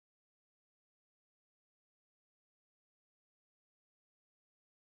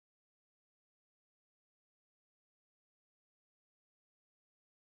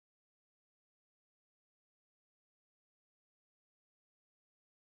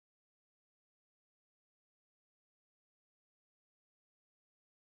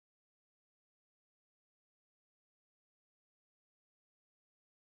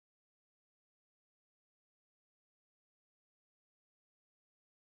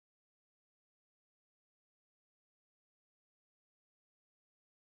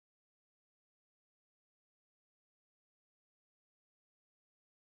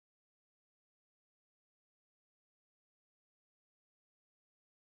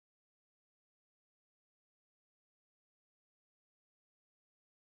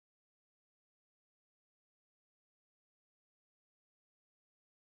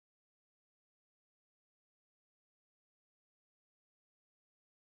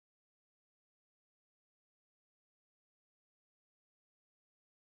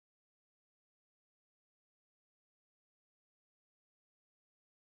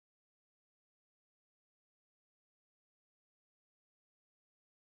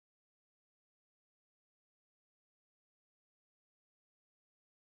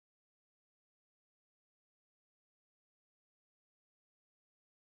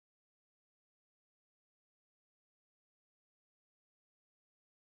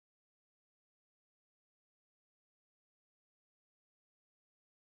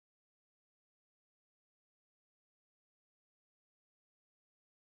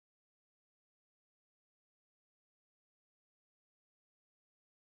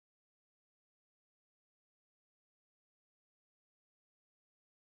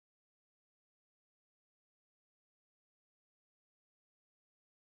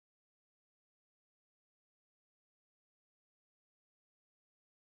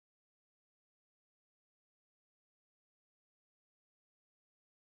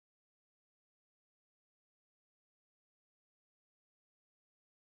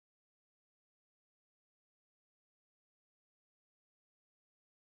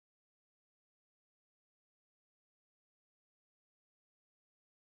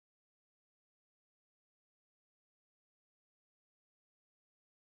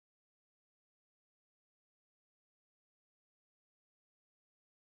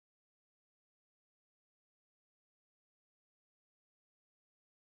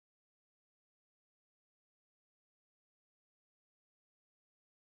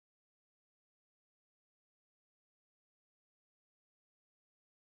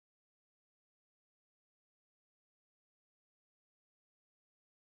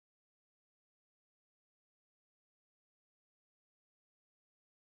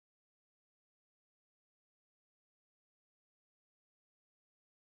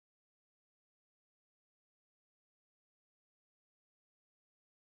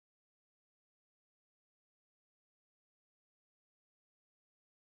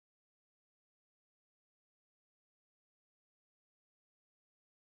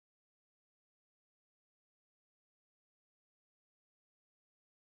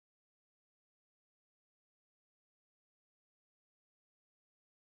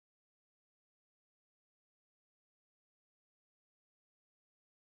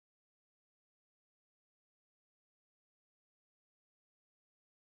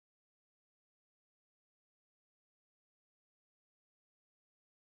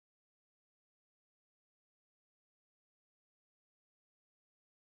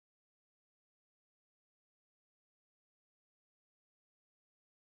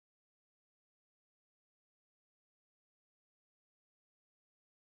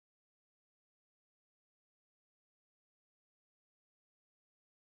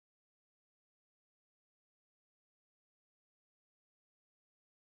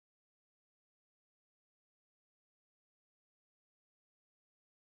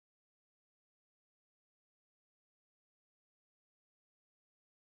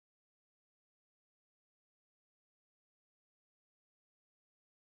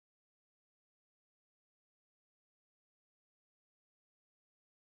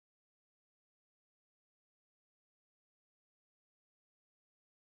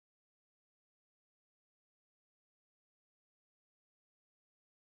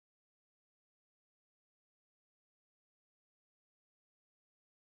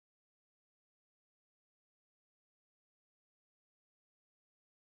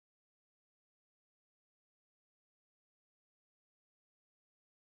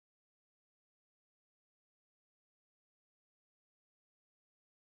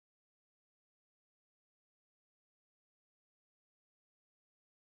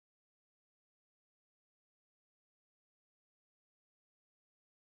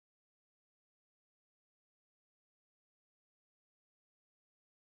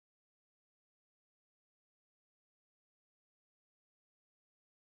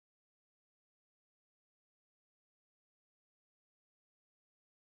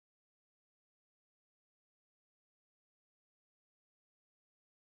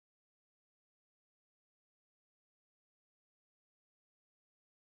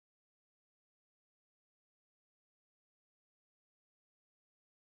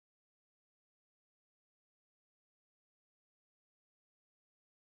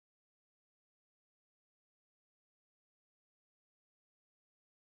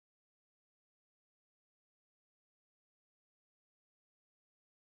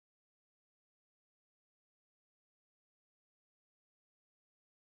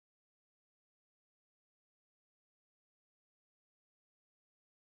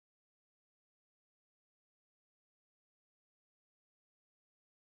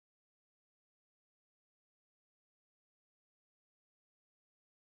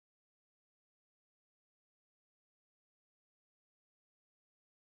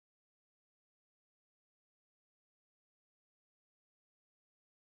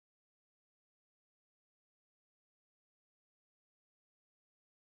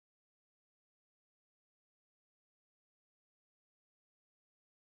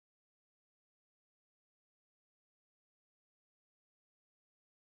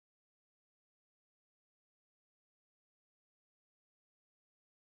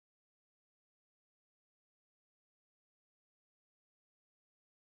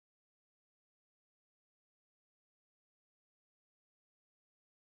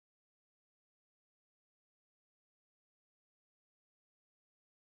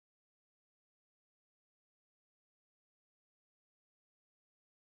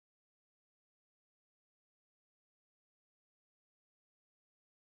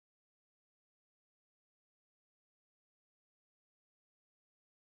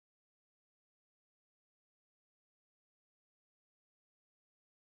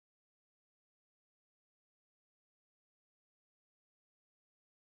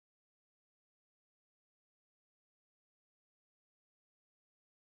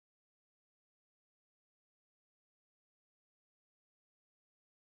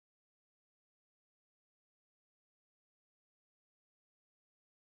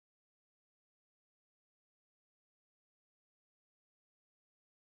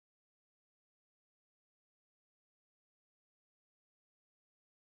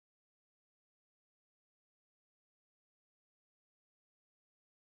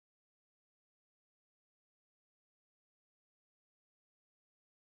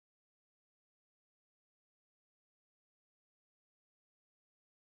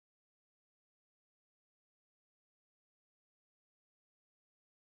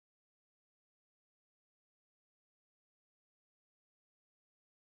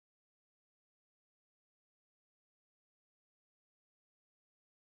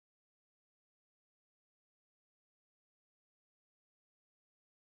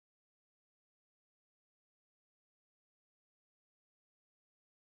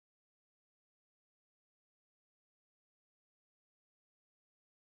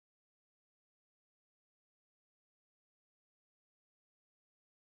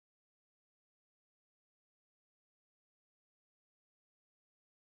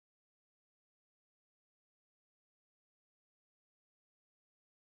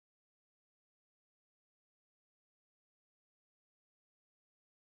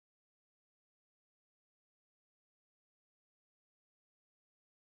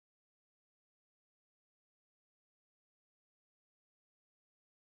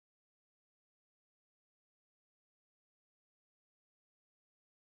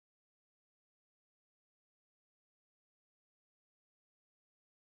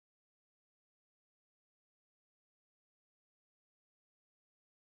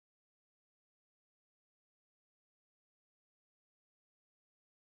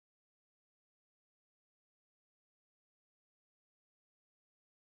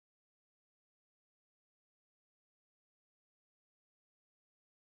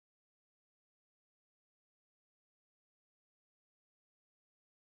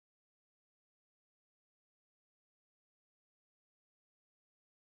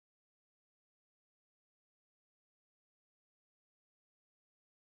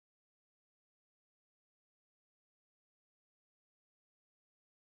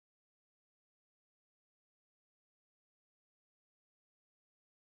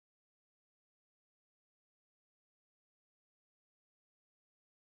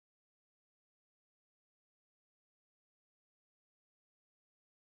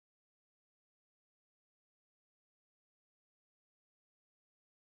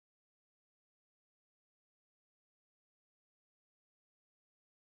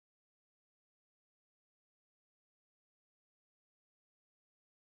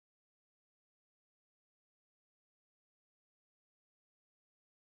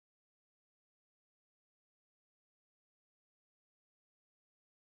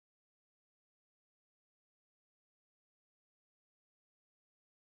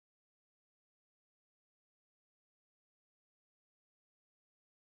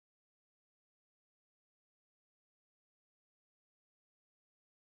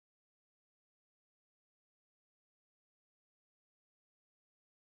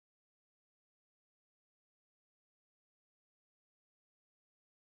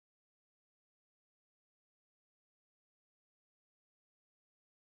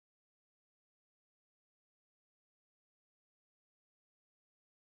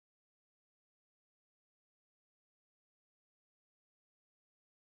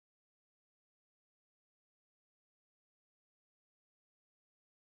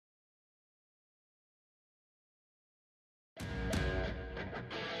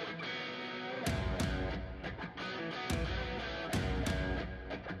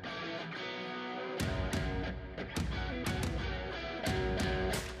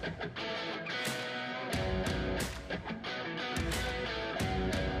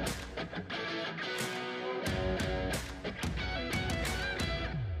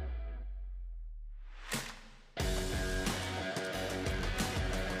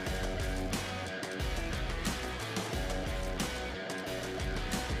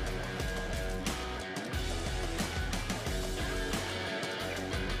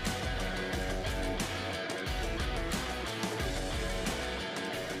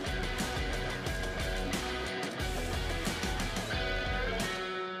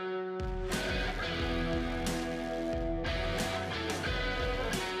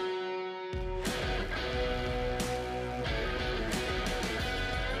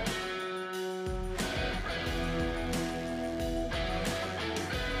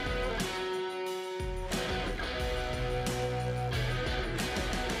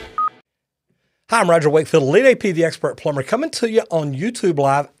Hi, I'm Roger Wakefield, Lead AP, the Expert Plumber, coming to you on YouTube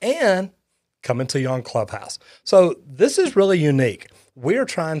Live and coming to you on Clubhouse. So this is really unique. We're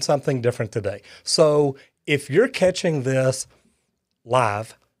trying something different today. So if you're catching this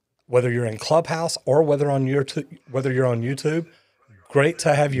live, whether you're in Clubhouse or whether you're on YouTube, great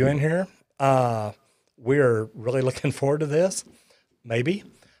to have you in here. We're really looking forward to this. Maybe.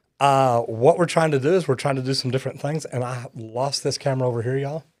 What we're trying to do is we're trying to do some different things, and I lost this camera over here,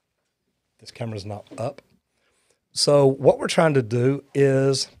 y'all. This camera's not up. So what we're trying to do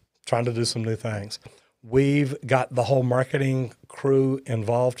is trying to do some new things. We've got the whole marketing crew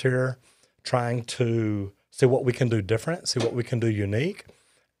involved here, trying to see what we can do different, see what we can do unique.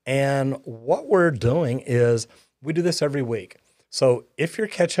 And what we're doing is we do this every week. So if you're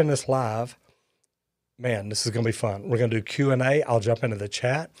catching this live, man, this is going to be fun. We're going to do Q&A. I'll jump into the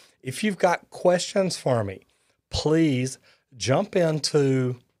chat. If you've got questions for me, please jump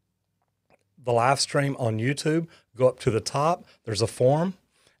into the live stream on YouTube, go up to the top. There's a form.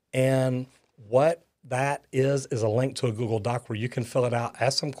 And what that is a link to a Google Doc where you can fill it out,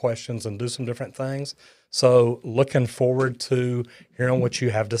 ask some questions, and do some different things. So looking forward to hearing what you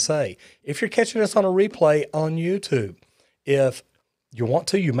have to say. If you're catching us on a replay on YouTube, if you want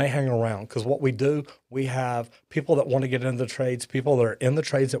to, you may hang around, because what we do, we have people that want to get into the trades, people that are in the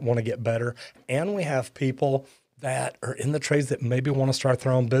trades that want to get better, and we have people that are in the trades that maybe want to start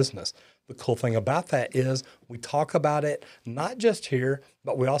their own business. The cool thing about that is we talk about it not just here,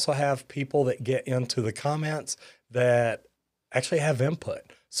 but we also have people that get into the comments that actually have input.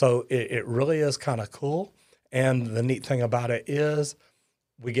 So it really is kind of cool. And the neat thing about it is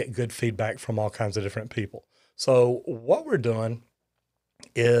we get good feedback from all kinds of different people. So what we're doing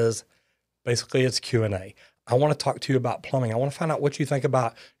is basically it's Q&A. I want to talk to you about plumbing. I want to find out what you think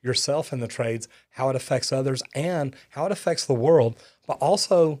about yourself in the trades, how it affects others, and how it affects the world. But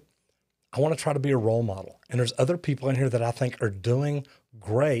also, I want to try to be a role model. And there's other people in here that I think are doing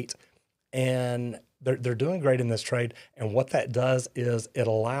great, and they're doing great in this trade. And what that does is it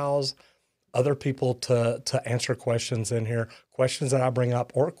allows other people to answer questions in here, questions that I bring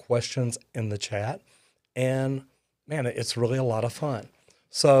up or questions in the chat. And man, it's really a lot of fun.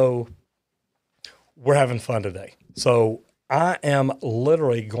 So we're having fun today. So I am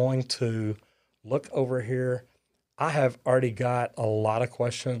literally going to look over here. I have already got a lot of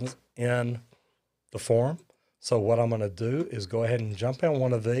questions in the forum. So what I'm going to do is go ahead and jump in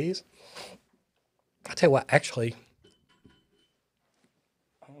one of these. I tell you what, actually,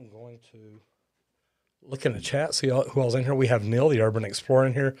 I'm going to look in the chat, see who else in here. We have Neil, the Urban Explorer,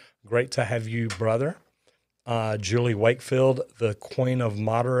 in here. Great to have you, brother. Julie Wakefield, the queen of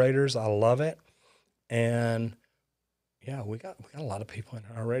moderators. I love it. And yeah, we got a lot of people in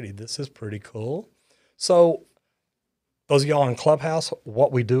here already. This is pretty cool. So those of y'all in Clubhouse,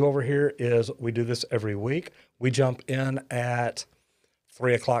 what we do over here is we do this every week. We jump in at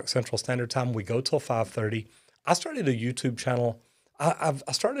 3 o'clock Central Standard Time. We go till 5:30. I started a YouTube channel. I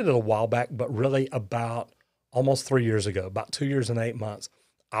started it a while back, but really about almost 3 years ago, about 2 years and 8 months.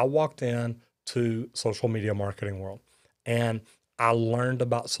 I walked in to social media marketing world, and I learned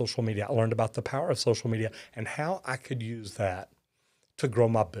about social media. I learned about the power of social media and how I could use that to grow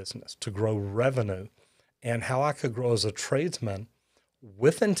my business, to grow revenue, and how I could grow as a tradesman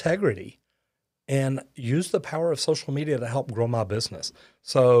with integrity and use the power of social media to help grow my business.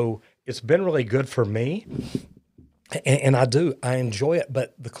 So it's been really good for me. And I enjoy it.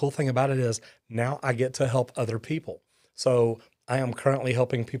 But the cool thing about it is now I get to help other people. So I am currently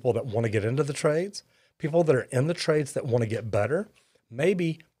helping people that want to get into the trades, people that are in the trades that want to get better,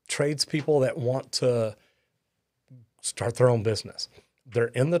 maybe tradespeople that want to start their own business. They're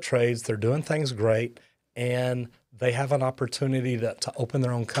in the trades, they're doing things great, and they have an opportunity to open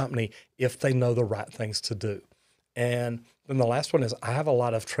their own company if they know the right things to do. And then the last one is I have a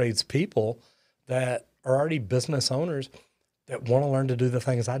lot of tradespeople that are already business owners that want to learn to do the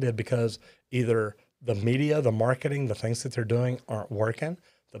things I did, because either the media, the marketing, the things that they're doing aren't working.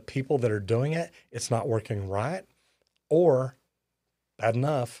 The people that are doing it, it's not working right. Or bad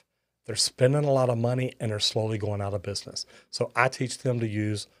enough, they're spending a lot of money and they're slowly going out of business. So I teach them to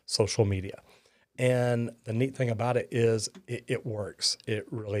use social media. And the neat thing about it is it works. It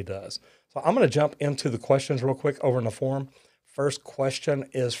really does. So I'm going to jump into the questions real quick over in the forum. First question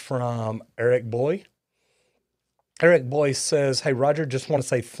is from Eric Boy. Eric Boy says, hey, Roger, just want to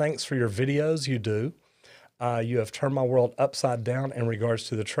say thanks for your videos you do. You have turned my world upside down in regards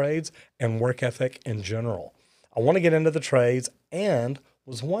to the trades and work ethic in general. I want to get into the trades and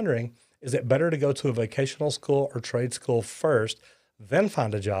was wondering, is it better to go to a vocational school or trade school first, then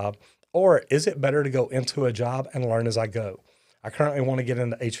find a job? Or is it better to go into a job and learn as I go? I currently want to get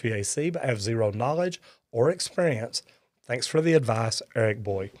into HVAC, but I have zero knowledge or experience. Thanks for the advice, Eric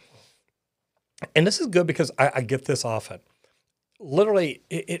Boy. And this is good because I get this often. Literally,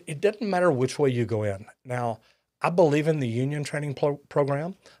 it doesn't matter which way you go in. Now, I believe in the union training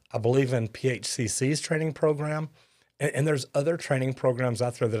program. I believe in PHCC's training program. And there's other training programs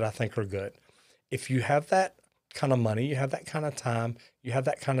out there that I think are good. If you have that kind of money, you have that kind of time, you have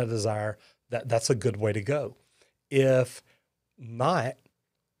that kind of desire, that's a good way to go. If not,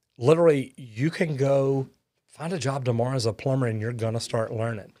 literally, you can go find a job tomorrow as a plumber and you're going to start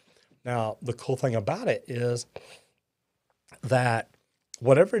learning. Now, the cool thing about it is that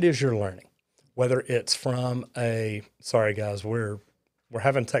whatever it is you're learning, whether it's from sorry guys, we're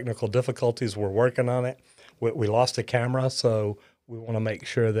having technical difficulties. We're working on it. We lost a camera, so we want to make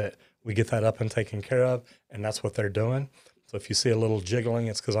sure that we get that up and taken care of, and that's what they're doing. So if you see a little jiggling,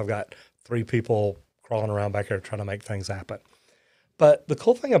 it's because I've got 3 people crawling around back here trying to make things happen. But the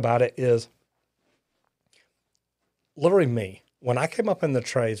cool thing about it is literally me. When I came up in the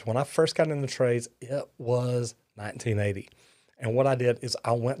trades, when I first got in the trades, it was 1980. And what I did is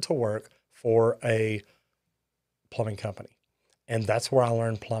I went to work for a plumbing company. And that's where I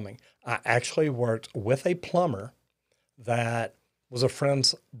learned plumbing. I actually worked with a plumber that was a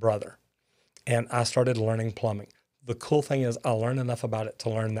friend's brother. And I started learning plumbing. The cool thing is I learned enough about it to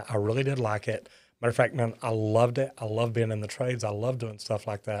learn that I really did like it. Matter of fact, man, I loved it. I love being in the trades. I love doing stuff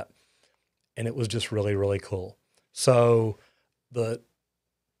like that. And it was just really, really cool. So the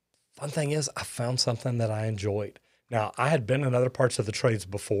fun thing is I found something that I enjoyed. Now, I had been in other parts of the trades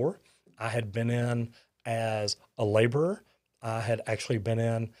before. I had been in as a laborer. I had actually been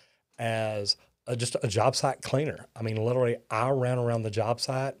in as just a job site cleaner. I mean, literally, I ran around the job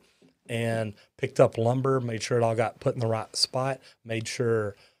site and picked up lumber, made sure it all got put in the right spot, made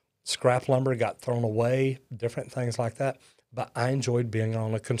sure scrap lumber got thrown away, different things like that. But I enjoyed being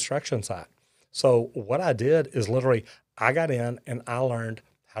on a construction site. So what I did is literally I got in and I learned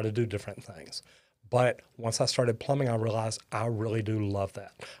how to do different things. But once I started plumbing, I realized I really do love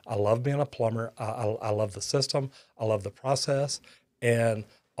that. I love being a plumber. I love the system. I love the process and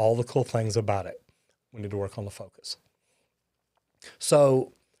all the cool things about it. We need to work on the focus.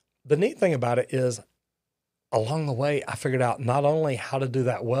 So the neat thing about it is along the way, I figured out not only how to do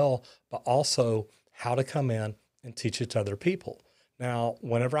that well, but also how to come in and teach it to other people. Now,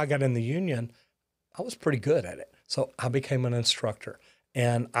 whenever I got in the union, I was pretty good at it. So I became an instructor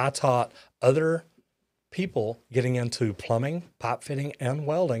and I taught other people getting into plumbing, pipe fitting, and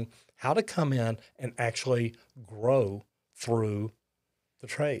welding how to come in and actually grow through the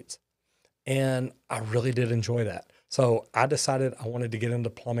trades. And I really did enjoy that. So I decided I wanted to get into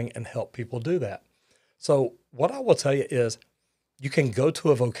plumbing and help people do that. So what I will tell you is you can go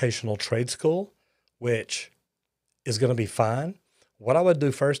to a vocational trade school, which is going to be fine. What I would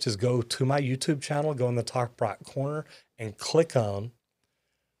do first is go to my YouTube channel, go in the top right corner and click on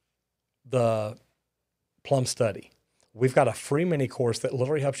the plumb study. We've got a free mini course that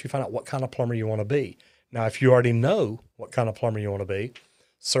literally helps you find out what kind of plumber you want to be. Now, if you already know what kind of plumber you want to be,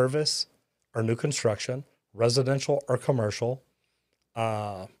 service or new construction, residential or commercial,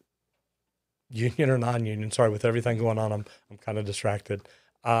 union or non-union, sorry, with everything going on, I'm kind of distracted.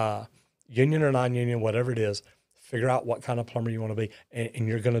 Union or non-union, whatever it is, figure out what kind of plumber you want to be, and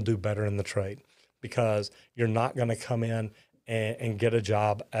you're going to do better in the trade because you're not going to come in and get a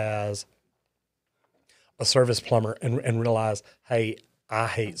job as a service plumber and realize, hey, I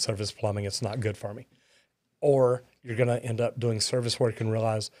hate service plumbing. It's not good for me. Or you're going to end up doing service work and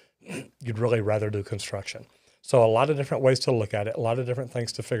realize you'd really rather do construction. So a lot of different ways to look at it, a lot of different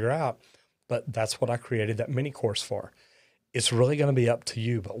things to figure out, but that's what I created that mini course for. It's really going to be up to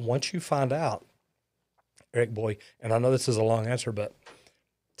you. But once you find out, Eric Boy, and I know this is a long answer, but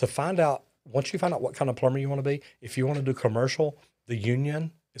once you find out what kind of plumber you want to be, if you want to do commercial, the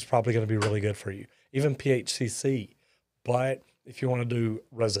union is probably going to be really good for you, even PHCC. But if you want to do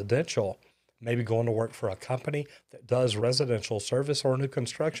residential, maybe going to work for a company that does residential service or new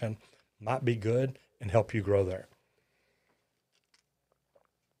construction might be good and help you grow there.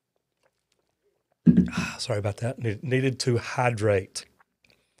 Sorry about that. Needed to hydrate.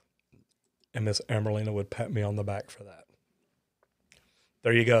 And Miss Amerlina would pat me on the back for that.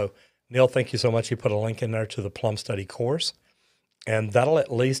 There you go. Neil, thank you so much. He put a link in there to the Plumb Study course, and that'll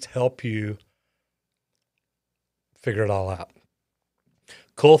at least help you figure it all out.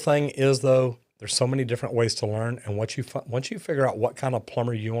 Cool thing is, though, there's so many different ways to learn, and once you figure out what kind of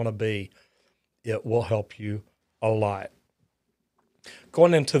plumber you want to be, it will help you a lot.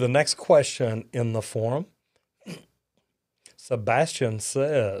 Going into the next question in the forum, Sebastian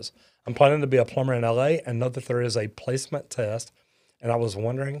says, I'm planning to be a plumber in LA and know that there is a placement test. And I was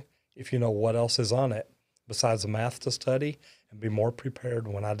wondering if you know what else is on it besides the math to study and be more prepared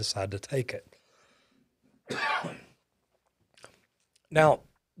when I decide to take it. Now,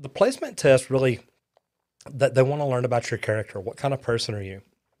 the placement test really, that they want to learn about your character. What kind of person are you?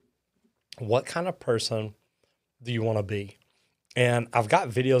 What kind of person do you want to be? And I've got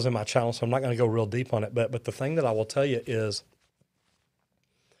videos in my channel, so I'm not going to go real deep on it. But the thing that I will tell you is,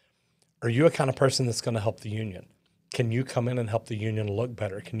 are you a kind of person that's going to help the union? Can you come in and help the union look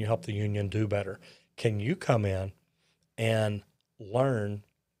better? Can you help the union do better? Can you come in and learn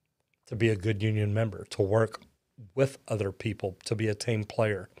to be a good union member, to work with other people, to be a team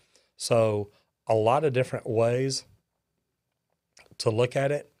player? So a lot of different ways to look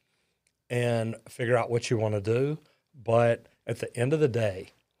at it and figure out what you want to do. But at the end of the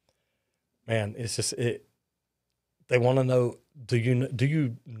day, man, it's just it. They want to know, do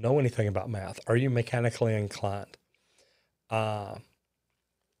you know anything about math? Are you mechanically inclined? And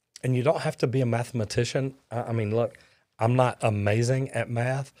you don't have to be a mathematician. I mean, look, I'm not amazing at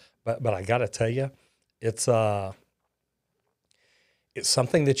math, but I got to tell you, it's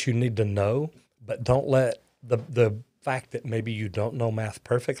something that you need to know, but don't let the fact that maybe you don't know math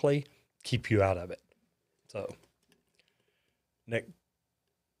perfectly keep you out of it. So Nick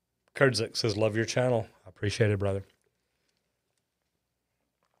Kurdzik says, love your channel. I appreciate it, brother.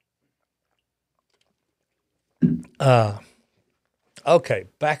 Okay,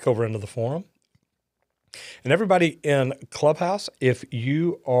 back over into the forum. And everybody in Clubhouse, if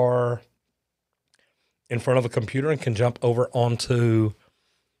you are in front of a computer and can jump over onto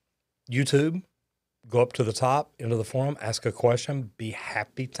YouTube, go up to the top, into the forum, ask a question, be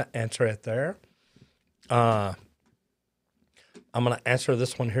happy to answer it there. I'm going to answer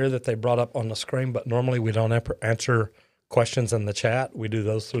this one here that they brought up on the screen, but normally we don't answer questions in the chat. We do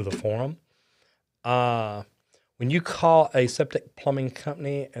those through the forum. When you call a septic plumbing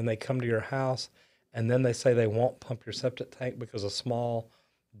company and they come to your house and then they say they won't pump your septic tank because a small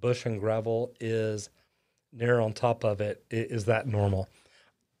bush and gravel is near on top of it, is that normal?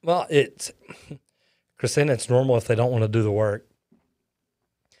 Well, Christina, it's normal if they don't want to do the work.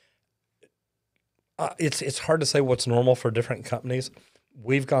 It's hard to say what's normal for different companies.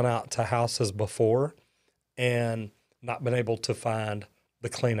 We've gone out to houses before and not been able to find the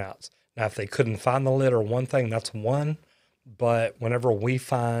cleanouts. Now, if they couldn't find the lid or one thing, that's one. But whenever we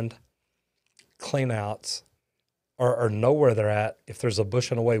find cleanouts or know where they're at, if there's a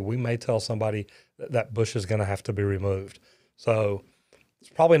bush in the way, we may tell somebody that bush is going to have to be removed. So it's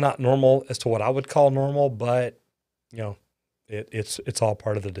probably not normal as to what I would call normal, but you know, it's all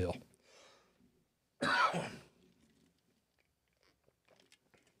part of the deal.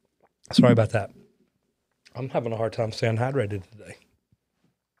 Sorry about that. I'm having a hard time staying hydrated today.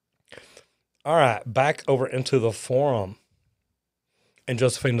 All right, back over into the forum. And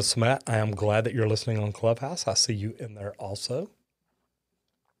Josephine Smet, I am glad that you're listening on Clubhouse. I see you in there also.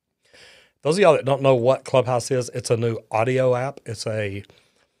 Those of y'all that don't know what Clubhouse is, it's a new audio app. It's a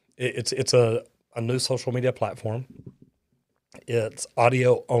new social media platform. It's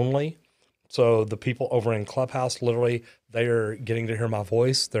audio only. So the people over in Clubhouse, literally, they are getting to hear my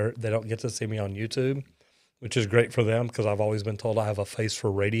voice. They don't get to see me on YouTube, which is great for them because I've always been told I have a face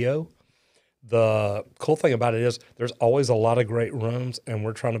for radio. The cool thing about it is there's always a lot of great rooms, and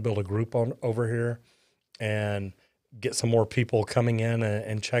we're trying to build a group over here and get some more people coming in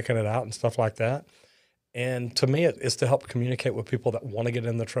and checking it out and stuff like that. And to me, it's to help communicate with people that want to get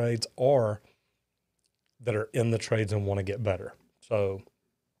in the trades or that are in the trades and want to get better. So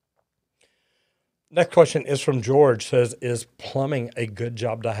next question is from George, says, is plumbing a good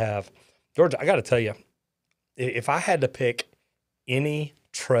job to have? George, I got to tell you, if I had to pick any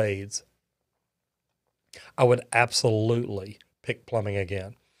trades, I would absolutely pick plumbing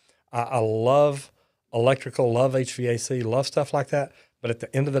again. I love electrical, love HVAC, love stuff like that. But at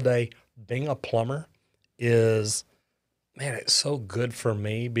the end of the day, being a plumber is, man, it's so good for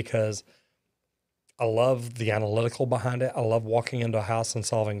me because I love the analytical behind it. I love walking into a house and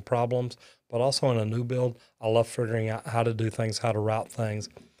solving problems, but also in a new build, I love figuring out how to do things, how to route things,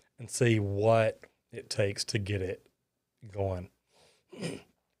 and see what it takes to get it going.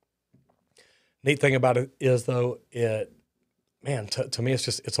 Neat thing about it is, though, to me,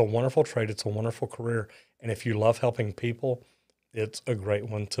 it's a wonderful trade. It's a wonderful career. And if you love helping people, it's a great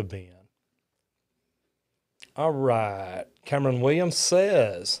one to be in. All right. Cameron Williams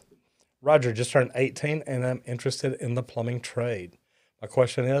says, Roger, just turned 18 and I'm interested in the plumbing trade. My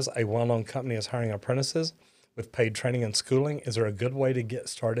question is, a well-known company is hiring apprentices with paid training and schooling. Is there a good way to get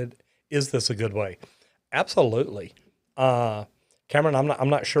started? Is this a good way? Absolutely. Cameron, I'm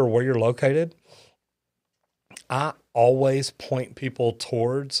not sure where you're located. I always point people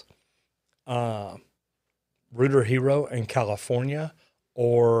towards Rooter Hero in California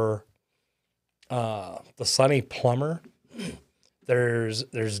or the Sunny Plumber. There's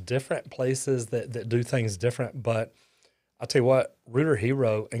different places that do things different, but I'll tell you what, Rooter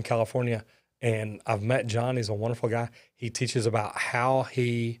Hero in California, and I've met John. He's a wonderful guy. He teaches about how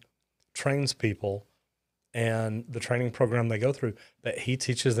he trains people and the training program they go through, that he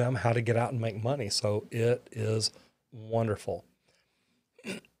teaches them how to get out and make money. So it is wonderful.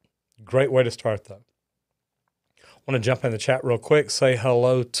 Great way to start, though. Want to jump in the chat real quick. Say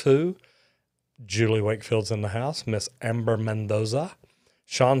hello to Julie Wakefield's in the house. Miss Amber Mendoza.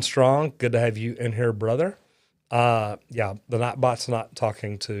 Sean Strong, good to have you in here, brother. Yeah, the Nightbot's not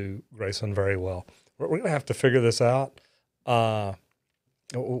talking to Grayson very well. We're going to have to figure this out.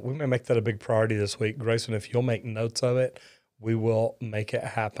 We may make that a big priority this week. Grayson, if you'll make notes of it, we will make it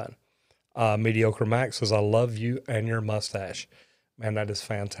happen. Mediocre Max says, I love you and your mustache. Man, that is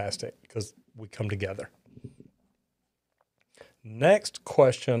fantastic because we come together. Next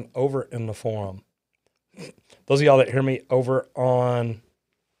question over in the forum. Those of y'all that hear me over on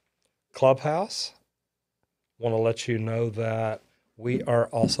Clubhouse, want to let you know that we are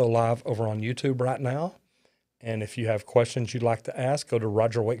also live over on YouTube right now. And if you have questions you'd like to ask, go to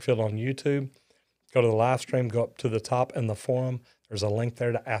Roger Wakefield on YouTube. Go to the live stream, go up to the top in the forum. There's a link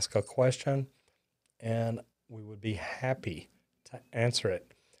there to ask a question, and we would be happy to answer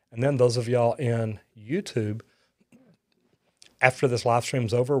it. And then those of y'all in YouTube, after this live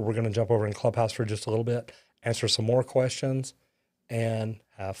stream's over, we're going to jump over in Clubhouse for just a little bit, answer some more questions, and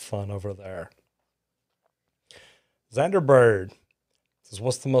have fun over there. Xanderbird says,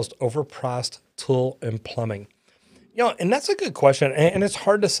 what's the most overpriced tool in plumbing? You know, and that's a good question. And it's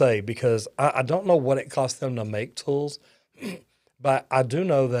hard to say because I don't know what it costs them to make tools. But I do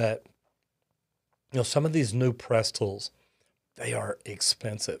know that, you know, some of these new press tools, they are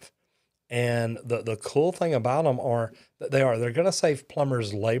expensive. And the cool thing about them are that they're going to save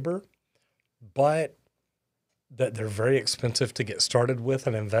plumbers labor, but that they're very expensive to get started with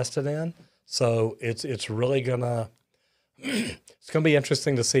and invested in. So it's really gonna it's gonna be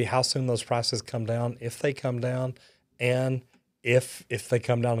interesting to see how soon those prices come down, if they come down, and if they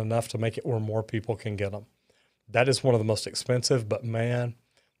come down enough to make it where more people can get them. That is one of the most expensive, but man,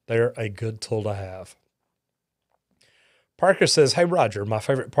 they're a good tool to have. Parker says, hey, Roger, my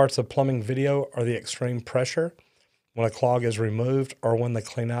favorite parts of plumbing video are the extreme pressure when a clog is removed or when the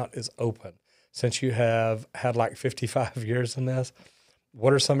clean out is open. Since you have had like 55 years in this,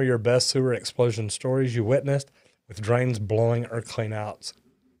 what are some of your best sewer explosion stories you witnessed with drains blowing or clean outs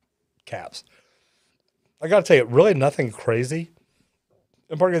caps? I got to tell you, really nothing crazy.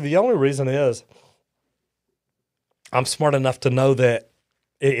 And Parker, the only reason is I'm smart enough to know that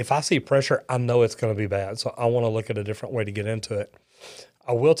if I see pressure, I know it's going to be bad. So I want to look at a different way to get into it.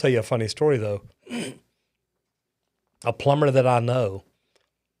 I will tell you a funny story, though. A plumber that I know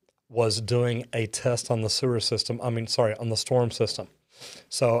was doing a test on the sewer system. On the storm system.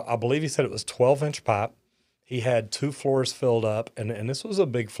 So I believe he said it was 12-inch pipe. He had 2 floors filled up, and this was a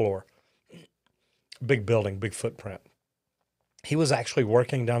big floor, big building, big footprint. He was actually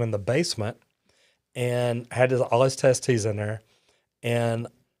working down in the basement and had all his test tees in there, and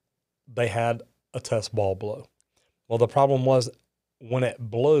they had a test ball blow. Well, the problem was when it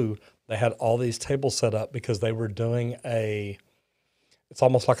blew, they had all these tables set up because they were doing it's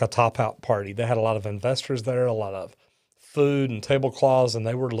almost like a top-out party. They had a lot of investors there, a lot of food and tablecloths, and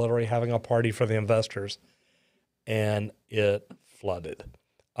they were literally having a party for the investors. And it flooded.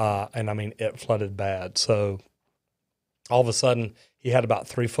 It flooded bad. So all of a sudden, he had about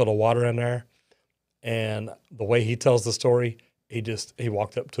 3 foot of water in there. And the way he tells the story, he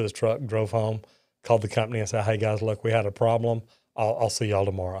walked up to his truck, drove home, called the company and said, hey, guys, look, we had a problem. I'll see y'all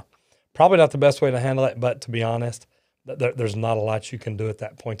tomorrow. Probably not the best way to handle it, but to be honest, there's not a lot you can do at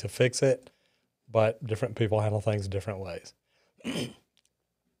that point to fix it. But different people handle things different ways.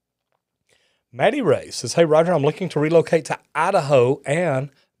 Maddie Ray says, hey, Roger, I'm looking to relocate to Idaho and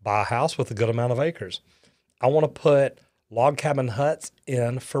buy a house with a good amount of acres. I want to put log cabin huts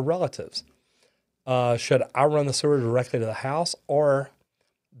in for relatives. Should I run the sewer directly to the house, or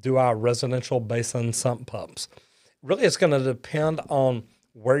do I residential basin sump pumps? Really, it's going to depend on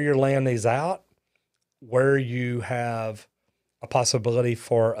where you're laying these out, where you have a possibility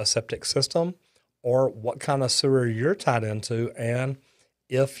for a septic system, or what kind of sewer you're tied into, and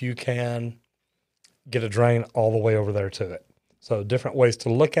if you can get a drain all the way over there to it. So different ways to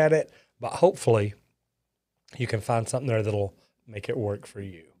look at it, but hopefully you can find something there that'll make it work for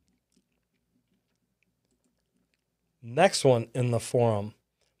you. Next one in the forum.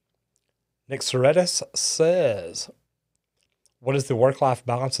 Nick Soretis says, what is the work-life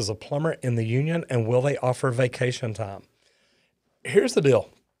balance as a plumber in the union, and will they offer vacation time? Here's the deal.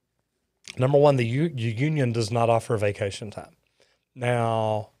 Number one, the union does not offer vacation time.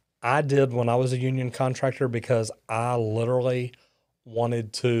 Now, I did when I was a union contractor because I literally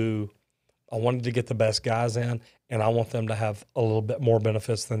wanted to get the best guys in, and I want them to have a little bit more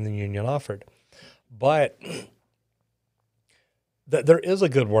benefits than the union offered. But there is a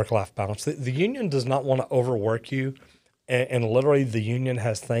good work-life balance. The union does not want to overwork you, and literally the union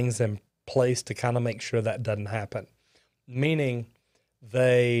has things in place to kind of make sure that doesn't happen. Meaning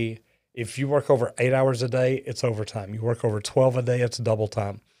if you work over 8 hours a day, it's overtime. You work over 12 a day, it's double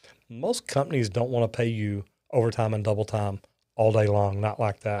time. Most companies don't want to pay you overtime and double time all day long, not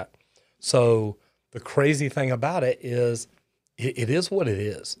like that. So the crazy thing about it is it is what it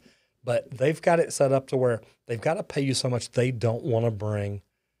is. But they've got it set up to where they've got to pay you so much they don't want to bring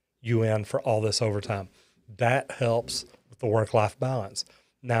you in for all this overtime. That helps with the work-life balance.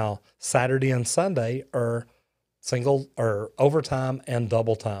 Now, Saturday and Sunday are single or overtime and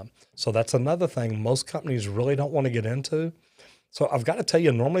double time. So that's another thing most companies really don't want to get into. So I've got to tell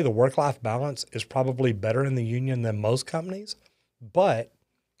you, normally the work-life balance is probably better in the union than most companies, but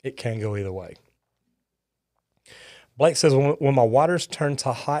it can go either way. Blake says, when my water's turned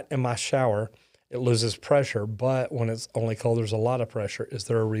to hot in my shower, it loses pressure, but when it's only cold, there's a lot of pressure. Is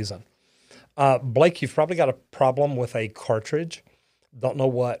there a reason? Blake, you've probably got a problem with a cartridge. Don't know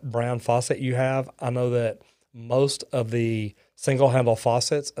what brand faucet you have. I know that most of the single handle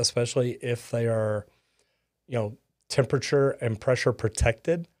faucets, especially if they are, temperature and pressure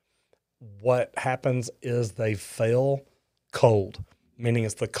protected, what happens is they fail cold, meaning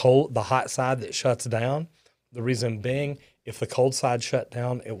it's the hot side that shuts down. The reason being, if the cold side shut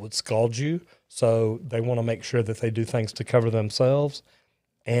down, it would scald you. So they want to make sure that they do things to cover themselves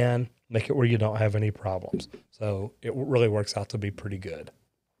and make it where you don't have any problems. So it really works out to be pretty good.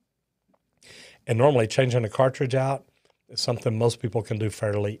 And normally changing a cartridge out is something most people can do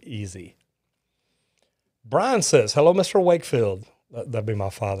fairly easy. Brian says, hello, Mr. Wakefield. That'd be my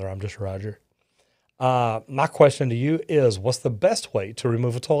father. I'm just Roger. My question to you is, what's the best way to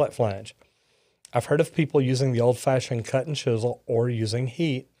remove a toilet flange? I've heard of people using the old-fashioned cut and chisel or using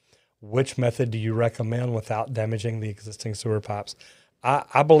heat. Which method do you recommend without damaging the existing sewer pipes?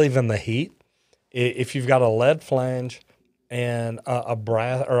 I believe in the heat. If you've got a lead flange and a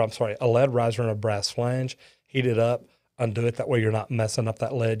lead riser and a brass flange, heat it up, undo it. That way you're not messing up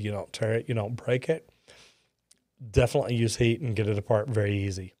that lead. You don't tear it, you don't break it. Definitely use heat and get it apart very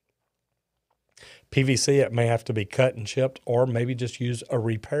easy. PVC, it may have to be cut and chipped, or maybe just use a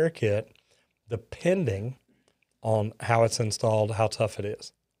repair kit, depending on how it's installed, how tough it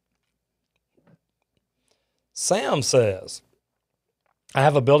is. Sam says, I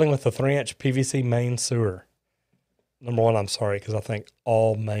have a building with a 3-inch PVC main sewer. Number one, I'm sorry, because I think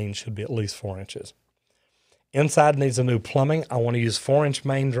all mains should be at least 4 inches. Inside needs a new plumbing. I want to use 4-inch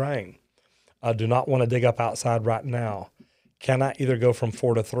main drain. I do not want to dig up outside right now. Can I either go from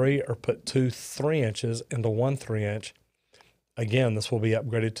 4 to 3 or put 2 3 inches into 1 3-inch? Again, this will be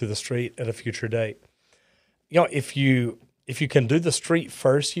upgraded to the street at a future date. If you can do the street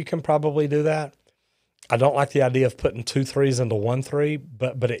first, you can probably do that. I don't like the idea of putting 2 3s into 1 3,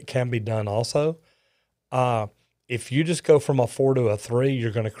 but it can be done also. If you just go from a 4 to a 3,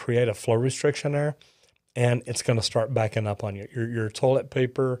 you're going to create a flow restriction there, and it's going to start backing up on you. Your toilet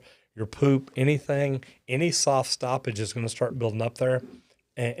paper, your poop, anything, any soft stoppage is going to start building up there,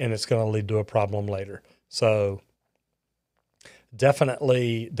 and it's going to lead to a problem later. So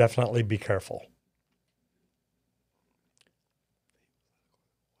definitely be careful.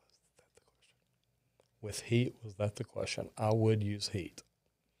 With heat, was that the question? I would use heat.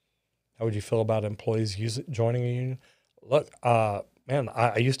 How would you feel about employees joining a union? Look, man,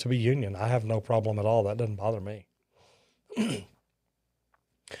 I used to be union. I have no problem at all. That doesn't bother me.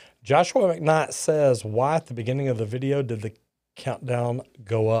 Joshua McKnight says, why at the beginning of the video did the countdown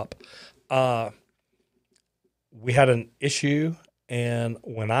go up? We had an issue, and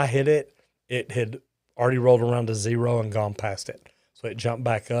when I hit it, it had already rolled around to 0 and gone past it. So it jumped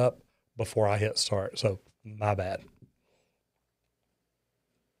back up before I hit start. So my bad.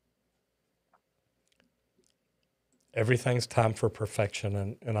 Everything's time for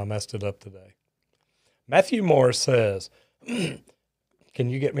perfection, and I messed it up today. Matthew Moore says, can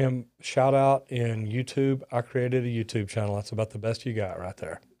you get me a shout out in YouTube? I created a YouTube channel. That's about the best you got right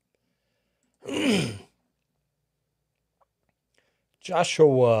there.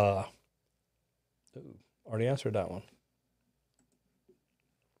 Joshua. Ooh, already answered that one.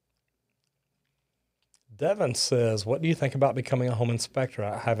 Devin says, what do you think about becoming a home inspector?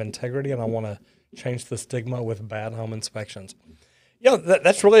 I have integrity and I want to change the stigma with bad home inspections.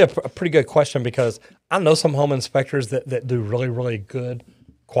 That's really a pretty good question, because I know some home inspectors that do really, really good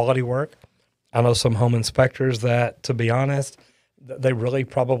quality work. I know some home inspectors that, to be honest, they really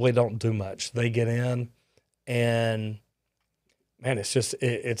probably don't do much. They get in and, man,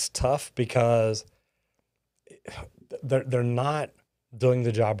 it's tough because they're not doing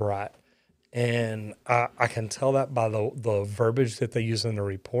the job right. And I can tell that by the verbiage that they use in the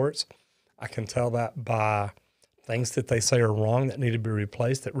reports. I can tell that by things that they say are wrong that need to be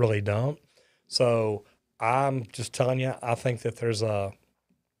replaced that really don't. So I'm just telling you, I think that there's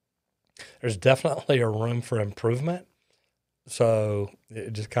definitely a room for improvement. So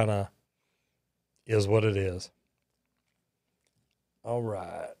it just kind of is what it is. All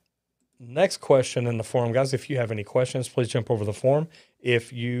right. Next question in the forum, guys. If you have any questions, please jump over the forum.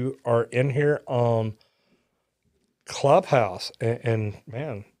 If you are in here on Clubhouse, and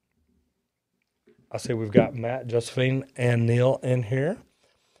man, I see we've got Matt, Josephine, and Neil in here.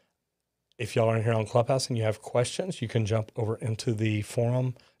 If y'all are in here on Clubhouse and you have questions, you can jump over into the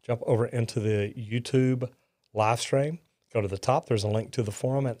forum, jump over into the YouTube live stream. Go to the top. There's a link to the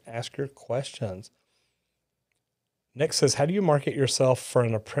forum and ask your questions. Nick says, how do you market yourself for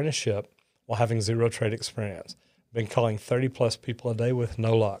an apprenticeship while having zero trade experience? Been calling 30 plus people a day with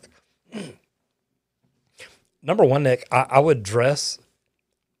no luck. Number one, Nick, I would dress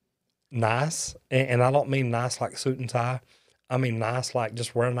nice. And I don't mean nice like suit and tie. I mean nice like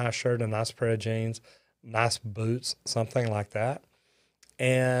just wear a nice shirt, a nice pair of jeans, nice boots, something like that.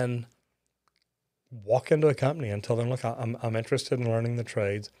 And walk into a company and tell them, look, I'm interested in learning the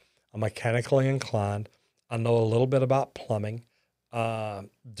trades. I'm mechanically inclined. I know a little bit about plumbing.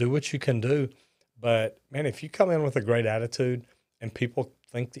 Do what you can do. But, man, if you come in with a great attitude and people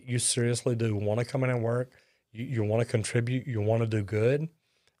think that you seriously do want to come in and work, you want to contribute, you want to do good,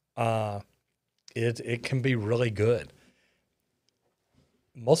 it can be really good.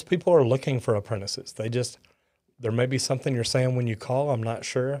 Most people are looking for apprentices. There may be something you're saying when you call, I'm not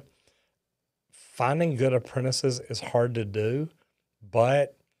sure. Finding good apprentices is hard to do,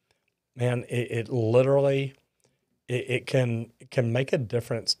 but man, it literally can make a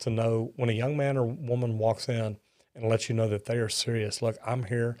difference to know when a young man or woman walks in and lets you know that they are serious. Look, I'm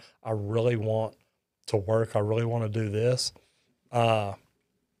here. I really want to work. I really want to do this. Man,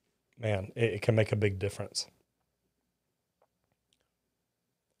 it can make a big difference.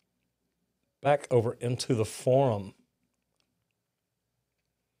 Back over into the forum.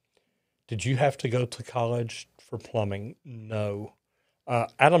 Did you have to go to college for plumbing? No.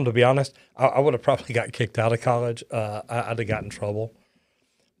 Adam, to be honest, I would have probably got kicked out of college. I'd have got in trouble.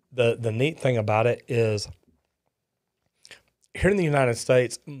 The neat thing about it is here in the United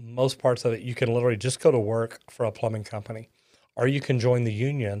States, most parts of it, you can literally just go to work for a plumbing company, or you can join the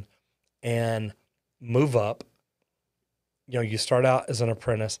union and move up. You start out as an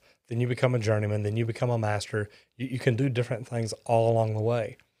apprentice, then you become a journeyman, then you become a master. You can do different things all along the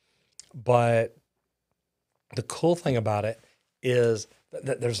way. But the cool thing about it is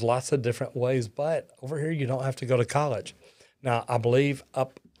that there's lots of different ways, but over here you don't have to go to college. Now, I believe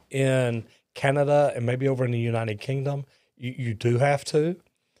up in Canada and maybe over in the United Kingdom, you do have to.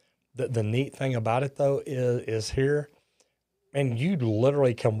 The neat thing about it, though, is here, and you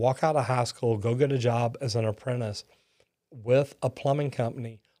literally can walk out of high school, go get a job as an apprentice with a plumbing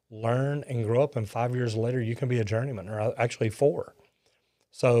company, learn and grow up, and 5 years later you can be a journeyman, or actually 4.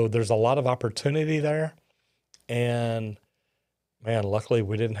 So there's a lot of opportunity there, and man, luckily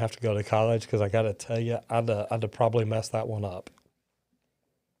we didn't have to go to college, because I got to tell you, I'd have probably messed that one up.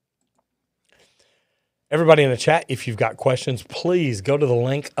 Everybody in the chat, if you've got questions, please go to the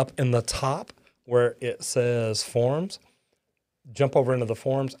link up in the top where it says forums. Jump over into the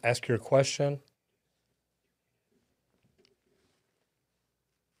forums, ask your question.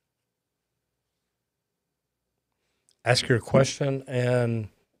 Ask your question and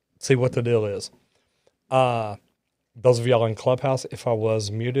see what the deal is. Those of y'all in Clubhouse, if I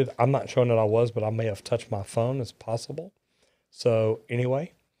was muted, I'm not showing that I was, but I may have touched my phone. It's possible. So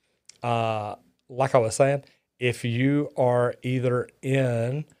anyway, like I was saying, if you are either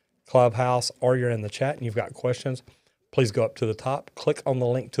in Clubhouse or you're in the chat and you've got questions, please go up to the top, click on the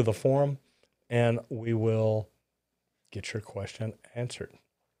link to the forum, and we will get your question answered.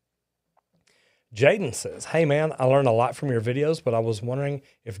 Jaden says, hey man, I learned a lot from your videos, but I was wondering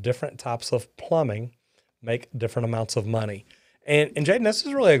if different types of plumbing make different amounts of money. And Jaden, this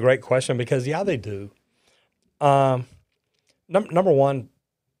is really a great question, because yeah, they do. Number one,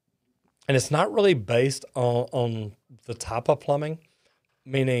 and it's not really based on the type of plumbing,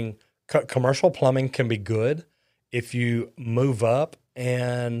 meaning Commercial plumbing can be good if you move up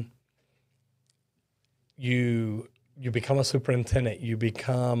and you become a superintendent, you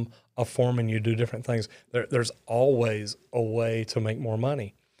become a foreman, you do different things. There's always a way to make more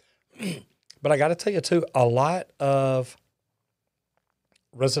money. But I got to tell you too, a lot of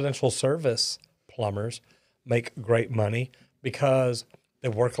residential service plumbers make great money because they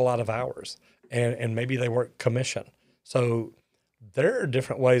work a lot of hours and maybe they work commission. So there are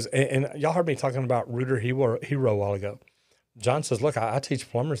different ways. And y'all heard me talking about Rooter Hero a while ago. John says, look, I teach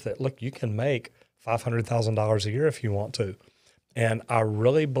plumbers that, look, you can make $500,000 a year if you want to. And I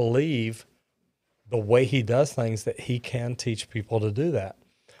really believe the way he does things that he can teach people to do that.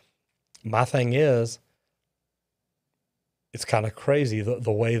 My thing is, it's kind of crazy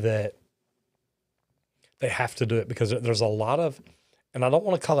the way that they have to do it, because there's a lot of, and I don't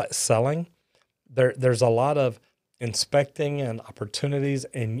want to call it selling. There's a lot of inspecting and opportunities,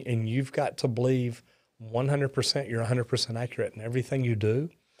 and you've got to believe 100% you're 100% accurate in everything you do,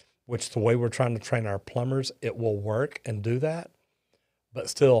 which the way we're trying to train our plumbers, it will work and do that. But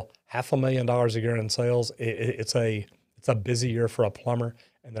still, $500,000 a year in sales, it's a busy year for a plumber,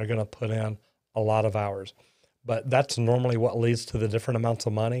 and they're going to put in a lot of hours. But that's normally what leads to the different amounts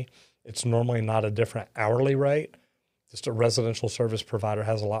of money. It's normally not a different hourly rate. Just a residential service provider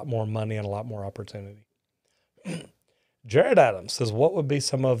has a lot more money and a lot more opportunity. Jared Adams says, what would be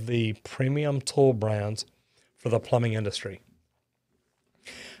some of the premium tool brands for the plumbing industry?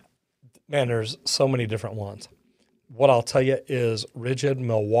 Man, there's so many different ones. What I'll tell you is Rigid,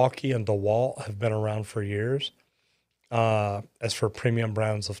 Milwaukee, and DeWalt have been around for years. As for premium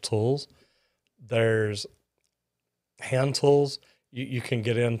brands of tools, there's hand tools. You can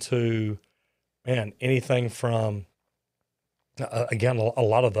get into, man, anything from, again, a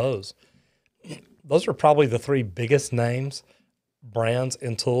lot of those. Those are probably the three biggest names, brands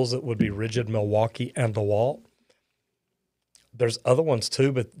in tools. That would be Rigid, Milwaukee, and DeWalt. There's other ones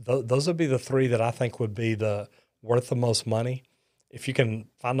too, but those would be the three that I think would be worth the most money. If you can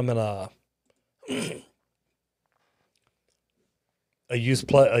find them in a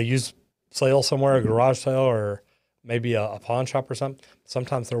used sale somewhere, a garage sale, or maybe a pawn shop or something,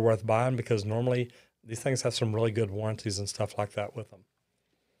 sometimes they're worth buying, because normally these things have some really good warranties and stuff like that with them.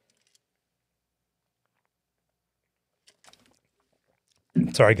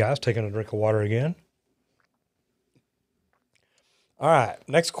 Sorry, guys, taking a drink of water again. All right,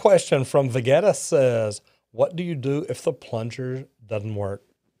 next question from Vegeta says, what do you do if the plunger doesn't work?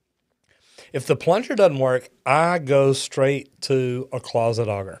 If the plunger doesn't work, I go straight to a closet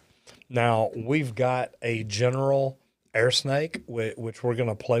auger. Now, we've got a general air snake, which we're going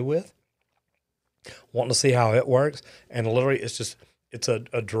to play with, wanting to see how it works. And literally, it's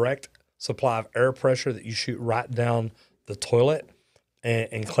a direct supply of air pressure that you shoot right down the toilet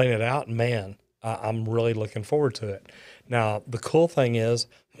and clean it out. Man, I'm really looking forward to it. Now, the cool thing is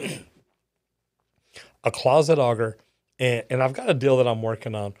a closet auger, and I've got a deal that I'm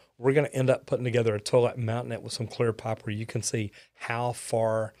working on. We're going to end up putting together a toilet and mounting it with some clear pipe where you can see how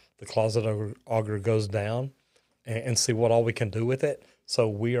far the closet auger goes down and see what all we can do with it. So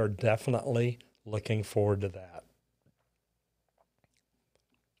we are definitely looking forward to that.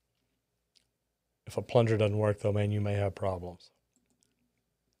 If a plunger doesn't work, though, man, you may have problems.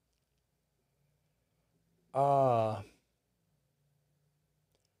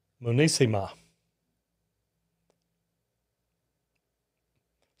 Munisima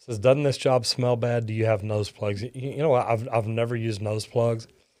says, doesn't this job smell bad? Do you have nose plugs? You know what? I've never used nose plugs.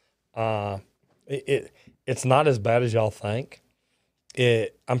 It's not as bad as y'all think.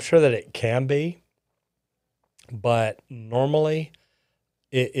 I'm sure that it can be, but normally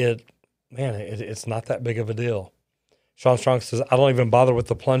it's not that big of a deal. Sean Strong says, I don't even bother with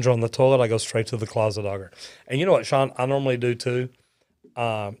the plunger on the toilet. I go straight to the closet auger. And you know what, Sean, I normally do too.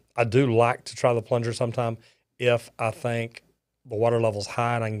 I do like to try the plunger sometime if I think the water level's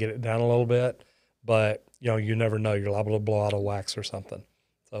high and I can get it down a little bit. But, you never know. You're liable to blow out a wax or something.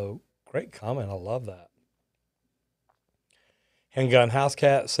 So great comment. I love that. Handgun House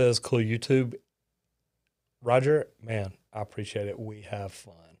Cat says, cool YouTube. Roger, man, I appreciate it. We have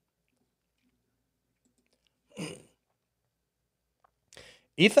fun.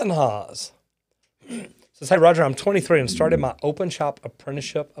 Ethan Haas says, hey, Roger, I'm 23 and started my open shop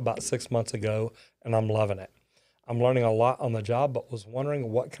apprenticeship about 6 months ago, and I'm loving it. I'm learning a lot on the job, but was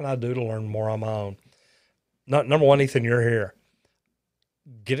wondering what can I do to learn more on my own? Number one, Ethan, you're here.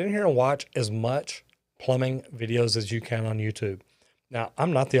 Get in here and watch as much plumbing videos as you can on YouTube. Now,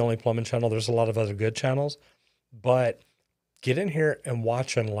 I'm not the only plumbing channel. There's a lot of other good channels, but get in here and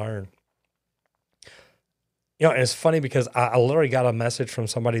watch and learn. And it's funny because I literally got a message from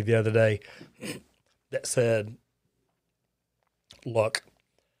somebody the other day that said, look,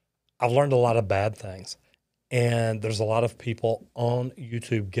 I've learned a lot of bad things, and there's a lot of people on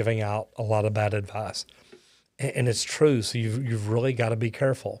YouTube giving out a lot of bad advice. And it's true. So you've really got to be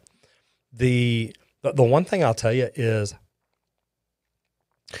careful. The one thing I'll tell you is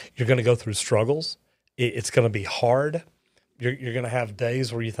you're going to go through struggles. It's going to be hard. You're going to have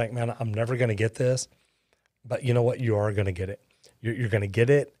days where you think, man, I'm never going to get this. But you know what? You are going to get it. You're going to get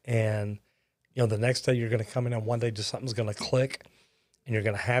it. And, the next day you're going to come in and one day just something's going to click and you're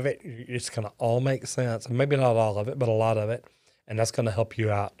going to have it. It's going to all make sense. And maybe not all of it, but a lot of it. And that's going to help you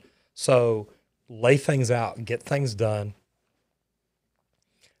out. So lay things out, get things done,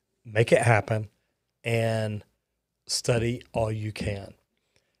 make it happen, and study all you can.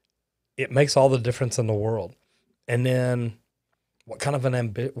 It makes all the difference in the world. And then what kind of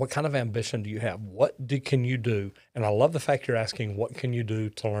ambition do you have? Can you do? And I love the fact you're asking, what can you do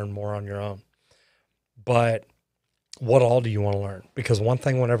to learn more on your own? But what all do you want to learn? Because one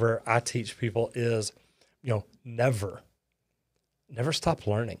thing whenever I teach people is, never stop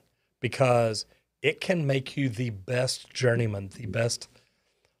learning, because it can make you the best journeyman, the best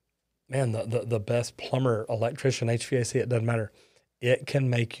the best plumber, electrician, HVAC, it doesn't matter. It can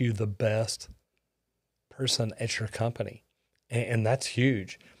make you the best person at your company. And that's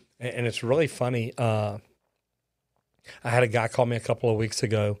huge. And it's really funny. I had a guy call me a couple of weeks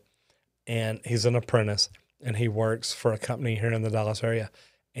ago, and he's an apprentice, and he works for a company here in the Dallas area.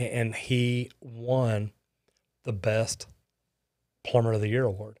 And he won the Best Plumber of the Year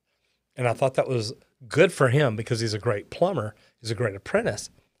award. And I thought that was good for him because he's a great plumber. He's a great apprentice.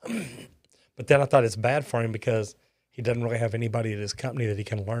 But then I thought it's bad for him because he doesn't really have anybody at his company that he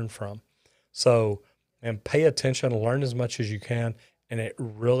can learn from. So, and pay attention, learn as much as you can, and it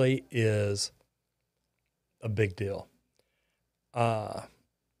really is a big deal. Yeah,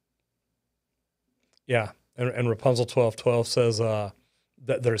 and Rapunzel 12:12 says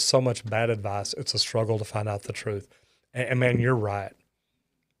that there's so much bad advice, it's a struggle to find out the truth. And man, you're right.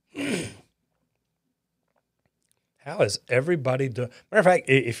 How is everybody doing? Matter of fact,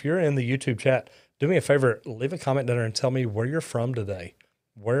 if you're in the YouTube chat, do me a favor, leave a comment down there and tell me where you're from today.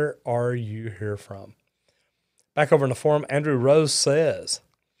 Where are you here from? Back over in the forum, Andrew Rose says,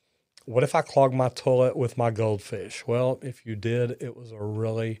 what if I clogged my toilet with my goldfish? Well, if you did, it was a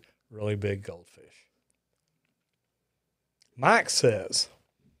really, really big goldfish. Mike says,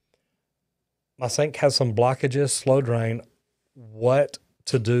 my sink has some blockages, slow drain. What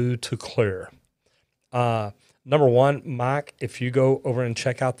to do to clear? Number one, Mike, if you go over and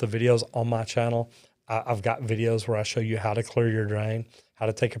check out the videos on my channel, I've got videos where I show you how to clear your drain, how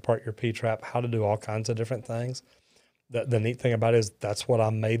to take apart your P-trap, how to do all kinds of different things. The neat thing about it is that's what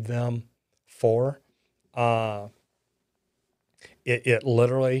I made them for. It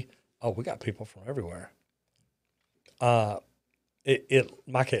literally, we got people from everywhere.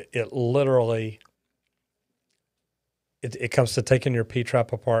 Mike, it literally, it comes to taking your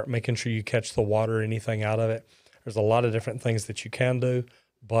P-trap apart, making sure you catch the water or anything out of it. There's a lot of different things that you can do,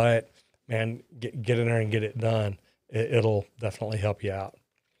 but man, get in there and get it done. It'll definitely help you out.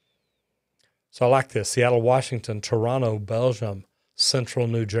 So I like this. Seattle, Washington, Toronto, Belgium, Central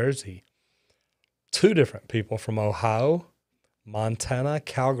New Jersey. 2 different people from Ohio, Montana,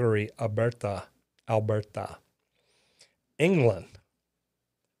 Calgary, Alberta. England.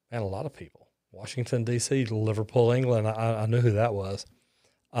 Man, a lot of people. Washington, D.C., Liverpool, England. I knew who that was.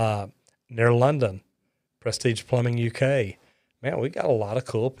 Near London, Prestige Plumbing, UK. Man, we got a lot of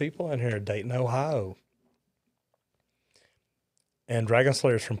cool people in here. Dayton, Ohio. And Dragon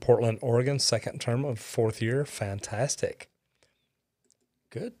Slayers from Portland, Oregon, 2nd term of 4th year. Fantastic.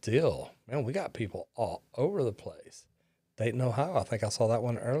 Good deal. Man, we got people all over the place. Dayton, Ohio. I think I saw that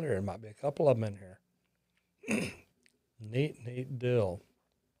one earlier. There might be a couple of them in here. Neat deal.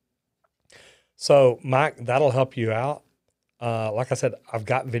 So, Mike, that'll help you out. Like I said, I've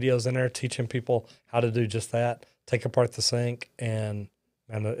got videos in there teaching people how to do just that. Take apart the sink, and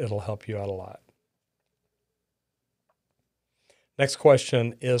it'll help you out a lot. Next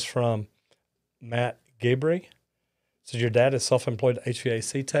question is from Matt Gabry. Says, your dad is self-employed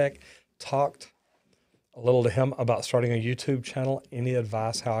HVAC tech. Talked a little to him about starting a YouTube channel. Any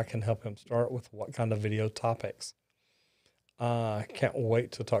advice how I can help him start with what kind of video topics? Can't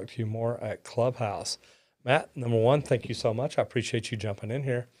wait to talk to you more at Clubhouse. Matt, number one, thank you so much. I appreciate you jumping in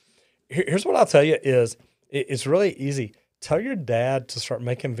here. Here's what I'll tell you is it's really easy. Tell your dad to start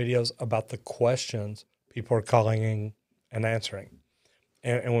making videos about the questions people are calling in and answering.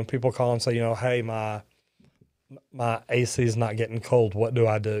 And when people call and say, hey, my AC is not getting cold, what do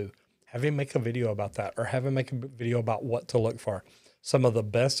I do? have him make a video about that, or have him make a video about what to look for. Some of the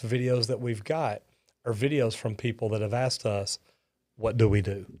best videos that we've got are videos from people that have asked us, what do we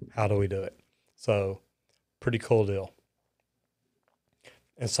do? How do we do it? So pretty cool deal.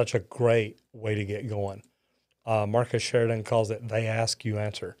 And such a great way to get going. Marcus Sheridan calls it, they ask, you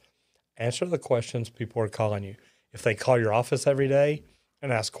answer. Answer the questions people are calling you. If they call your office every day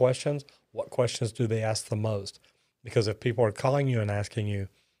and ask questions, what questions do they ask the most? Because if people are calling you and asking you,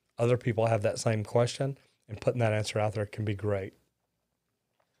 other people have that same question, and putting that answer out there can be great.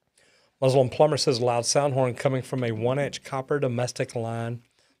 Muslim Plumber says, loud sound horn coming from a 1-inch copper domestic line.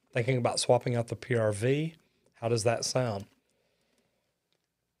 Thinking about swapping out the PRV. How does that sound?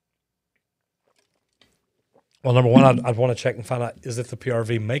 Well, number one, I'd want to check and find out, is it the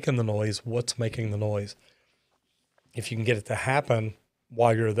PRV making the noise? What's making the noise? If you can get it to happen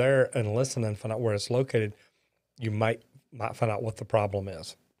while you're there and listen and find out where it's located, you might find out what the problem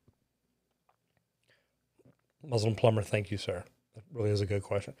is. Muslim Plumber, thank you, sir. That really is a good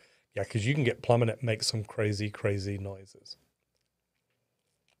question. Yeah, because you can get plumbing that makes some crazy, crazy noises.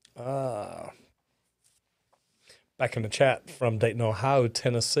 Back in the chat from Dayton, Ohio,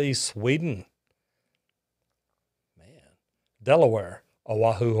 Tennessee, Sweden. Delaware,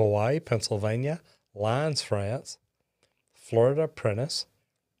 Oahu, Hawaii, Pennsylvania, Lyons, France, Florida, Prentice.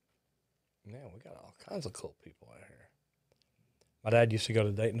 Man, we got all kinds of cool people out here. My dad used to go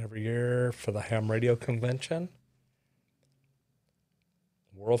to Dayton every year for the ham radio convention.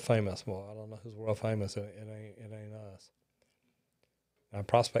 World famous. Well, I don't know who's world famous. It ain't us. Now,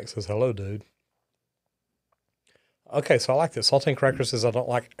 Prospect says, hello, dude. Okay, so I like this. Saltine Cracker says, I don't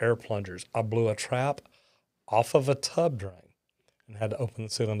like air plungers. I blew a trap off of a tub drain and had to open the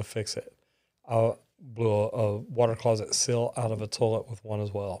ceiling to fix it. I blew a water closet sill out of a toilet with one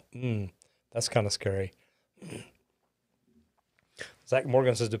as well. That's kind of scary. Zach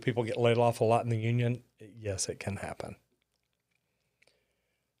Morgan says, do people get laid off a lot in the union? Yes, it can happen.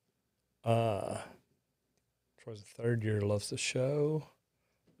 Troy's a third year, loves the show.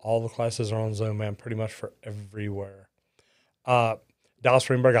 All the classes are on Zoom, man, pretty much for everywhere. Dallas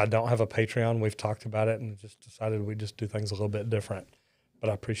Greenberg, I don't have a Patreon. We've talked about it and just decided we just do things a little bit different. But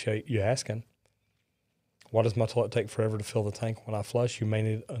I appreciate you asking. Why does my toilet take forever to fill the tank when I flush? You may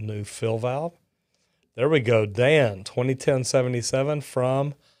need a new fill valve. There we go. Dan, 2010-77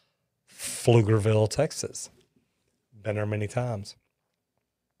 from Pflugerville, Texas. Been there many times.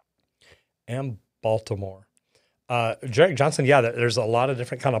 And Baltimore. Jarek Johnson, yeah, there's a lot of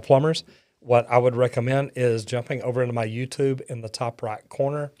different kind of plumbers. What I would recommend is jumping over into my YouTube in the top right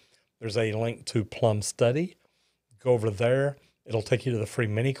corner. There's a link to Plum Study. Go over there. It'll take you to the free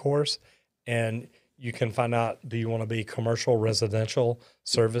mini course, and you can find out, do you want to be commercial, residential,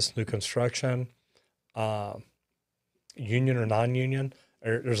 service, new construction, union or non-union?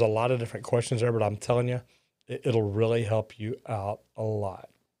 There's a lot of different questions there, but I'm telling you, it'll really help you out a lot.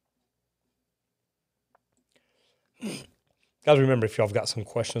 Guys, remember, if y'all have got some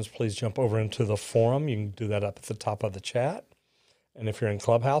questions, please jump over into the forum. You can do that up at the top of the chat. And if you're in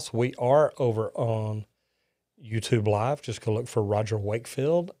Clubhouse, we are over on YouTube Live. Just go look for Roger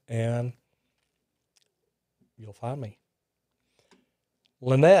Wakefield, and you'll find me.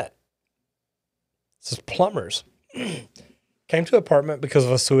 Lynette says, plumbers. Came to apartment because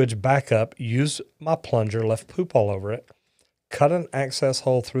of a sewage backup, used my plunger, left poop all over it, cut an access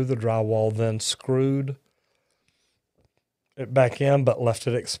hole through the drywall, then screwed it back in, but left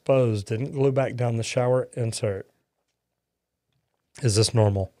it exposed. Didn't glue back down the shower insert. Is this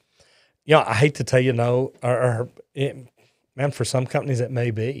normal? Yeah, I hate to tell you no, man, for some companies it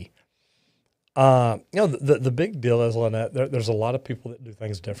may be. The big deal is, Lynette, there's a lot of people that do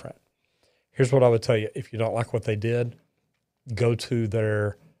things different. Here's what I would tell you. If you don't like what they did, go to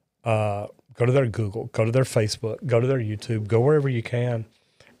their Google, go to their Facebook, go to their YouTube, go wherever you can,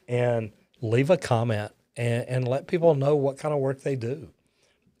 and leave a comment and let people know what kind of work they do.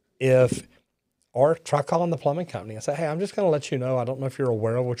 Or try calling the plumbing company and say, hey, I'm just going to let you know, I don't know if you're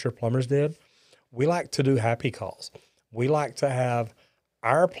aware of what your plumbers did. We like to do happy calls. We like to have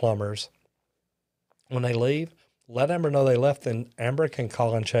our plumbers, when they leave, let Amber know they left, and Amber can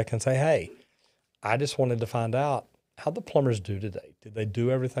call and check and say, hey, I just wanted to find out how the plumbers do today. Did they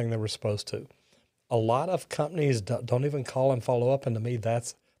do everything they were supposed to? A lot of companies don't even call and follow up, and to me,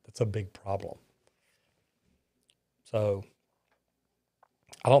 that's a big problem. So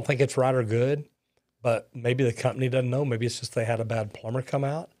I don't think it's right or good, but maybe the company doesn't know. Maybe it's just they had a bad plumber come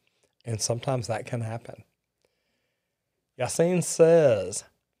out, and sometimes that can happen. Yassine says,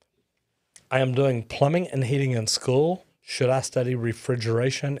 I am doing plumbing and heating in school. Should I study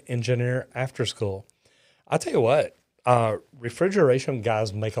refrigeration engineer after school? I'll tell you what, Refrigeration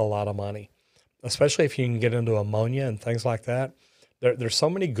guys make a lot of money, especially if you can get into ammonia and things like that. There's so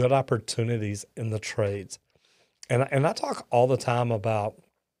many good opportunities in the trades. And I talk all the time about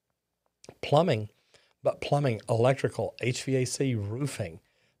plumbing, but plumbing, electrical, HVAC, roofing.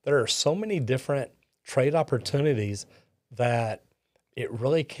 There are so many different trade opportunities that it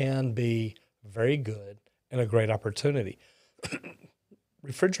really can be very good and a great opportunity.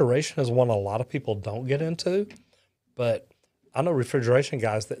 Refrigeration is one a lot of people don't get into, but I know refrigeration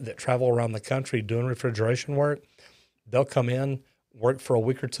guys that travel around the country doing refrigeration work. They'll come in, work for a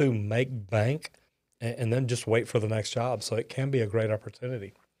week or two, make bank, and then just wait for the next job. So it can be a great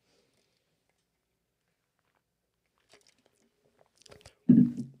opportunity.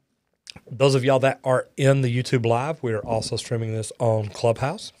 Those of y'all that are in the YouTube Live, we are also streaming this on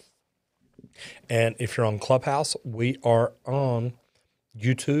Clubhouse. And if you're on Clubhouse, we are on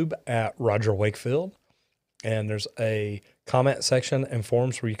YouTube at Roger Wakefield. And there's a comment section and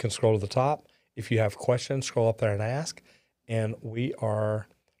forums where you can scroll to the top. If you have questions, scroll up there and ask. And we are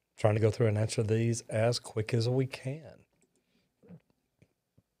trying to go through and answer these as quick as we can.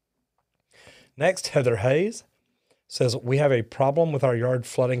 Next, Heather Hayes says, we have a problem with our yard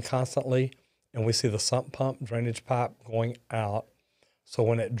flooding constantly, and we see the sump pump drainage pipe going out. So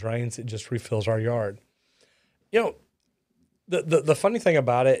when it drains, it just refills our yard. You know, the funny thing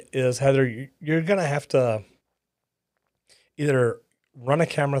about it is, Heather, you're going to have to either run a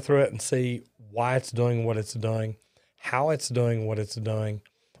camera through it and see why it's doing what it's doing, how it's doing what it's doing,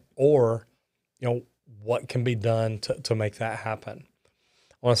 or, you know, what can be done to make that happen.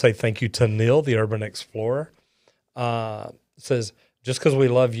 I want to say thank you to Neil, the Urban Explorer. Says, just because we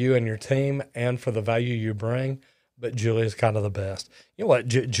love you and your team and for the value you bring, but Julie is kind of the best. You know what?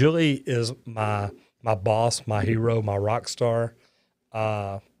 Julie is my boss, my hero, my rock star.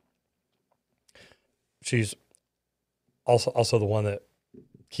 She's also the one that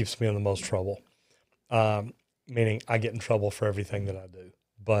keeps me in the most trouble. Meaning I get in trouble for everything that I do,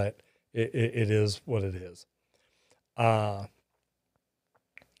 but it is what it is.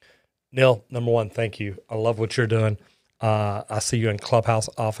 Neil, number one, thank you. I love what you're doing. I see you in Clubhouse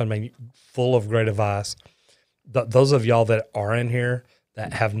often, man, full of great advice. Those of y'all that are in here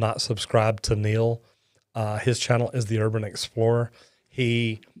that have not subscribed to Neil, his channel is the Urban Explorer.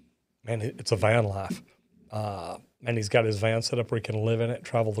 It's a van life. And he's got his van set up where he can live in it,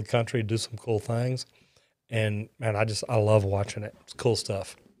 travel the country, do some cool things. And man, I love watching it. It's cool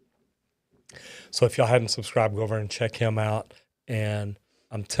stuff. So if y'all hadn't subscribed, go over and check him out. And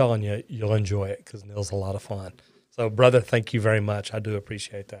I'm telling you, you'll enjoy it because Neil's a lot of fun. So brother, thank you very much. I do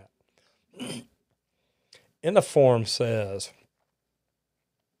appreciate that. In the forum says,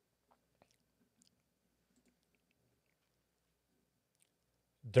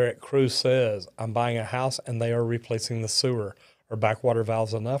 Derek Cruz says, I'm buying a house and they are replacing the sewer. Are backwater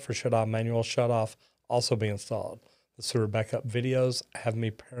valves enough, or should a manual shutoff also be installed? The sewer backup videos have me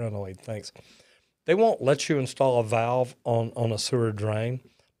paranoid. Thanks. They won't let you install a valve on a sewer drain.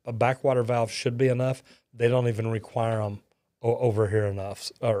 A backwater valve should be enough. They don't even require them over here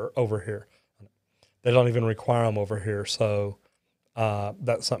enough, or over here. They don't even require them over here. So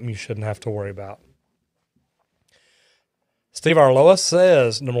that's something you shouldn't have to worry about. Steve Arloa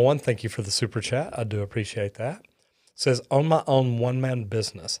says, number one, thank you for the super chat. I do appreciate that. Says, own my own one-man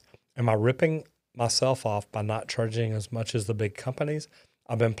business. Am I ripping myself off by not charging as much as the big companies?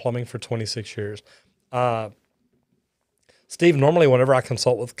 I've been plumbing for 26 years. Steve, normally whenever I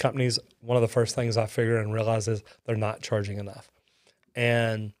consult with companies, one of the first things I figure and realize is they're not charging enough.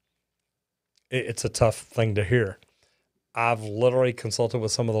 And it's a tough thing to hear. I've literally consulted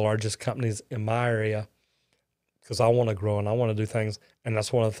with some of the largest companies in my area because I want to grow and I want to do things. And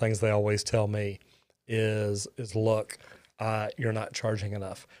that's one of the things they always tell me is look, you're not charging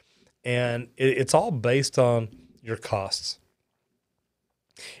enough. And it's all based on your costs.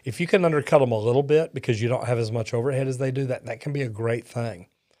 If you can undercut them a little bit because you don't have as much overhead as they do, that can be a great thing.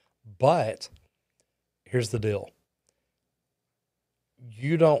 But here's the deal.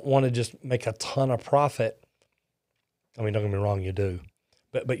 You don't want to just make a ton of profit. I mean, don't get me wrong, you do.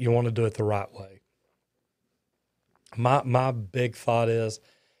 But you want to do it the right way. My big thought is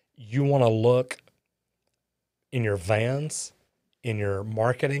you want to look in your vans, in your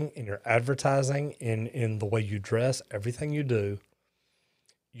marketing, in your advertising, in the way you dress, everything you do,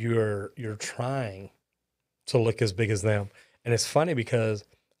 you're trying to look as big as them. And it's funny because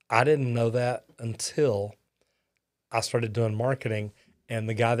I didn't know that until I started doing marketing, and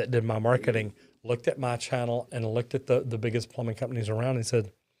the guy that did my marketing looked at my channel and looked at the biggest plumbing companies around and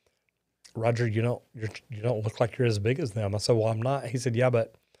said, Roger, you don't look like you're as big as them. I said, well, I'm not. He said, yeah,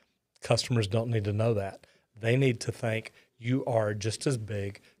 but customers don't need to know that. they need to think you are just as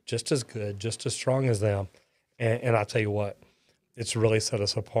big, just as good, just as strong as them. And I tell you what, it's really set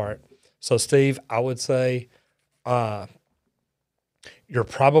us apart. So, Steve, I would say you're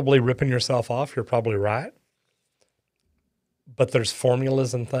probably ripping yourself off. You're probably right. But there's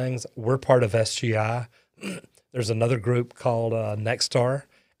formulas and things. We're part of SGI. There's another group called Nexstar,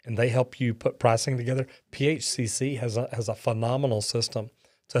 and they help you put pricing together. PHCC has a phenomenal system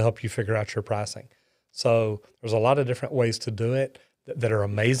to help you figure out your pricing. So there's a lot of different ways to do it that are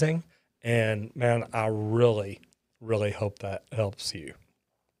amazing. And man, I really, really hope that helps you.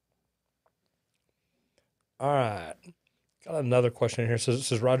 All right. Got another question here. So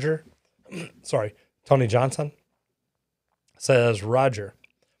this is Roger. Sorry, Tony Johnson says, Roger,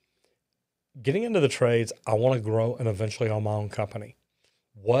 getting into the trades, I want to grow and eventually own my own company.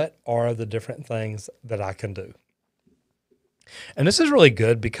 What are the different things that I can do? And this is really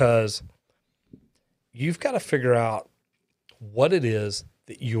good because you've got to figure out what it is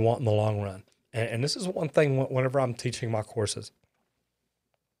that you want in the long run. And this is one thing whenever I'm teaching my courses.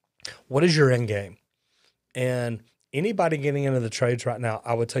 What is your end game? And anybody getting into the trades right now,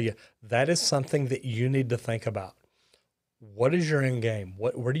 I would tell you that is something that you need to think about. What is your end game?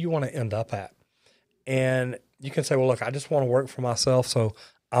 Where do you want to end up at? And you can say, well, look, I just want to work for myself, so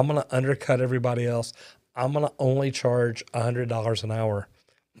I'm going to undercut everybody else. I'm going to only charge $100 an hour.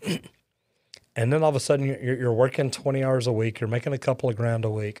 And then all of a sudden you're working 20 hours a week. You're making a couple of grand a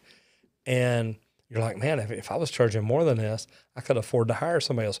week. And you're like, man, if I was charging more than this, I could afford to hire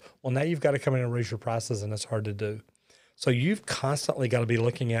somebody else. Well, now you've got to come in and raise your prices, and it's hard to do. So you've constantly got to be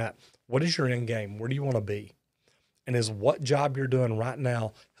looking at what is your end game? Where do you want to be? And is what job you're doing right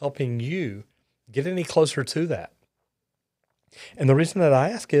now helping you get any closer to that? And the reason that I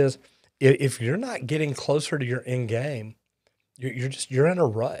ask is if you're not getting closer to your end game, you're in a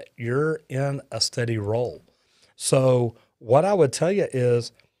rut. You're in a steady roll. So what I would tell you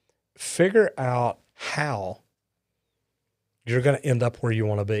is figure out how you're going to end up where you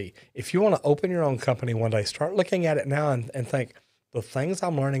want to be. If you want to open your own company one day, start looking at it now and think, the things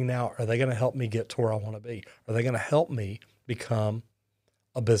I'm learning now, are they going to help me get to where I want to be? Are they going to help me become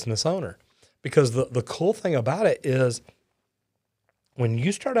a business owner? Because the cool thing about it is when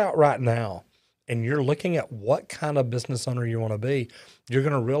you start out right now and you're looking at what kind of business owner you want to be, you're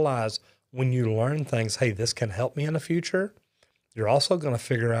going to realize when you learn things, hey, this can help me in the future. You're also going to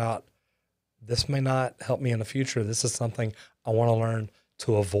figure out this may not help me in the future. This is something I want to learn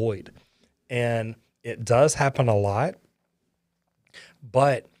to avoid. And it does happen a lot.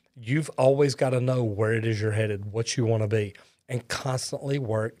 But you've always got to know where it is you're headed, what you want to be, and constantly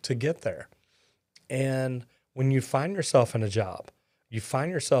work to get there. And when you find yourself in a job, you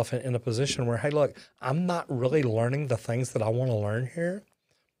find yourself in a position where, hey, look, I'm not really learning the things that I want to learn here.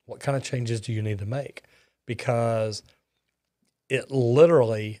 What kind of changes do you need to make? Because it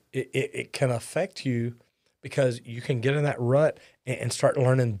literally, it can affect you because you can get in that rut and start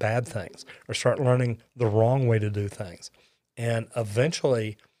learning bad things or start learning the wrong way to do things. And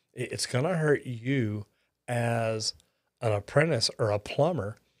eventually it's going to hurt you as an apprentice or a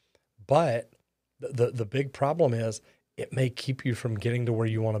plumber. But the big problem is it may keep you from getting to where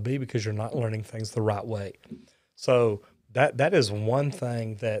you want to be because you're not learning things the right way. So that is one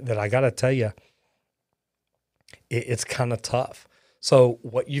thing that I got to tell you, it's kind of tough. So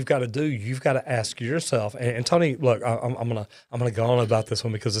what you've got to do, you've got to ask yourself, and Tony, look, I'm gonna go on about this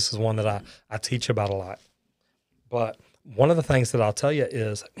one because this is one that I teach about a lot. But one of the things that I'll tell you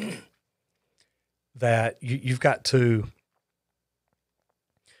is that you've got to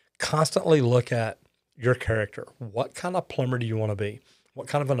constantly look at your character. What kind of plumber do you want to be? What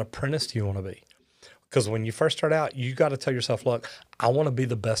kind of an apprentice do you want to be? Because when you first start out, you got to tell yourself, look, I want to be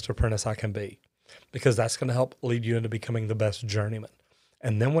the best apprentice I can be, because that's going to help lead you into becoming the best journeyman.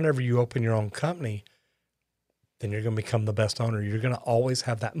 And then whenever you open your own company, then you're going to become the best owner. You're going to always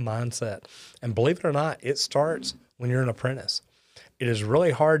have that mindset. And believe it or not, it starts when you're an apprentice. It is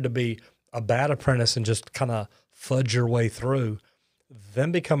really hard to be a bad apprentice and just kind of fudge your way through,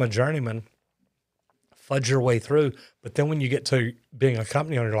 then become a journeyman, fudge your way through. But then when you get to being a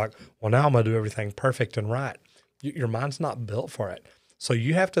company owner, you're like, well, now I'm going to do everything perfect and right. Your mind's not built for it. So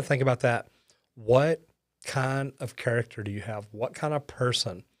you have to think about that. What kind of character do you have? What kind of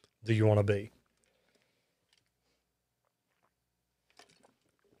person do you want to be?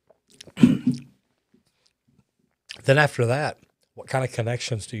 Then after that, what kind of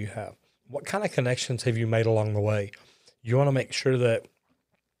connections do you have? What kind of connections have you made along the way? You want to make sure that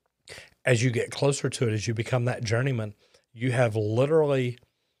as you get closer to it, as you become that journeyman, you have literally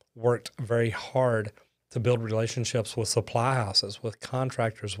worked very hard to build relationships with supply houses, with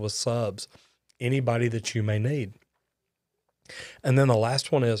contractors, with subs, anybody that you may need. And then the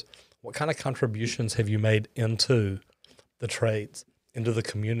last one is, what kind of contributions have you made into the trades, into the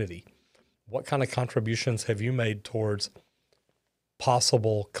community? What kind of contributions have you made towards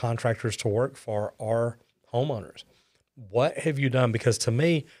possible contractors to work for or homeowners? What have you done? Because to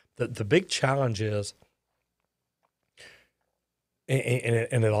me, the big challenge is,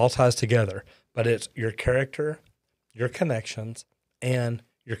 and it all ties together, but it's your character, your connections, and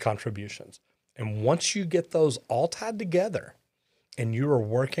your contributions. And once you get those all tied together and you are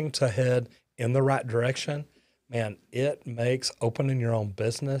working to head in the right direction, man, it makes opening your own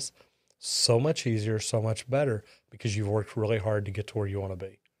business so much easier, so much better, because you've worked really hard to get to where you want to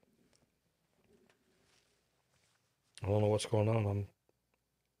be. I don't know what's going on. I'm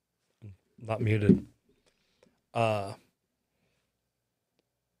not muted. It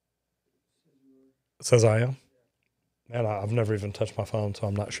says I am. Man, I've never even touched my phone, so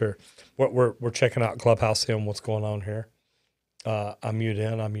I'm not sure. We're checking out Clubhouse, seeing what's going on here. I mute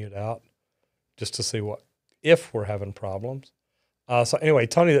in, I mute out, just to see if we're having problems. So anyway,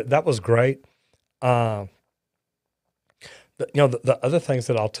 Tony, that was great. The other things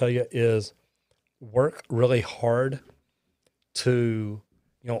that I'll tell you is work really hard to,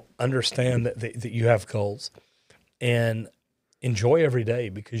 understand that you have goals, and enjoy every day,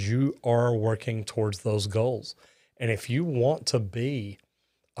 because you are working towards those goals. And if you want to be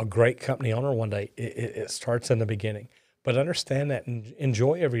a great company owner one day, it starts in the beginning. But understand that and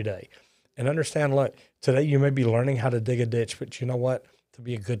enjoy every day. And understand, look, today you may be learning how to dig a ditch, but you know what? To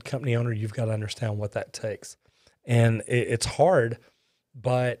be a good company owner, you've got to understand what that takes. And it's hard,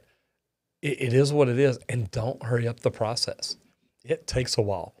 but it is what it is. And don't hurry up the process. It takes a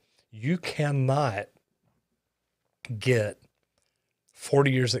while. You cannot get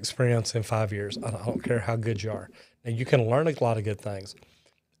 40 years experience in 5 years. I don't care how good you are. Now, you can learn a lot of good things,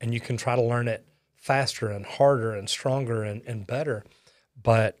 and you can try to learn it faster and harder and stronger and better,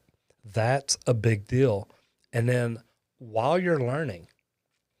 but that's a big deal. And then while you're learning,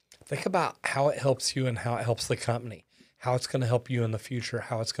 think about how it helps you and how it helps the company, how it's going to help you in the future,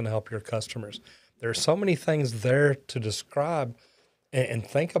 how it's going to help your customers. There are so many things there to describe and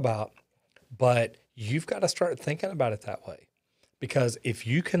think about, but you've got to start thinking about it that way. Because if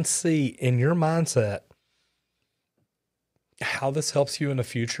you can see in your mindset how this helps you in the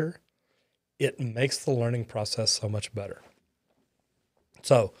future, it makes the learning process so much better.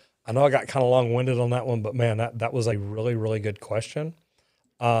 So I know I got kind of long-winded on that one, but man, that was a really, really good question.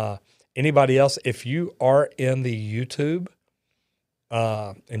 Anybody else, if you are in the YouTube,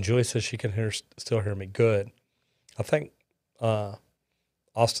 and Julie says she can still hear me. Good. I think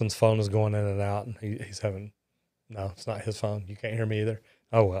Austin's phone is going in and out, and he's having, no, it's not his phone. You can't hear me either.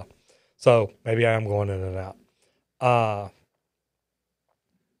 Oh, well. So maybe I am going in and out.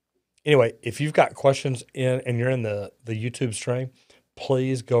 Anyway, if you've got questions and you're in the YouTube stream,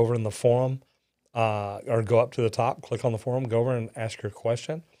 please go over in the forum, or go up to the top, click on the forum, go over and ask your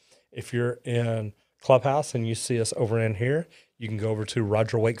question. If you're in Clubhouse and you see us over in here, you can go over to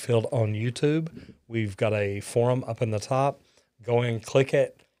Roger Wakefield on YouTube. We've got a forum up in the top. Go in, click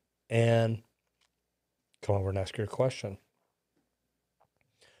it, and come over and ask your question.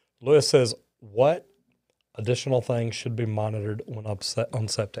 Lewis says, what additional things should be monitored when on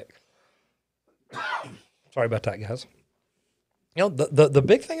septic? Sorry about that, guys. The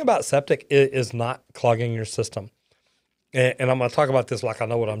big thing about septic is not clogging your system. And I'm going to talk about this like I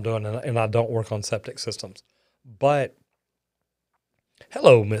know what I'm doing, and I don't work on septic systems. But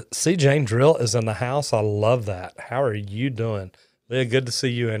hello, C. Jane Drill is in the house. I love that. How are you doing? Leah, good to see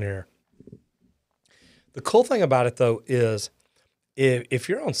you in here. The cool thing about it, though, is if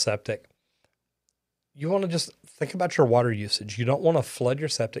you're on septic, you want to just think about your water usage. You don't want to flood your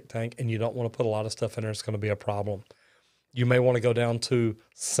septic tank, and you don't want to put a lot of stuff in there. It's going to be a problem. You may want to go down to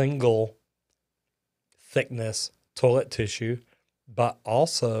single thickness toilet tissue, but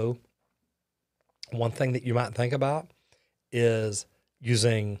also one thing that you might think about is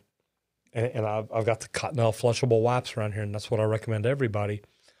using, and I've got the Cottonelle flushable wipes around here, and that's what I recommend to everybody,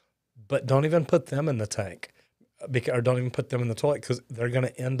 but don't even put them in the tank, or don't even put them in the toilet, because they're going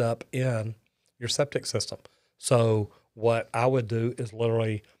to end up in your septic system. So what I would do is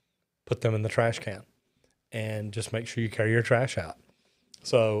literally put them in the trash can and just make sure you carry your trash out.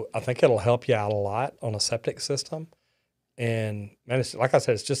 So I think it'll help you out a lot on a septic system. And man, it's, like I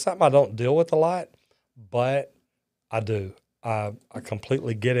said, it's just something I don't deal with a lot, but I do. I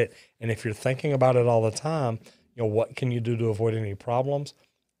completely get it. And if you're thinking about it all the time, what can you do to avoid any problems?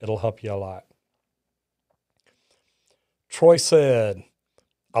 It'll help you a lot. Troy said,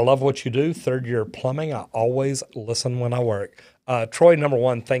 I love what you do. Third year plumbing. I always listen when I work. Troy, number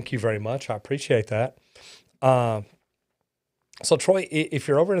one, thank you very much. I appreciate that. Uh, so Troy, if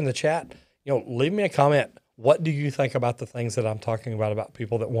you're over in the chat, leave me a comment. What do you think about the things that I'm talking about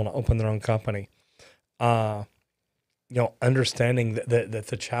people that want to open their own company? Uh, understanding that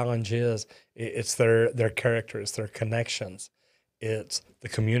the challenge is it's their character, it's their connections, it's the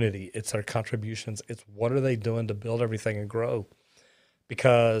community, it's their contributions, it's what are they doing to build everything and grow,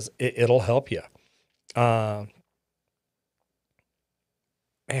 because it'll help you. Uh,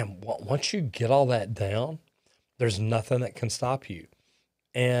 Man, once you get all that down, there's nothing that can stop you.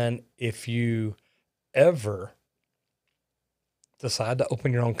 And if you ever decide to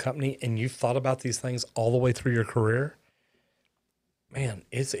open your own company and you've thought about these things all the way through your career, man,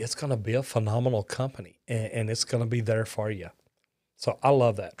 it's going to be a phenomenal company, and it's going to be there for you. So I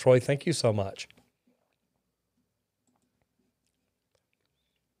love that. Troy, thank you so much.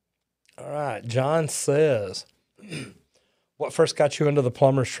 All right. John says, what first got you into the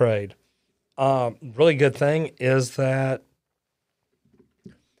plumber's trade? Really good thing is that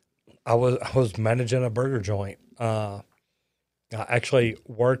I was managing a burger joint. I actually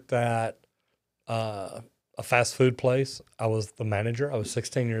worked at a fast food place. I was the manager. I was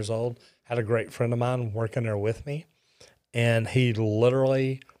 16 years old. Had a great friend of mine working there with me, and he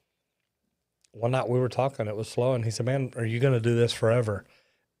literally, one night we were talking. It was slow, and he said, "Man, are you going to do this forever?"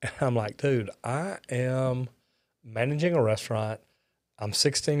 And I'm like, "Dude, I am managing a restaurant. I'm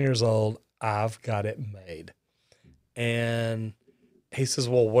 16 years old. I've got it made." And he says,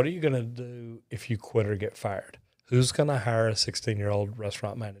 "Well, what are you going to do if you quit or get fired? Who's going to hire a 16-year-old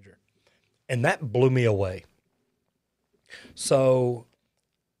restaurant manager?" And that blew me away. So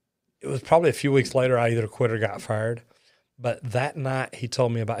it was probably a few weeks later, I either quit or got fired. But that night, he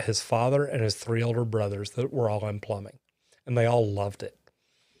told me about his father and his 3 older brothers that were all in plumbing, and they all loved it.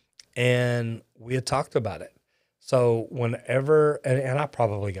 And we had talked about it. So whenever, and I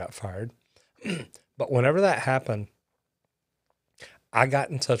probably got fired, but whenever that happened, I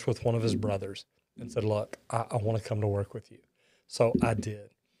got in touch with one of his brothers and said, "Look, I want to come to work with you." So I did.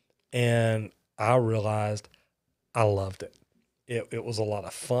 And I realized I loved it. It was a lot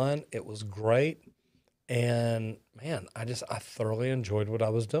of fun. It was great. And man, I thoroughly enjoyed what I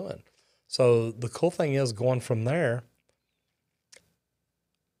was doing. So the cool thing is, going from there,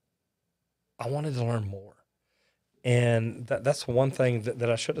 I wanted to learn more. And that's one thing that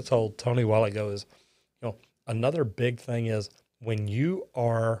I should have told Tony a while ago is, another big thing is when you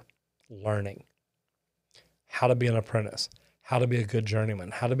are learning how to be an apprentice, how to be a good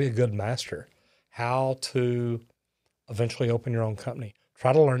journeyman, how to be a good master, how to eventually open your own company,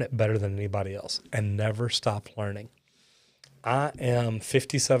 try to learn it better than anybody else and never stop learning. I am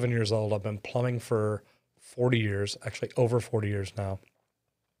 57 years old. I've been plumbing for 40 years, actually over 40 years now.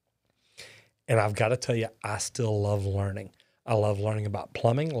 And I've got to tell you, I still love learning. I love learning about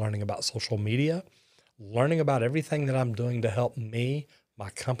plumbing, learning about social media, learning about everything that I'm doing to help me, my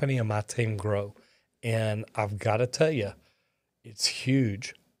company, and my team grow. And I've got to tell you, it's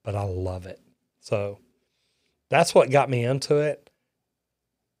huge, but I love it. So that's what got me into it.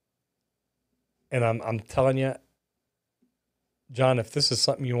 And I'm telling you, John, if this is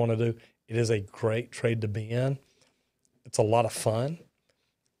something you want to do, it is a great trade to be in. It's a lot of fun,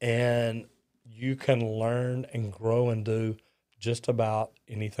 and you can learn and grow and do just about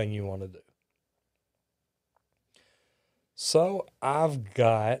anything you want to do. So I've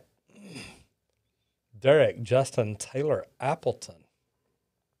got Derek, Justin, Taylor, Appleton.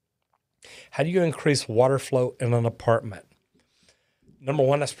 How do you increase water flow in an apartment? Number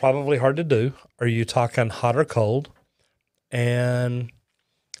one, that's probably hard to do. Are you talking hot or cold? And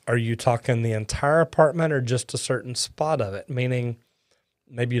are you talking the entire apartment or just a certain spot of it? Meaning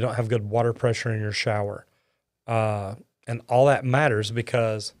maybe you don't have good water pressure in your shower. And all that matters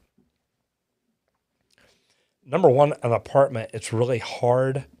because, number one, an apartment, it's really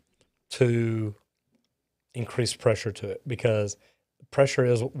hard to increase pressure to it because pressure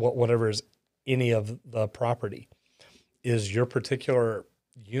is whatever is any of the property. Is your particular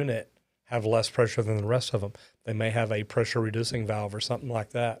unit have less pressure than the rest of them? They may have a pressure reducing valve or something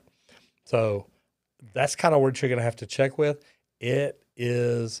like that. So that's kind of what you're going to have to check with. It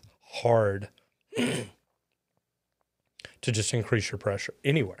is hard to just increase your pressure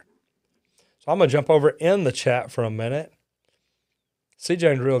anywhere. So I'm going to jump over in the chat for a minute.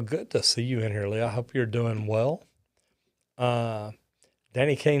 CJ and Real, good to see you in here, Lee. I hope you're doing well.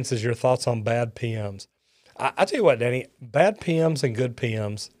 Danny Kane says, your thoughts on bad PMs. I tell you what, Danny, bad PMs and good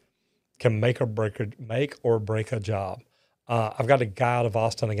PMs can make or break a job. I've got a guy out of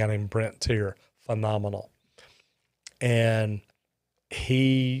Austin, a guy named Brent Tier, phenomenal. And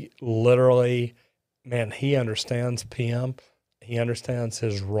he literally, man, he understands PM. He understands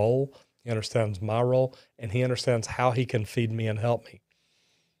his role. He understands my role, and he understands how he can feed me and help me.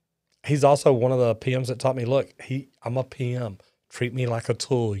 He's also one of the PMs that taught me, look, I'm a PM. Treat me like a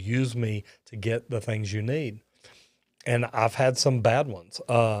tool. Use me to get the things you need. And I've had some bad ones.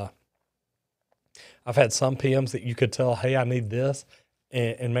 I've had some PMs that you could tell, hey, I need this.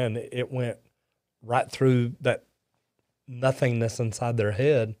 And man, it went right through that nothingness inside their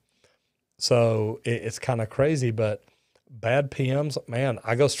head. So it's kind of crazy, but bad PMs, man,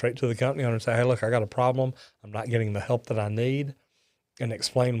 I go straight to the company owner and say, hey, look, I got a problem. I'm not getting the help that I need, and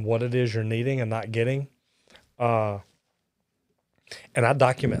explain what it is you're needing and not getting. And I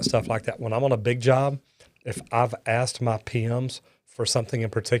document stuff like that. When I'm on a big job, if I've asked my PMs for something in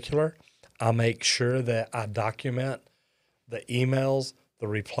particular, I make sure that I document the emails, the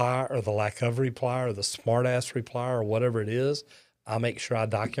reply or the lack of reply or the smart ass reply or whatever it is. I make sure I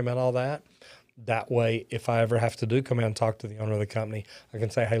document all that. That way, if I ever have to come in and talk to the owner of the company, I can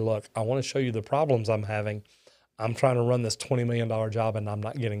say, hey, look, I want to show you the problems I'm having. I'm trying to run this $20 million job and I'm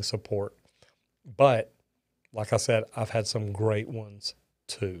not getting support. But like I said, I've had some great ones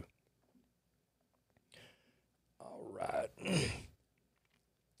too. All right.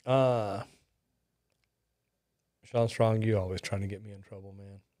 Sean Strong, you always trying to get me in trouble,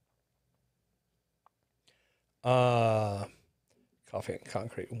 man. Coffee and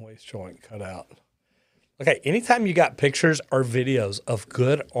concrete and waste joint cut out. Okay, anytime you got pictures or videos of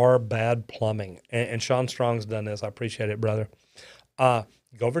good or bad plumbing, and Sean Strong's done this, I appreciate it, brother. Go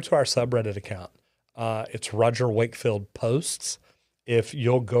over to our subreddit account. It's Roger Wakefield Posts. If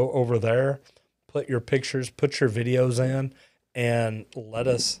you'll go over there, put your pictures, put your videos in, and let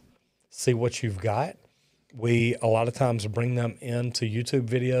us see what you've got. We a lot of times bring them into YouTube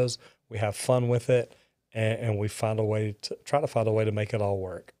videos. We have fun with it, and we try to find a way to make it all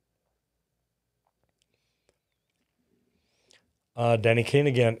work. Danny Keene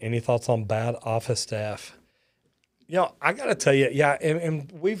again. Any thoughts on bad office staff? I got to tell you, yeah,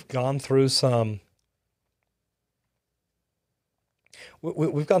 and we've gone through some.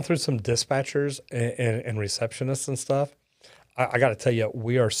 We've gone through some dispatchers and receptionists and stuff. I got to tell you,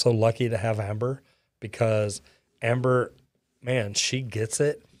 we are so lucky to have Amber, because Amber, man, she gets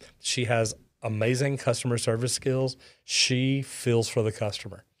it. She has amazing customer service skills. She feels for the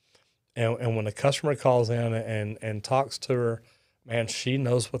customer. And when the customer calls in and talks to her, man, she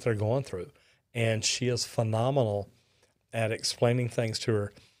knows what they're going through. And she is phenomenal at explaining things to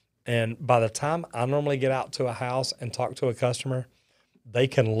her. And by the time I normally get out to a house and talk to a customer, they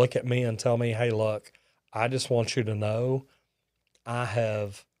can look at me and tell me, hey, look, I just want you to know I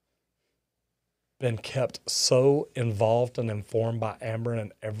have been kept so involved and informed by Amber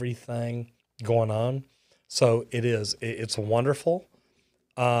and everything going on. So it's wonderful.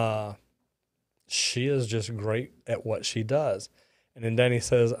 She is just great at what she does. And then Danny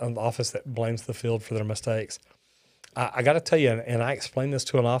says, an office that blames the field for their mistakes. I got to tell you, and I explained this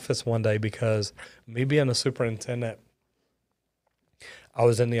to an office one day, because me being a superintendent, I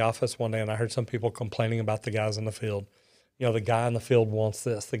was in the office one day and I heard some people complaining about the guys in the field. The guy in the field wants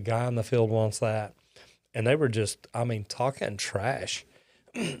this, the guy in the field wants that. And they were just, talking trash.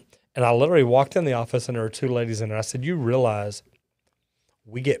 And I literally walked in the office and there were two ladies in there. I said, you realize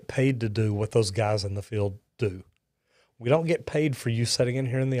we get paid to do what those guys in the field do. We don't get paid for you sitting in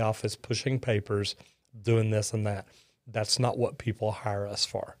here in the office, pushing papers, doing this and that. That's not what people hire us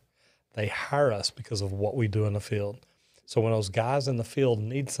for. They hire us because of what we do in the field. So when those guys in the field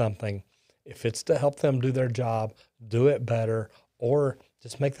need something, if it's to help them do their job, do it better, or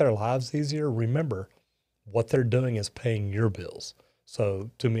just make their lives easier, remember, what they're doing is paying your bills. So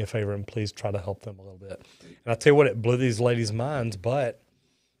do me a favor and please try to help them a little bit. And I tell you what, it blew these ladies' minds, but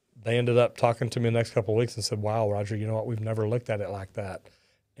they ended up talking to me the next couple of weeks and said, wow, Roger, you know what? We've never looked at it like that.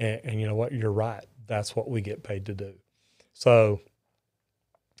 And you know what? You're right. That's what we get paid to do. So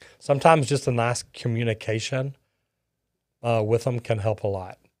sometimes just a nice communication with them can help a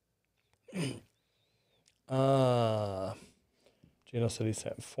lot. Gino City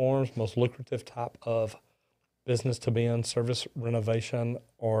set forms, most lucrative type of business to be in, service, renovation,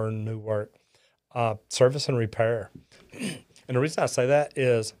 or new work. Service and repair. And the reason I say that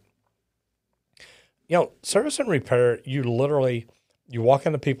is, service and repair, you walk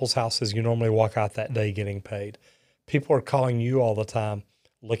into people's houses, you normally walk out that day getting paid. People are calling you all the time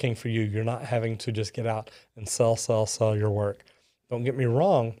looking for you. You're not having to just get out and sell your work. Don't get me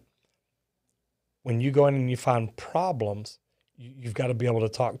wrong. When you go in and you find problems, you've got to be able to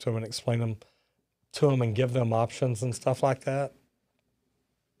talk to them and explain them to them and give them options and stuff like that.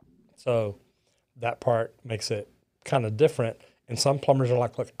 So that part makes it kind of different. And some plumbers are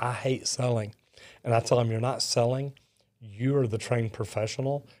like, look, I hate selling. And I tell them, you're not selling. You're the trained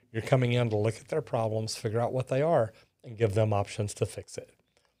professional. You're coming in to look at their problems, figure out what they are, and give them options to fix it.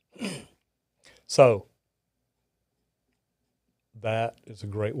 So that is a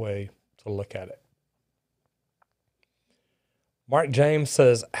great way to look at it. Mark James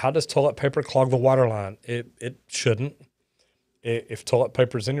says, how does toilet paper clog the water line? It shouldn't. If toilet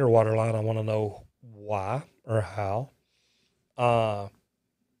paper's in your water line, I want to know why or how. Man,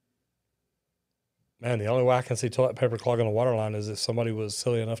 the only way I can see toilet paper clogging a water line is if somebody was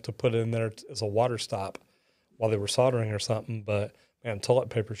silly enough to put it in there as a water stop while they were soldering or something. But, man, toilet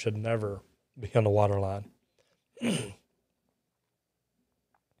paper should never be on the water line.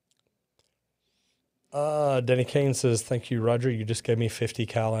 Denny Kane says, thank you, Roger. You just gave me 50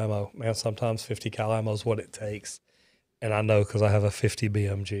 cal ammo. Man, sometimes 50 cal ammo is what it takes. And I know because I have a 50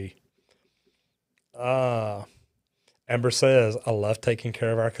 BMG. Amber says, I love taking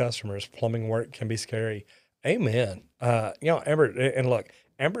care of our customers. Plumbing work can be scary. Amen. Amber, and look,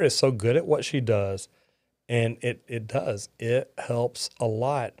 Amber is so good at what she does, and it does. It helps a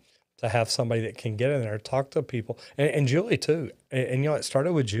lot to have somebody that can get in there, talk to people, and Julie too. And it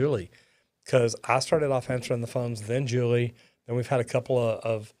started with Julie because I started off answering the phones, then Julie, then we've had a couple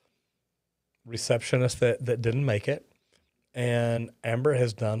of receptionists that didn't make it, and Amber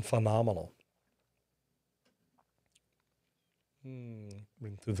has done phenomenal.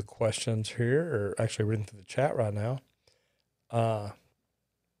 Reading through the questions here, or actually reading through the chat right now.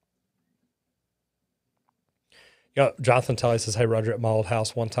 Jonathan Talley says, hey, Roger, at my old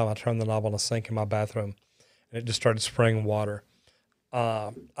house, one time I turned the knob on a sink in my bathroom, and it just started spraying water.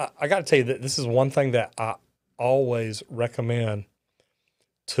 I got to tell you that this is one thing that I always recommend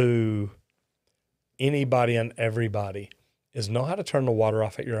to anybody and everybody is know how to turn the water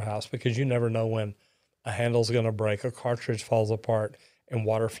off at your house, because you never know when a handle's going to break, a cartridge falls apart, and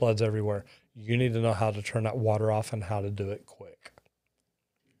water floods everywhere. You need to know how to turn that water off and how to do it quick.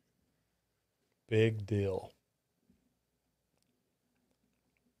 Big deal.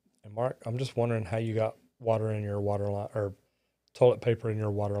 And Mark, I'm just wondering how you got water in your water line, or toilet paper in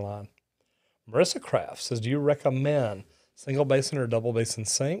your water line. Marissa Kraft says, do you recommend single basin or double basin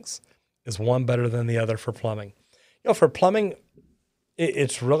sinks? Is one better than the other for plumbing? For plumbing,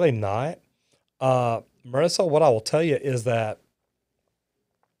 it's really not. Marissa, what I will tell you is that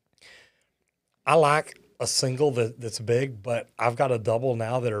I like a single that's big, but I've got a double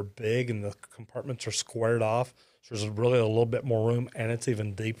now that are big and the compartments are squared off. So there's really a little bit more room and it's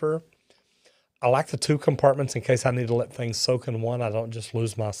even deeper. I like the two compartments in case I need to let things soak in one. I don't just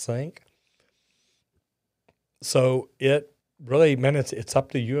lose my sink. So it really, man, it's up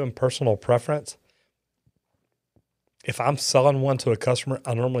to you and personal preference. If I'm selling one to a customer,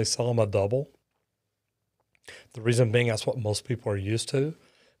 I normally sell them a double. The reason being that's what most people are used to.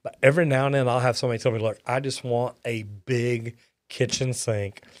 But every now and then I'll have somebody tell me, look, I just want a big kitchen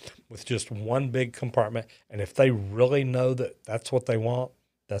sink with just one big compartment. And if they really know that that's what they want,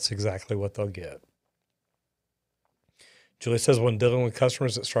 that's exactly what they'll get. Julie says, when dealing with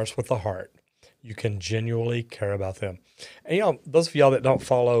customers, it starts with the heart. You can genuinely care about them. And, those of y'all that don't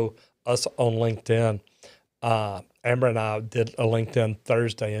follow us on LinkedIn, Amber and I did a LinkedIn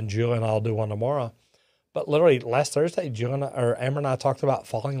Thursday, and Julie and I'll do one tomorrow. But literally last Thursday, Amber and I talked about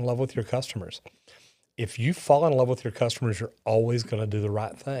falling in love with your customers. If you fall in love with your customers, you're always going to do the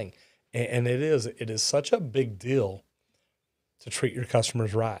right thing. And it is such a big deal to treat your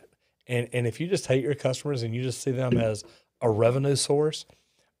customers right. And if you just hate your customers and you just see them as a revenue source,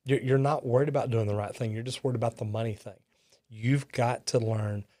 you're not worried about doing the right thing. You're just worried about the money thing. You've got to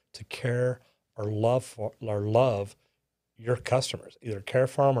learn to care or love your customers, either care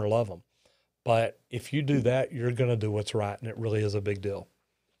for them or love them. But if you do that, you're going to do what's right, and it really is a big deal.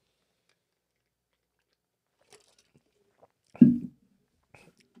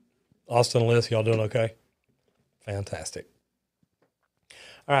 Austin, Liz, y'all doing okay? Fantastic.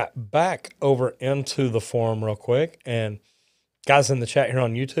 All right, back over into the forum real quick. And guys in the chat here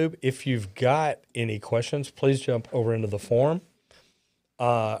on YouTube, if you've got any questions, please jump over into the forum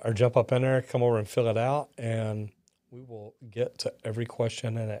or jump up in there, come over and fill it out, and we will get to every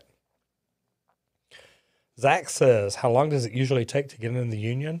question in it. Zach says, how long does it usually take to get in the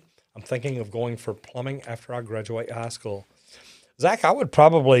union? I'm thinking of going for plumbing after I graduate high school. Zach, I would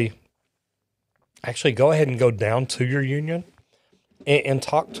probably actually go ahead and go down to your union and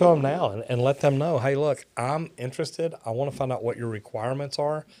talk to them now and let them know, hey, look, I'm interested. I want to find out what your requirements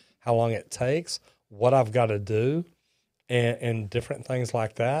are, how long it takes, what I've got to do, and different things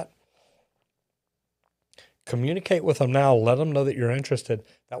like that. Communicate with them now. Let them know that you're interested.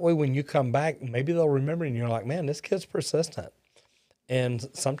 That way, when you come back, maybe they'll remember you and you're like, man, this kid's persistent. And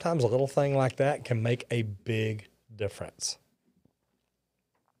sometimes a little thing like that can make a big difference.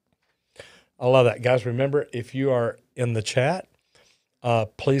 I love that. Guys, remember, if you are in the chat,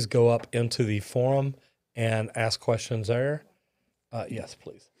 please go up into the forum and ask questions there. Yes,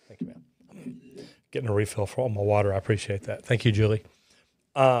 please. Thank you, ma'am. I'm getting a refill for all my water. I appreciate that. Thank you, Julie.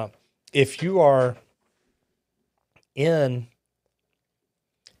 If you are in,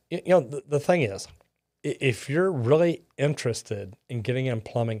 the thing is, if you're really interested in getting in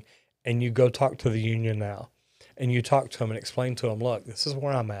plumbing and you go talk to the union now and you talk to them and explain to them, look, this is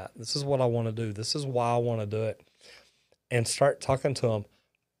where I'm at. This is what I want to do. This is why I want to do it. And start talking to them.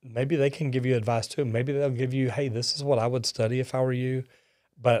 Maybe they can give you advice too. Maybe they'll give you, hey, this is what I would study if I were you.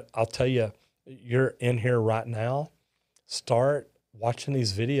 But I'll tell you, you're in here right now. Start watching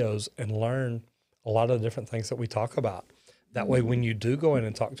these videos and learn a lot of the different things that we talk about. That way, when you do go in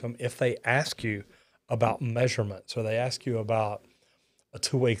and talk to them, if they ask you about measurements or they ask you about a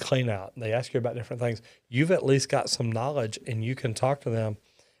two-way clean out, and they ask you about different things, you've at least got some knowledge and you can talk to them,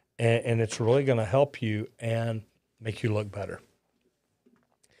 and it's really going to help you and make you look better.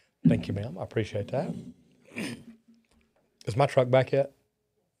 Thank you, ma'am. I appreciate that. Is my truck back yet?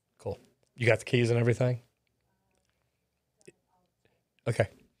 Cool. You got the keys and everything? Okay.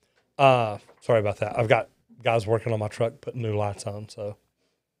 Sorry about that. I've got guys working on my truck, putting new lights on, so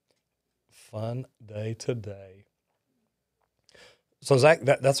fun day today. So Zach,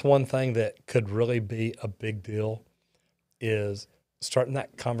 that's one thing that could really be a big deal, is starting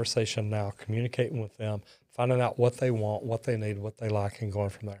that conversation now, communicating with them, finding out what they want, what they need, what they like, and going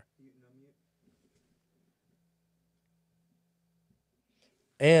from there.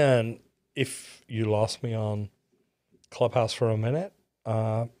 And if you lost me on Clubhouse for a minute,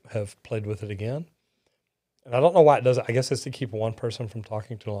 have played with it again. And I don't know why it does it. I guess it's to keep one person from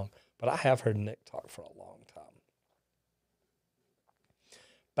talking too long. But I have heard Nick talk for a long time.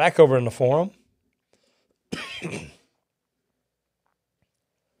 Back over in the forum.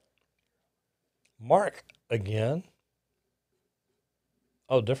 Mark again.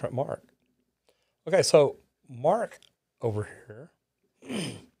 Oh, different Mark. Okay, so Mark over here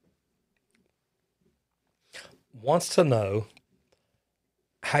wants to know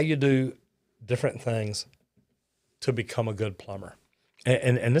how you do different things to become a good plumber.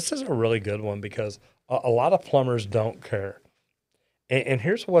 And this is a really good one, because a lot of plumbers don't care. And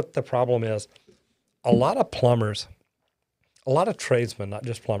here's what the problem is. A lot of plumbers, a lot of tradesmen, not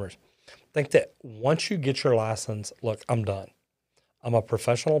just plumbers, think that once you get your license, look, I'm done. I'm a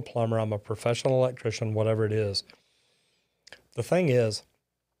professional plumber. I'm a professional electrician, whatever it is. The thing is,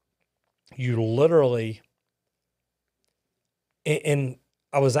 you literally, and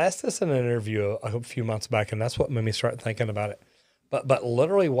I was asked this in an interview a few months back, and that's what made me start thinking about it. But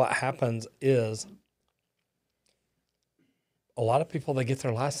literally what happens is, a lot of people, they get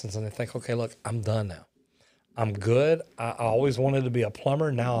their license and they think, okay, look, I'm done now. I'm good. I always wanted to be a plumber.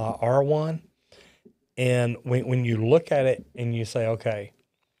 Now I are one. And when you look at it and you say, okay,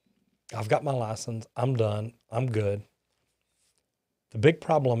 I've got my license. I'm done. I'm good. The big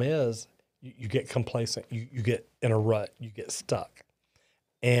problem is you get complacent. You get in a rut. You get stuck.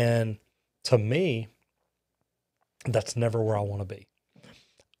 And to me, that's never where I want to be.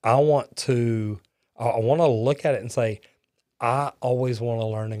 I want to look at it and say, I always want to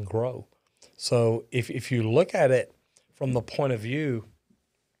learn and grow. So if you look at it from the point of view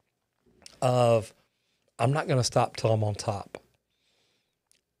of, I'm not going to stop till I'm on top.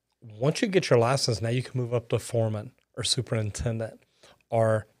 Once you get your license, now you can move up to foreman or superintendent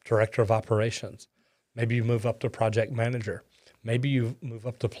or director of operations. Maybe you move up to project manager. Maybe you move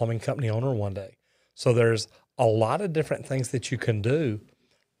up to plumbing company owner one day. So there's a lot of different things that you can do,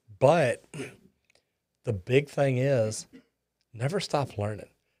 but the big thing is never stop learning,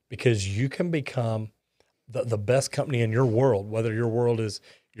 because you can become the best company in your world, whether your world is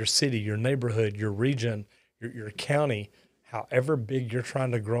your city, your neighborhood, your region, your county, however big you're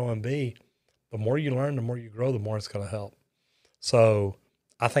trying to grow and be. The more you learn, the more you grow, the more it's going to help. So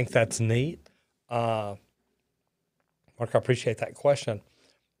I think that's neat. Mark, I appreciate that question,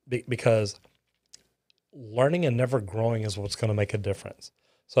 because learning and never growing is what's going to make a difference.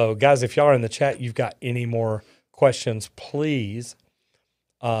 So guys, if y'all are in the chat, you've got any more questions, please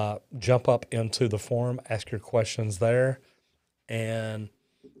jump up into the forum, ask your questions there, and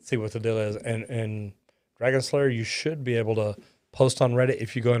see what the deal is. And Dragon Slayer, you should be able to post on Reddit.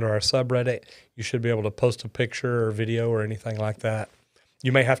 If you go into our subreddit, you should be able to post a picture or video or anything like that.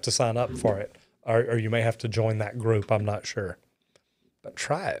 You may have to sign up for it, or you may have to join that group. I'm not sure. But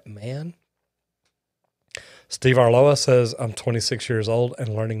try it, man. Steve Arloa says, I'm 26 years old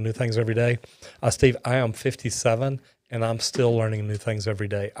and learning new things every day. Steve, I am 57, and I'm still learning new things every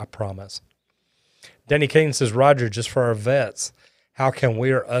day. I promise. Danny Kane says, Roger, just for our vets, how can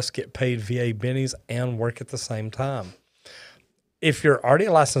we or us get paid VA bennies and work at the same time? If you're already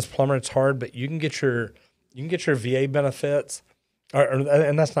a licensed plumber, it's hard, but you can get your VA benefits,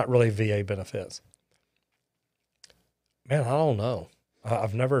 and that's not really VA benefits. Man, I don't know.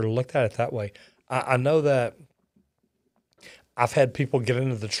 I've never looked at it that way. I know that I've had people get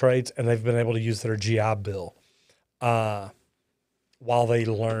into the trades and they've been able to use their GI Bill while they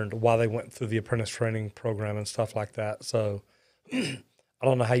went through the apprentice training program and stuff like that. So I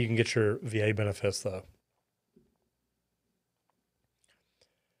don't know how you can get your VA benefits, though.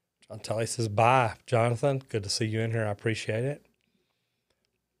 John Tully says, bye, Jonathan. Good to see you in here. I appreciate it.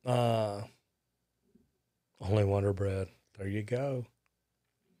 Only Wonder Bread. There you go.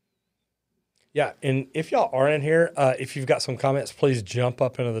 Yeah, and if y'all are in here, if you've got some comments, please jump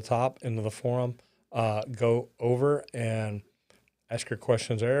up into the top, into the forum. Go over and ask your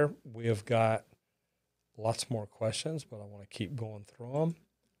questions there. We have got lots more questions, but I want to keep going through them.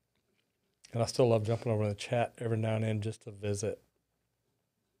 And I still love jumping over in the chat every now and then just to visit.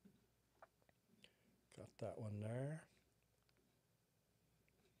 Got that one there.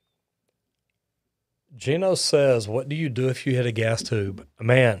 Gino says, what do you do if you hit a gas tube?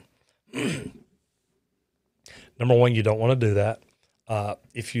 Man, number one, you don't want to do that.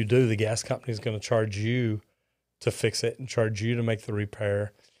 If you do, the gas company is going to charge you to fix it and charge you to make the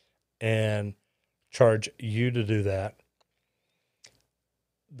repair and charge you to do that.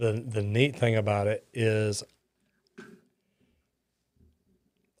 The neat thing about it is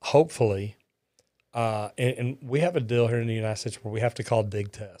hopefully, and we have a deal here in the United States where we have to call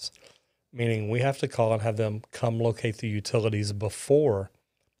dig tests, meaning we have to call and have them come locate the utilities before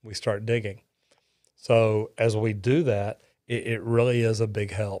we start digging. So as we do that, it really is a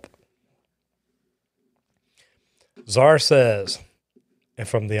big help. Czar says, and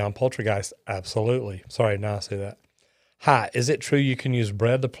from the Poltergeist, absolutely. Sorry, now I say that. Hi, is it true you can use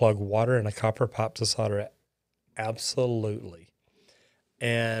bread to plug water in a copper pipe to solder it? Absolutely.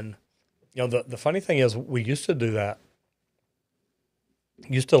 And, the funny thing is we used to do that.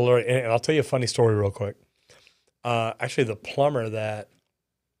 Used to learn, and I'll tell you a funny story real quick. Actually, the plumber that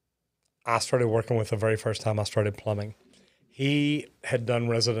I started working with the very first time I started plumbing, he had done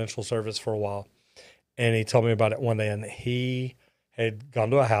residential service for a while, and he told me about it one day, and he had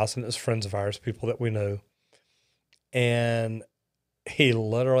gone to a house, and it was friends of ours, people that we knew, and he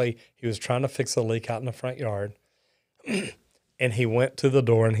was trying to fix a leak out in the front yard, and he went to the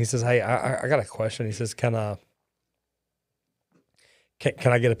door, and he says, hey, I got a question. He says, can I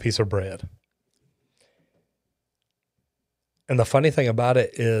get a piece of bread? And the funny thing about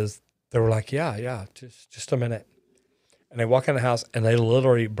it is they were like, yeah, just a minute. And they walk in the house and they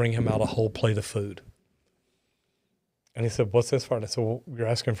literally bring him out a whole plate of food. And he said, what's this for? And I said, well, you're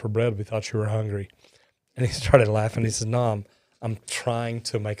asking for bread. We thought you were hungry. And he started laughing. He says, no, I'm trying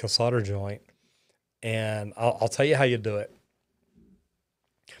to make a solder joint. And I'll tell you how you do it.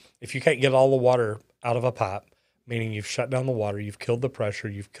 If you can't get all the water out of a pipe, meaning you've shut down the water, you've killed the pressure,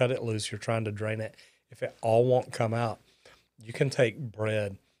 you've cut it loose, you're trying to drain it, if it all won't come out, you can take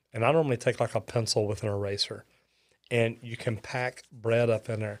bread. And I normally take like a pencil with an eraser. And you can pack bread up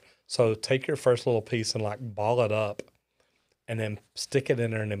in there. So take your first little piece and like ball it up and then stick it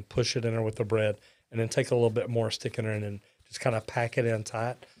in there and then push it in there with the bread. And then take a little bit more, stick in there and then just kind of pack it in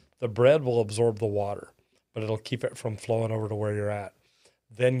tight. The bread will absorb the water, but it'll keep it from flowing over to where you're at.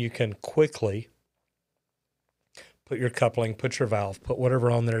 Then you can quickly put your coupling, put your valve, put whatever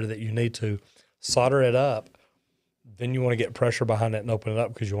on there that you need to, solder it up. Then you want to get pressure behind it and open it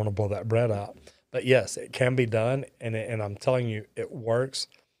up because you want to blow that bread out. But yes, it can be done, and I'm telling you, it works.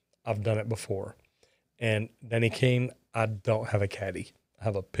 I've done it before. And Danny King, I don't have a caddy. I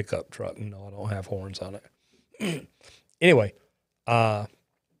have a pickup truck. No, I don't have horns on it. Anyway, Neon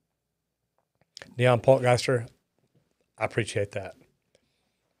Polkgeister, I appreciate that.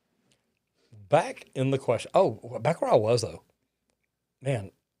 Back in the question. Oh, back where I was, though.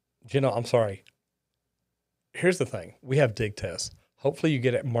 Man, I'm sorry. Here's the thing. We have dig tests. Hopefully you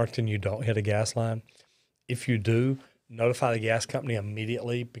get it marked and you don't hit a gas line. If you do, notify the gas company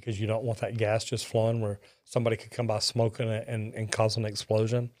immediately because you don't want that gas just flowing where somebody could come by smoking it and cause an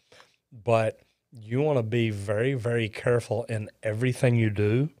explosion. But you want to be very, very careful in everything you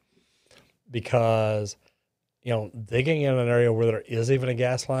do because, digging in an area where there is even a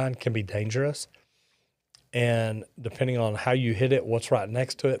gas line can be dangerous. And depending on how you hit it, what's right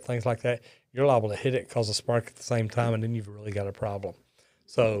next to it, things like that, you're liable to hit it, cause a spark at the same time, and then you've really got a problem.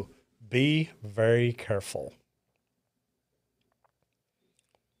 So be very careful.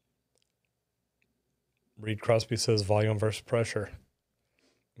 Reed Crosby says volume versus pressure.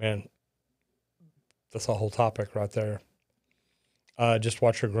 Man, that's a whole topic right there. Just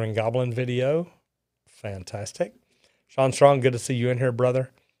watch your Green Goblin video. Fantastic. Sean Strong, good to see you in here,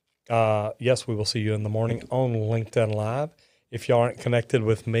 brother. Yes, we will see you in the morning on LinkedIn Live. If y'all aren't connected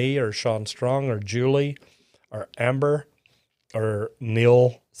with me or Sean Strong or Julie or Amber or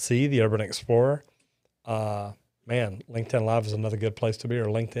Neil C., the Urban Explorer, man, LinkedIn Live is another good place to be, or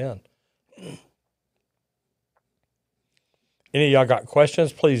LinkedIn. Any of y'all got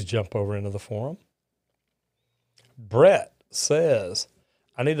questions, please jump over into the forum. Brett says,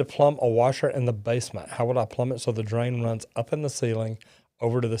 I need to plumb a washer in the basement. How would I plumb it so the drain runs up in the ceiling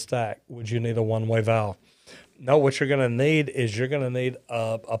over to the stack? Would you need a one-way valve? No, what you're going to need is you're going to need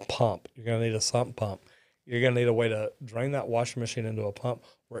a pump. You're going to need a sump pump. You're going to need a way to drain that washing machine into a pump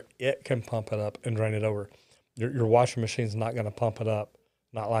where it can pump it up and drain it over. Your washing machine's not going to pump it up.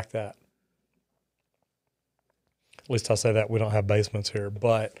 Not like that. At least I say that. We don't have basements here,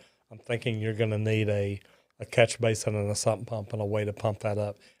 but I'm thinking you're going to need a catch basin and a sump pump and a way to pump that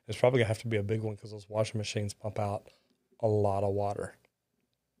up. It's probably going to have to be a big one because those washing machines pump out a lot of water.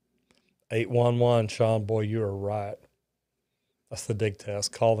 811, Sean, boy, you are right. That's the dig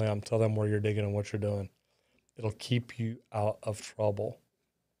test. Call them. Tell them where you're digging and what you're doing. It'll keep you out of trouble.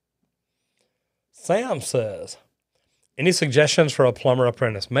 Sam says, any suggestions for a plumber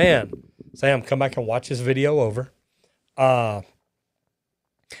apprentice? Man, Sam, come back and watch this video over. Man,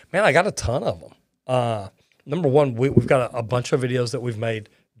 I got a ton of them. Number one, we've got a bunch of videos that we've made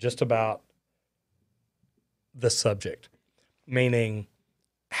just about this subject, meaning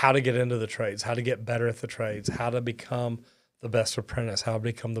how to get into the trades, how to get better at the trades, how to become the best apprentice, how to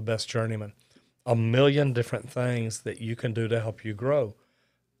become the best journeyman. A million different things that you can do to help you grow.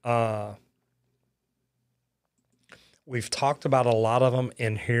 We've talked about a lot of them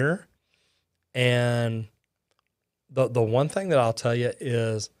in here, and the one thing that I'll tell you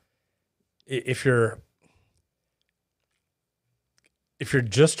is if you're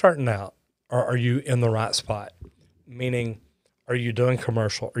just starting out, are you in the right spot? Meaning, are you doing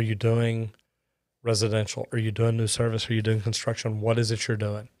commercial? Are you doing residential? Are you doing new service? Are you doing construction? What is it you're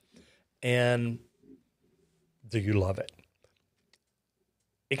doing? And do you love it?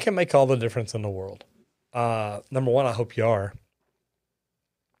 It can make all the difference in the world. Number one, I hope you are.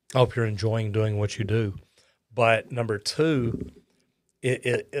 I hope you're enjoying doing what you do. But number two,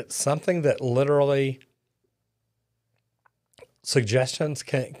 it's something that literally suggestions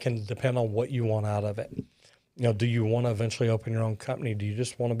can depend on what you want out of it. You know, do you want to eventually open your own company? Do you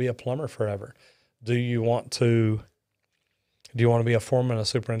just want to be a plumber forever? Do you want to be a foreman, a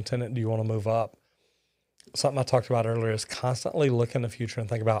superintendent? Do you want to move up? Something I talked about earlier is constantly look in the future and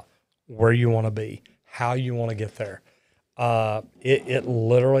think about where you want to be, how you want to get there. It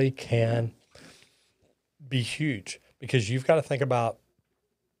literally can be huge because you've got to think about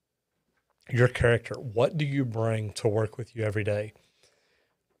your character. What do you bring to work with you every day?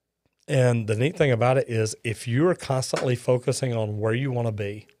 And the neat thing about it is if you are constantly focusing on where you want to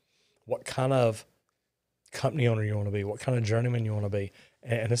be, what kind of company owner you want to be, what kind of journeyman you want to be.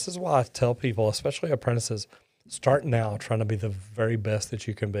 And this is why I tell people, especially apprentices, start now trying to be the very best that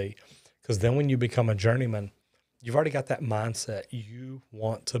you can be. Because then when you become a journeyman, you've already got that mindset. You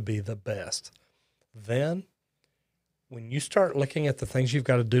want to be the best. Then when you start looking at the things you've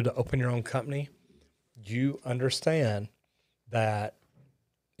got to do to open your own company, you understand that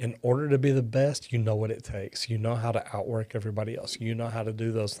in order to be the best, you know what it takes. You know how to outwork everybody else. You know how to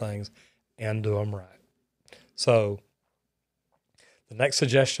do those things and do them right. So the next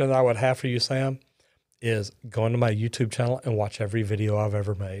suggestion that I would have for you, Sam, is go into my YouTube channel and watch every video I've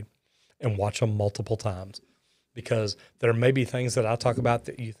ever made and watch them multiple times, because there may be things that I talk about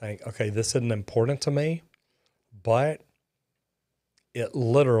that you think, okay, this isn't important to me, but it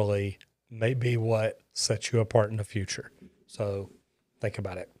literally may be what sets you apart in the future. So think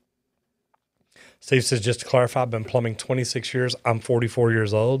about it. Steve says, just to clarify, I've been plumbing 26 years. I'm 44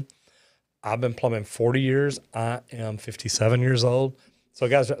 years old. I've been plumbing 40 years. I am 57 years old. So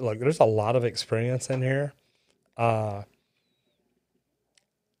guys, look, there's a lot of experience in here.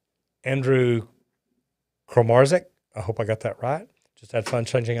 Andrew Kromarzik, I hope I got that right. Just had fun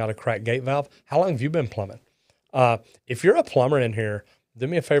changing out a cracked gate valve. How long have you been plumbing? If you're a plumber in here, do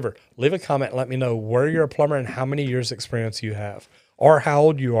me a favor, leave a comment and let me know where you're a plumber and how many years experience you have, or how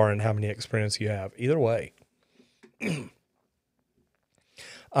old you are and how many experience you have. Either way.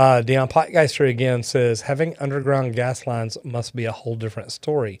 Dion Potgeister again says, having underground gas lines must be a whole different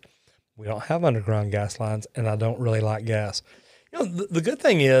story. We don't have underground gas lines, and I don't really like gas. You know, the good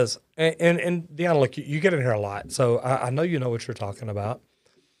thing is, and Dion, look, you get in here a lot, so I know you know what you're talking about.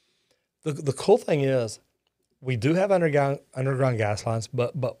 The cool thing is, we do have underground gas lines,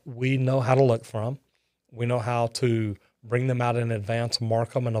 but we know how to look for them. We know how to bring them out in advance,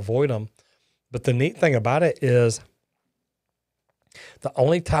 mark them, and avoid them. But the neat thing about it is the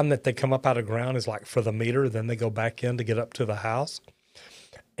only time that they come up out of ground is like for the meter. Then they go back in to get up to the house.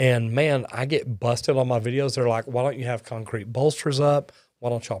 And man, I get busted on my videos. They're like, why don't you have concrete bolsters up? Why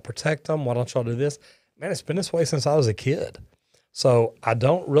don't y'all protect them? Why don't y'all do this? Man, it's been this way since I was a kid. So I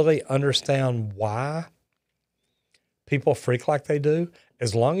don't really understand why people freak like they do.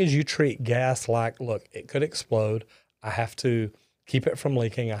 As long as you treat gas like, look, it could explode. I have to keep it from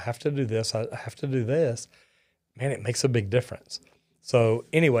leaking. I have to do this. I have to do this. Man, it makes a big difference. So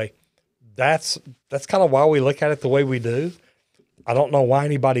anyway, that's kind of why we look at it the way we do. I don't know why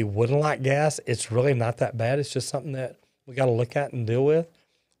anybody wouldn't like gas. It's really not that bad. It's just something that we got to look at and deal with.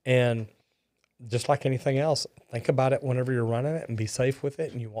 And just like anything else, think about it whenever you're running it and be safe with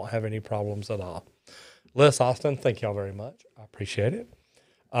it, and you won't have any problems at all. Liz, Austin, thank y'all very much. I appreciate it.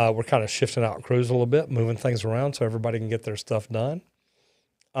 We're kind of shifting out crews a little bit, moving things around so everybody can get their stuff done.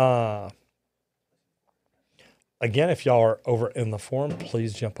 Again, if y'all are over in the forum,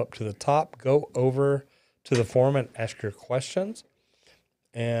 please jump up to the top, go over to the forum and ask your questions.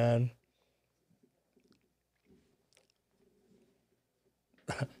 And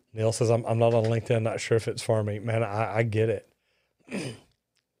Neil says, I'm not on LinkedIn, not sure if it's for me. Man, I get it.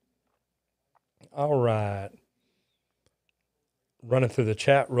 All right. Running through the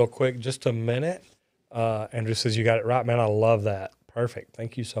chat real quick, just a minute. Andrew says, you got it right, man. I love that. Perfect.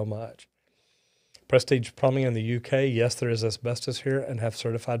 Thank you so much. Prestige Plumbing in the UK. Yes, there is asbestos here and have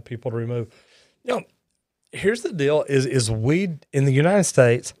certified people to remove. You know, here's the deal is we, in the United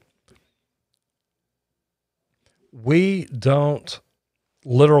States, we don't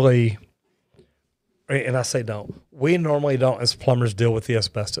literally, and I say don't, we normally don't as plumbers deal with the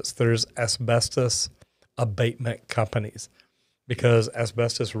asbestos. There's asbestos abatement companies because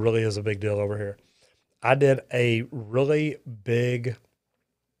asbestos really is a big deal over here. I did a really big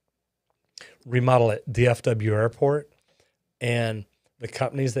remodel at DFW Airport, and the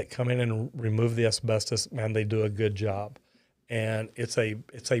companies that come in and remove the asbestos, man, they do a good job. And it's a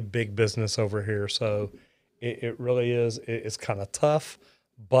big business over here. So it really is. It's kind of tough,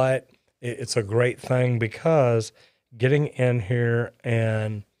 but it's a great thing because getting in here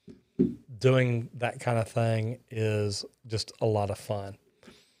and doing that kind of thing is just a lot of fun.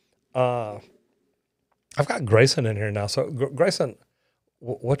 I've got Grayson in here now. So Grayson,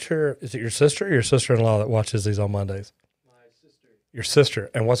 is it your sister or your sister-in-law that watches these on Mondays? My sister. Your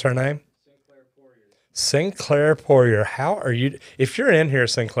sister. And what's her name? Sinclair Poirier. Sinclair Poirier. How are you? If you're in here,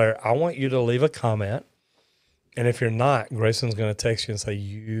 Sinclair, I want you to leave a comment. And if you're not, Grayson's going to text you and say,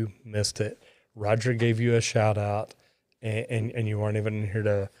 you missed it. Roger gave you a shout out and you weren't even in here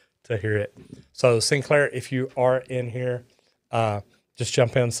to hear it. So Sinclair, if you are in here, just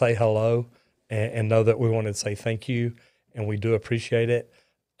jump in and say hello and know that we wanted to say thank you. And we do appreciate it.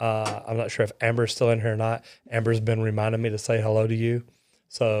 I'm not sure if Amber's still in here or not. Amber's been reminding me to say hello to you.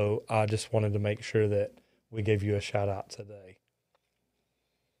 So I just wanted to make sure that we gave you a shout out today.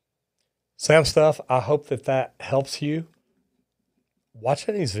 Sam Stuff, I hope that helps you.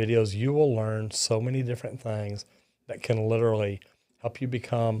 Watching these videos, you will learn so many different things that can literally help you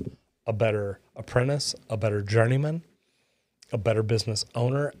become a better apprentice, a better journeyman, a better business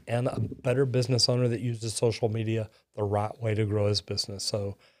owner, and a better business owner that uses social media the right way to grow his business.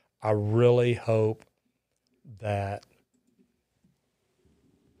 So I really hope that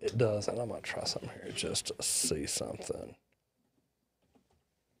it does. And I'm going to try something here just to see something.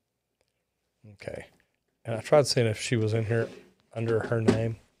 Okay. And I tried seeing if she was in here under her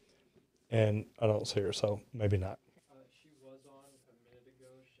name, and I don't see her, so maybe not. She was on a minute ago.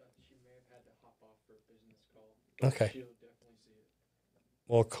 She may have had to hop off for a business call. Okay. She'll definitely see it.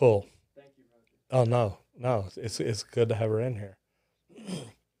 Well, cool. Thank you, Roger. Oh, no. It's good to have her in here.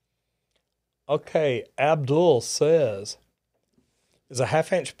 Okay. Abdul says, is a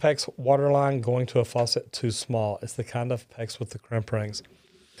half-inch PEX water line going to a faucet too small? It's the kind of PEX with the crimp rings.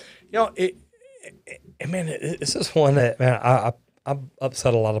 You know, this is one that, man, I've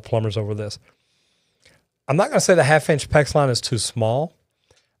upset a lot of plumbers over this. I'm not going to say the half-inch PEX line is too small.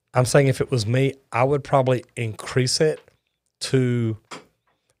 I'm saying if it was me, I would probably increase it to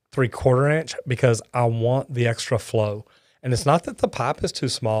 3/4 inch because I want the extra flow. And it's not that the pipe is too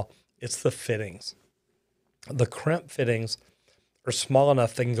small, it's the fittings. The crimp fittings are small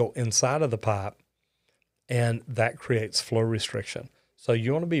enough they can go inside of the pipe, and that creates flow restriction. So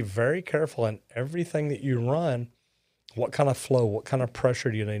you want to be very careful in everything that you run. What kind of flow, what kind of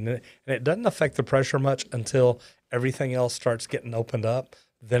pressure do you need? And it doesn't affect the pressure much until everything else starts getting opened up.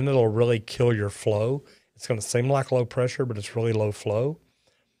 Then it'll really kill your flow. It's going to seem like low pressure, but it's really low flow.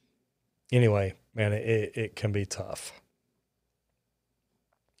 Anyway, man, it can be tough.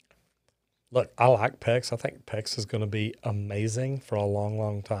 Look, I like PEX. I think PEX is going to be amazing for a long,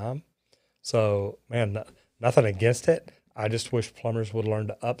 long time. So, man, nothing against it. I just wish plumbers would learn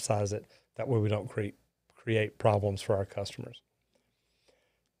to upsize it. That way we don't create problems for our customers.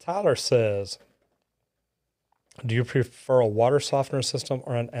 Tyler says, do you prefer a water softener system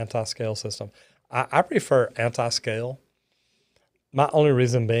or an anti-scale system? I prefer anti-scale. My only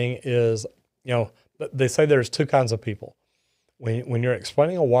reason being is, they say there's two kinds of people. When you're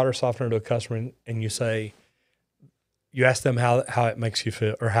explaining a water softener to a customer and you ask them how it makes you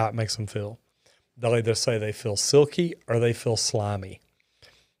feel or how it makes them feel, they'll either say they feel silky or they feel slimy.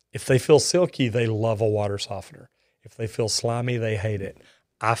 If they feel silky, they love a water softener. If they feel slimy, they hate it.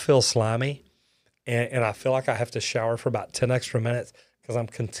 I feel slimy, and I feel like I have to shower for about 10 extra minutes because I'm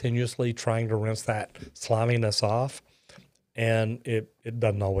continuously trying to rinse that sliminess off, and it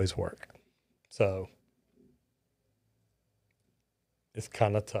doesn't always work. So it's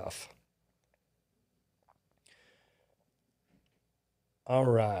kind of tough. All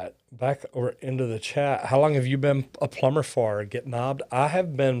right, back over into the chat. How long have you been a plumber for? Get knobbed. I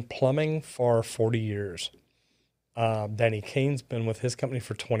have been plumbing for 40 years. Danny Keene's been with his company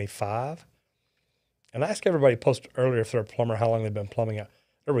for 25. And I asked everybody post earlier if they're a plumber, how long they've been plumbing out.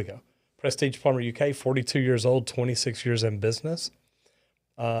 There we go. Prestige Plumber UK, 42 years old, 26 years in business.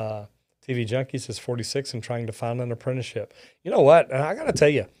 TV Junkie says 46 and trying to find an apprenticeship. You know what? And I got to tell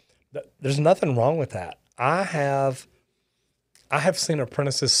you, there's nothing wrong with that. I have seen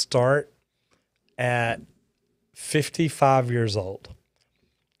apprentices start at 55 years old.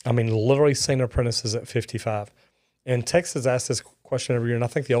 I mean, literally seen apprentices at 55. And Texas asks this question every year, and I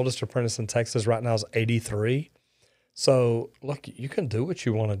think the oldest apprentice in Texas right now is 83. So, look, you can do what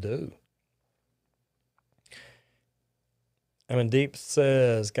you want to do. Deep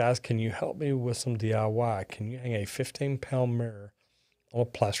says, guys, can you help me with some DIY? Can you hang a 15-pound mirror on a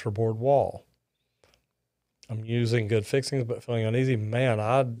plasterboard wall? I'm using good fixings, but feeling uneasy. Man,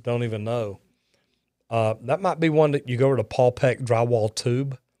 I don't even know. That might be one that you go over to Paul Peck Drywall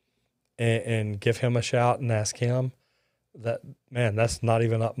Tube and give him a shout and ask him. That's not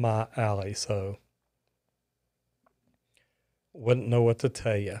even up my alley, so wouldn't know what to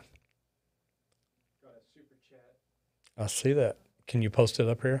tell you. Got a super chat. I see that. Can you post it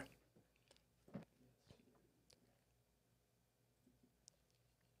up here?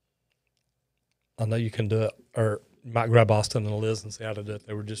 I know you can do it, or you might grab Austin and Liz and see how to do it.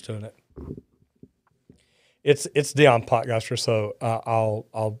 They were just doing it. It's Dion Potgeister, so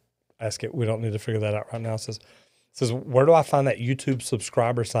I'll ask it. We don't need to figure that out right now. It says, where do I find that YouTube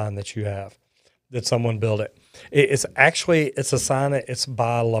subscriber sign that you have? Did someone build it? It's a sign. It's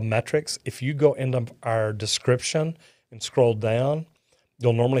by Lametrics. If you go into our description and scroll down,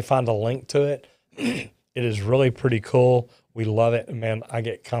 you'll normally find a link to it. It is really pretty cool. We love it. And man, I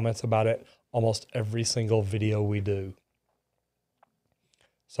get comments about it almost every single video we do.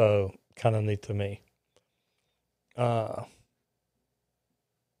 So kind of neat to me.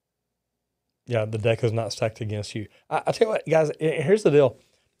 Yeah, the deck is not stacked against you. I tell you what, guys, here's the deal.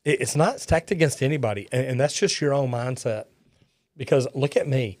 It's not stacked against anybody, and that's just your own mindset. Because look at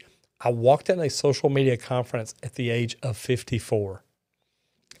me. I walked in a social media conference at the age of 54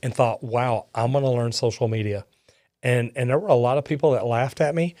 and thought, wow, I'm going to learn social media. And there were a lot of people that laughed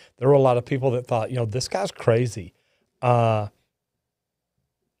at me. There were a lot of people that thought, this guy's crazy.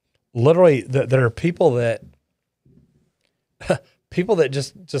 Literally, there are people that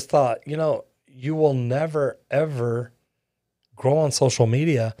just thought, you will never, ever grow on social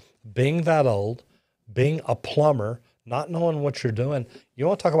media being that old, being a plumber, not knowing what you're doing. You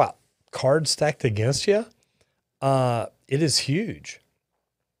want to talk about cards stacked against you? It is huge.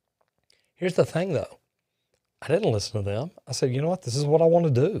 Here's the thing, though. I didn't listen to them. I said, you know what? This is what I want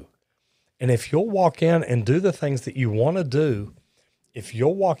to do. And if you'll walk in and do the things that you want to do, if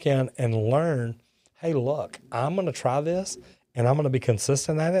you'll walk in and learn, hey, look, I'm going to try this and I'm going to be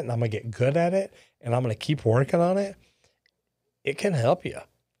consistent at it and I'm going to get good at it and I'm going to keep working on it, it can help you.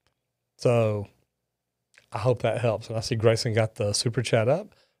 So I hope that helps. And I see Grayson got the super chat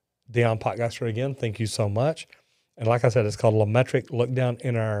up. Dion Potgeister again, thank you so much. And like I said, it's called Lametric. Look down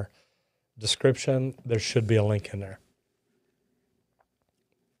in our description. There should be a link in there.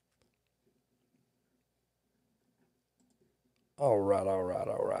 All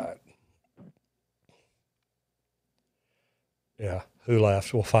right. Yeah. Who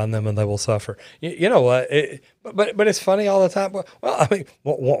left will find them and they will suffer. You know what? But it's funny all the time. Well, I mean,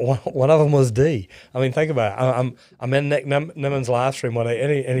 one of them was D. I mean, think about it. I'm in Nick Niman's live stream one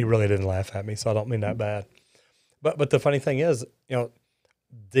day, and he really didn't laugh at me, so I don't mean that bad. But the funny thing is, D.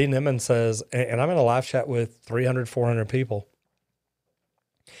 Niman says, and I'm in a live chat with 300, 400 people,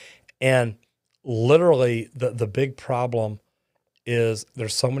 and literally the big problem is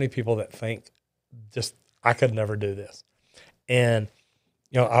there's so many people that think just I could never do this. And,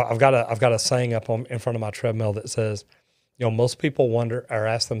 I've got a saying up in front of my treadmill that says, most people wonder or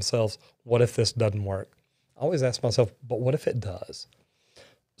ask themselves, what if this doesn't work? I always ask myself, but what if it does?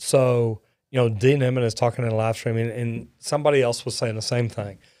 So, Dean Emmett is talking in a live stream and somebody else was saying the same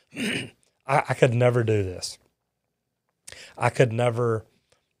thing. I could never do this. I could never,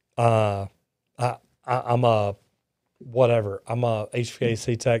 I'm a whatever. I'm a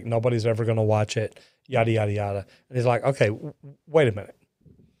HVAC tech. Nobody's ever going to watch it. Yada, yada, yada. And he's like, okay, wait a minute.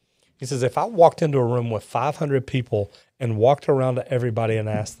 He says, if I walked into a room with 500 people and walked around to everybody and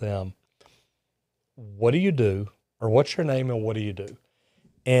asked them, what do you do? Or what's your name and what do you do?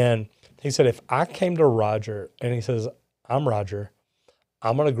 And he said, if I came to Roger and he says, I'm Roger,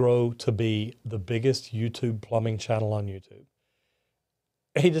 I'm going to grow to be the biggest YouTube plumbing channel on YouTube.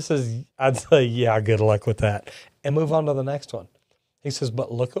 He just says, I'd say, yeah, good luck with that. And move on to the next one. He says,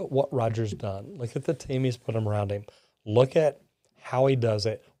 but look at what Roger's done. Look at the team he's put around him. Look at how he does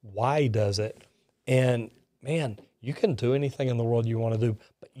it, why he does it. And man, you can do anything in the world you want to do,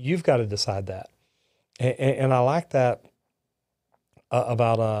 but you've got to decide that. And I like that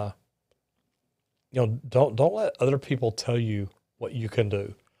about, don't let other people tell you what you can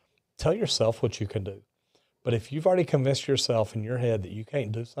do. Tell yourself what you can do. But if you've already convinced yourself in your head that you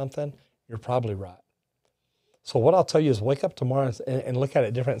can't do something, you're probably right. So what I'll tell you is wake up tomorrow and look at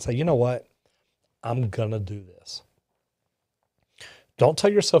it different and say, you know what? I'm going to do this. Don't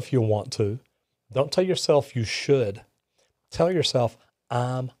tell yourself you want to. Don't tell yourself you should. Tell yourself,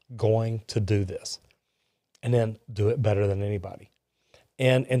 I'm going to do this. And then do it better than anybody.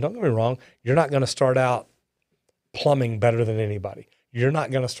 And don't get me wrong, you're not going to start out plumbing better than anybody. You're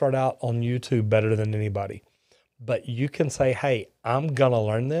not going to start out on YouTube better than anybody. But you can say, hey, I'm going to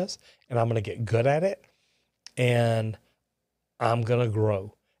learn this and I'm going to get good at it. And I'm going to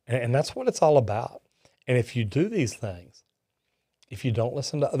grow. And that's what it's all about. And if you do these things, if you don't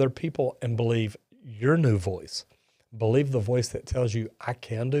listen to other people and believe your new voice, believe the voice that tells you, I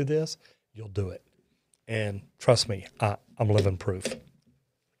can do this, you'll do it. And trust me, I'm living proof.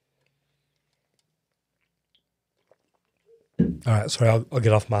 All right, sorry, I'll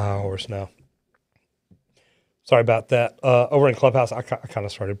get off my high horse now. Sorry about that. Over in Clubhouse, I kind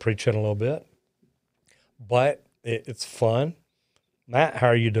of started preaching a little bit. But it's fun. Matt, how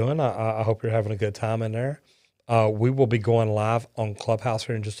are you doing? I hope you're having a good time in there. We will be going live on Clubhouse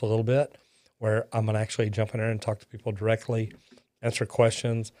here in just a little bit, where I'm going to actually jump in there and talk to people directly, answer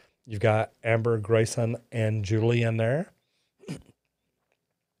questions. You've got Amber, Grayson, and Julie in there.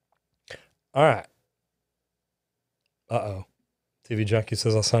 All right. Uh-oh. TV Junkie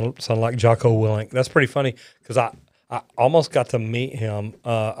says I sound like Jocko Willink. That's pretty funny because I almost got to meet him.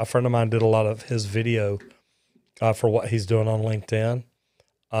 A friend of mine did a lot of his video for what he's doing on LinkedIn.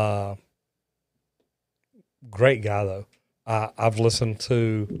 Great guy, though. I've listened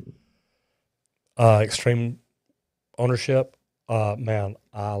to Extreme Ownership. Man,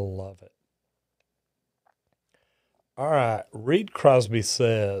 I love it. All right. Reed Crosby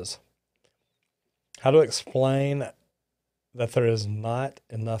says, how to explain that there is not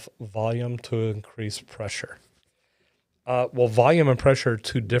enough volume to increase pressure. Well, volume and pressure are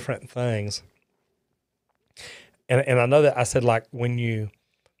two different things. And I know that I said, like, when you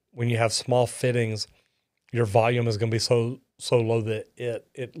have small fittings, your volume is going to be so low that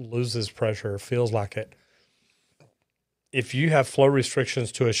it loses pressure, feels like it. If you have flow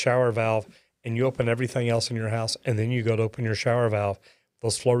restrictions to a shower valve and you open everything else in your house and then you go to open your shower valve,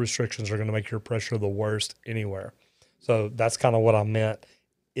 those flow restrictions are going to make your pressure the worst anywhere. So that's kind of what I meant,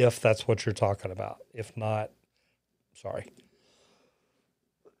 if that's what you're talking about. If not, sorry.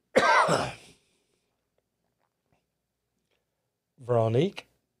 Veronique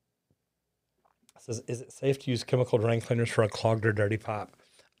says, is it safe to use chemical drain cleaners for a clogged or dirty pipe?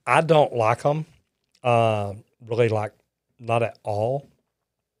 I don't like them. Really, like, not at all.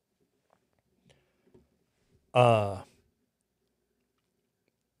 Hold on,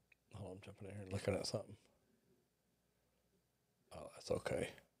 I'm jumping in here and looking at something. Oh, that's okay.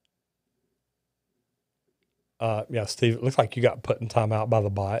 Yeah, Steve, it looks like you got put in timeout by the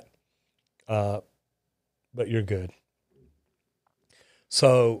bot. But you're good.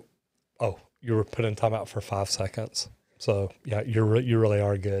 So, you were put in timeout for 5 seconds. So yeah, you really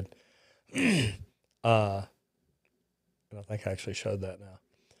are good. uh, and I think I actually showed that now.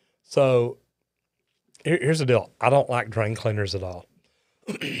 So here's the deal. I don't like drain cleaners at all.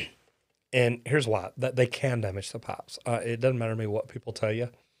 And here's why. That they can damage the pipes. It doesn't matter to me what people tell you.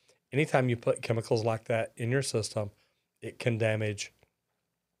 Anytime you put chemicals like that in your system, it can damage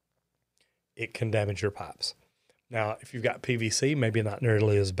your pipes. Now, if you've got PVC, maybe not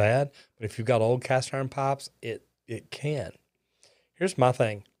nearly as bad, but if you've got old cast iron pipes, it can. Here's my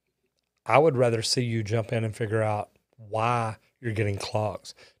thing. I would rather see you jump in and figure out why you're getting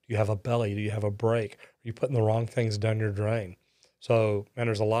clogs. Do you have a belly? Do you have a break? Are you putting the wrong things down your drain? So, man,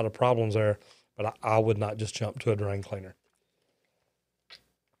 there's a lot of problems there, but I would not just jump to a drain cleaner.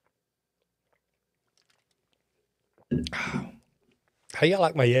 How y'all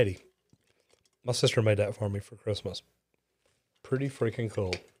like my Yeti? My sister made that for me for Christmas. Pretty freaking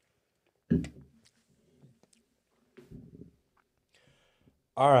cool.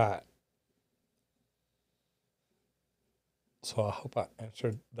 All right. So I hope I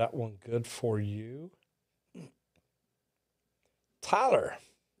answered that one good for you. Tyler.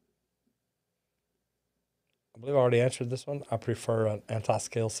 I believe I already answered this one. I prefer an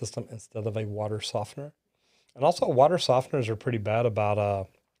anti-scale system instead of a water softener. And also water softeners are pretty bad about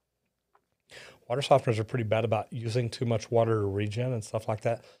using too much water to regen and stuff like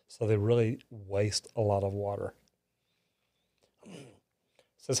that. So they really waste a lot of water.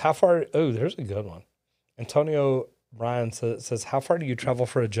 Says how far? Oh, there's a good one. Antonio Bryan says, how far do you travel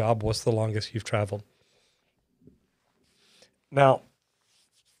for a job? What's the longest you've traveled? Now,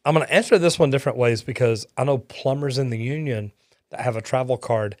 I'm going to answer this one different ways because I know plumbers in the union that have a travel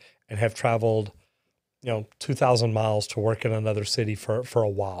card and have traveled, 2,000 miles to work in another city for a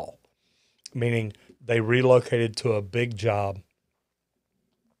while, meaning they relocated to a big job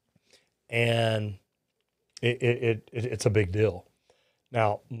and it's a big deal.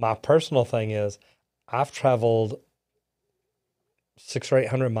 Now, my personal thing is I've traveled 600 or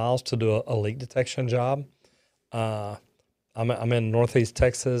 800 miles to do a leak detection job. I'm in Northeast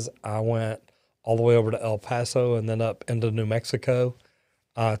Texas. I went all the way over to El Paso and then up into New Mexico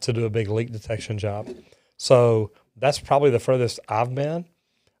to do a big leak detection job. So that's probably the furthest I've been.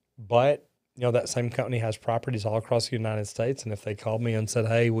 But, that same company has properties all across the United States. And if they called me and said,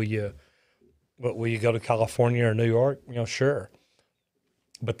 hey, will you go to California or New York? Sure.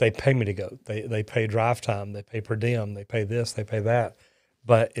 But they pay me to go. They pay drive time. They pay per diem. They pay this. They pay that.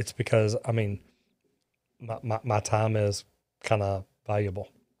 But it's because, my time is kind of valuable.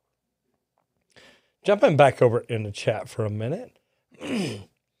 Jumping back over in the chat for a minute.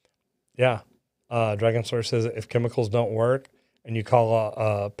 Yeah. Dragon Source says if chemicals don't work and you call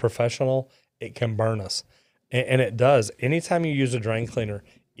a professional, it can burn us. And it does. Anytime you use a drain cleaner,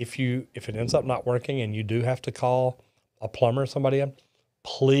 if it ends up not working and you do have to call a plumber or somebody in,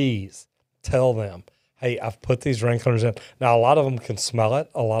 please tell them, hey, I've put these drain cleaners in. Now, a lot of them can smell it.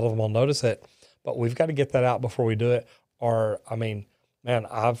 A lot of them will notice it. But we've got to get that out before we do it. Or, man,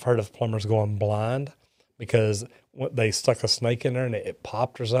 I've heard of plumbers going blind because they stuck a snake in there and it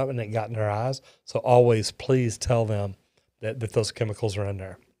popped or something and it got in their eyes. So always please tell them that those chemicals are in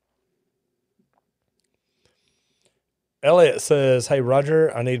there. Elliot says, hey,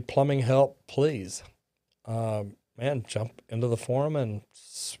 Roger, I need plumbing help, please. Man, jump into the forum and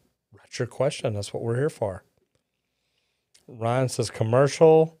write your question. That's what we're here for. Ryan says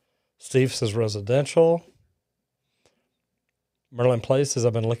commercial. Steve says residential. Merlin Place says,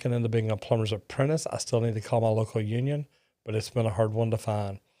 I've been looking into being a plumber's apprentice. I still need to call my local union, but it's been a hard one to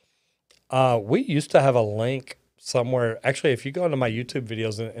find. We used to have a link somewhere. Actually, if you go into my YouTube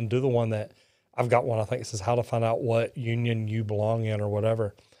videos and do the one that I've got one, I think it says how to find out what union you belong in or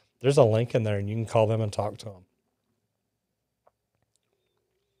whatever. There's a link in there and you can call them and talk to them.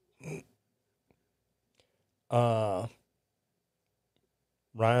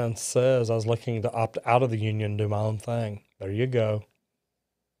 Ryan says, I was looking to opt out of the union, do my own thing. There you go.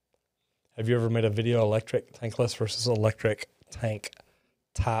 Have you ever made a video electric tankless versus electric tank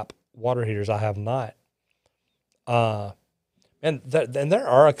type water heaters? I have not. And there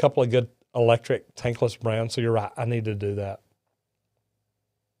are a couple of good electric tankless brands. So you're right. I need to do that.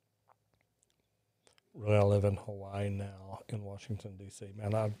 Really, I live in Hawaii now in Washington, D.C.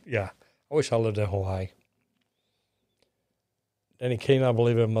 Man, I wish I lived in Hawaii. Danny Keene, I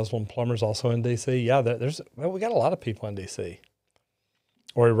believe, in Muslim plumbers also in D.C. Yeah, we got a lot of people in D.C.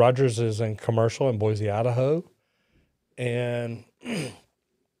 Ori Rogers is in commercial in Boise, Idaho. And all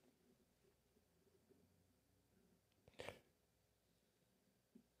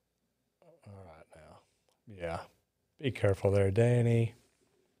right now. Yeah. Be careful there, Danny.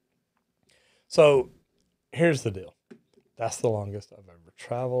 So here's the deal. That's the longest I've ever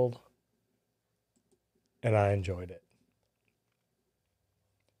traveled, and I enjoyed it.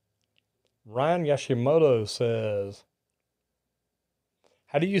 Ryan Yashimoto says,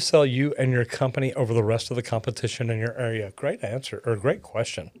 how do you sell you and your company over the rest of the competition in your area? Great answer, or great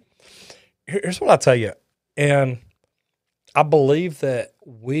question. Here's what I'll tell you. And I believe that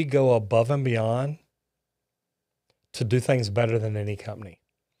we go above and beyond to do things better than any company.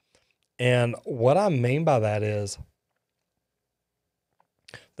 And what I mean by that is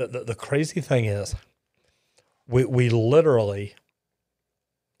the crazy thing is we literally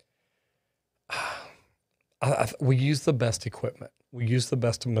we use the best equipment. We use the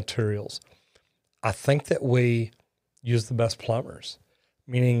best materials. I think that we use the best plumbers,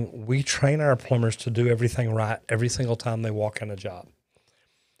 meaning we train our plumbers to do everything right every single time they walk in a job.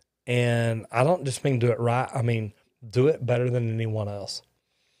 And I don't just mean do it right. I mean, do it better than anyone else.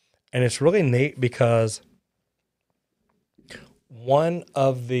 And it's really neat because one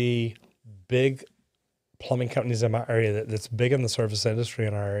of the big plumbing companies in my area that's big in the service industry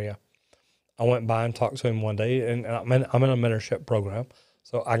in our area, I went by and talked to him one day, and I'm in a mentorship program,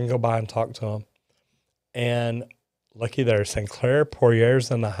 so I can go by and talk to him. And looky there, Sinclair Poirier's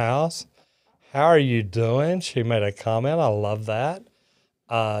in the house. How are you doing? She made a comment. I love that.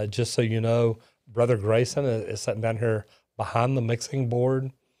 Just so you know, Brother Grayson is sitting down here behind the mixing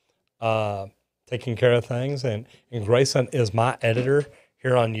board, taking care of things. And Grayson is my editor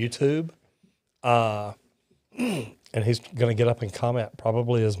here on YouTube. And he's going to get up and comment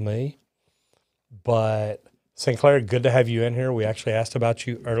probably as me. But Sinclair, good to have you in here. We actually asked about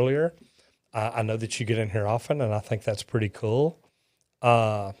you earlier. I know that you get in here often, and I think that's pretty cool.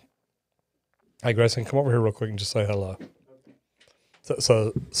 Hey, Grayson, come over here real quick and just say hello.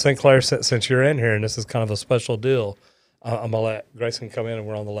 So Sinclair, since you're in here, and this is kind of a special deal, I'm going to let Grayson come in, and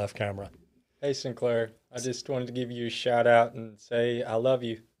we're on the left camera. Hey, Sinclair. I just wanted to give you a shout out and say I love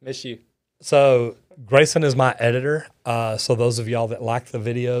you, miss you. So Grayson is my editor. So those of y'all that like the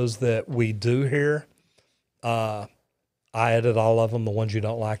videos that we do here, I edit all of them. The ones you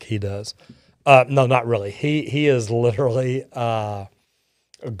don't like, he does. No, not really. He is literally,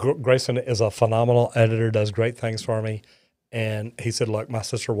 Grayson is a phenomenal editor, does great things for me. And he said, look, my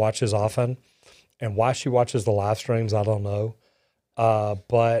sister watches often, and why she watches the live streams, I don't know.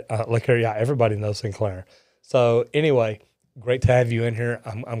 But look here, yeah, everybody knows Sinclair. So anyway, great to have you in here.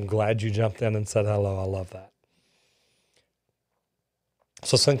 I'm glad you jumped in and said hello. I love that.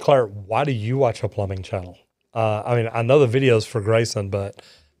 So Sinclair, why do you watch a plumbing channel? I mean, I know the videos for Grayson, but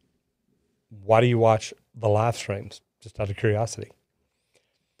why do you watch the live streams? Just out of curiosity.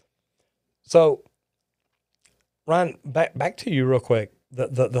 So Ryan, back to you real quick.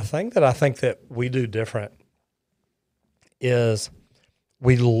 The thing that I think that we do different is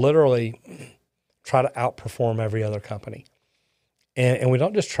we literally try to outperform every other company. And we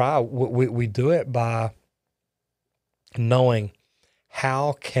don't just try, we do it by knowing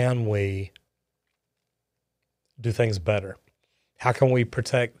how can we do things better? How can we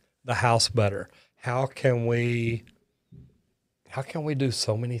protect the house better? How can we do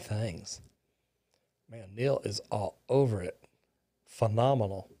so many things? Man, Neil is all over it.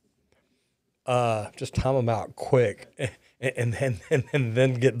 Phenomenal. Just time them out quick and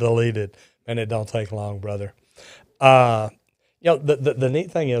then get deleted. Man, it don't take long, brother. You know, the neat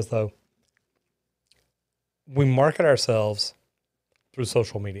thing is, though, we market ourselves through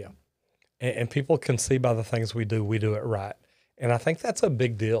social media. And people can see by the things we do it right. And I think that's a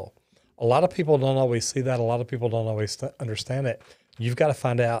big deal. A lot of people don't always see that. A lot of people don't always understand it. You've got to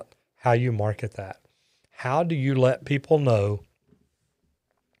find out how you market that. How do you let people know?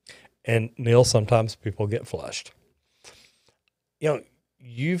 And Neil, sometimes people get flushed. You know,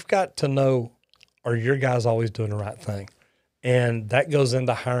 you've got to know, are your guys always doing the right thing? And that goes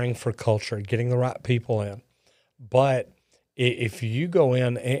into hiring for culture, getting the right people in. But if you go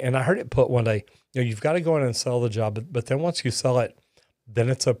in, and I heard it put one day, you know, you've got to go in and sell the job, but then once you sell it, then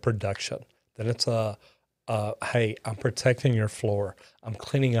it's a production. Then it's hey, I'm protecting your floor. I'm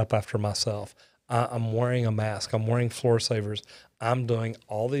cleaning up after myself. I'm wearing a mask. I'm wearing floor savers. I'm doing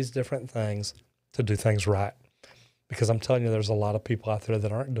all these different things to do things right. Because I'm telling you, there's a lot of people out there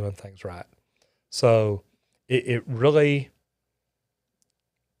that aren't doing things right. So it really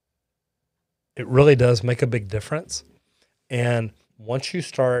does make a big difference. And once you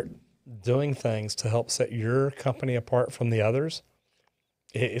start doing things to help set your company apart from the others,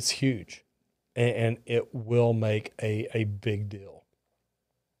 it's huge. And it will make a big deal.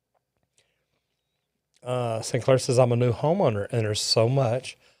 Sinclair says, I'm a new homeowner, and there's so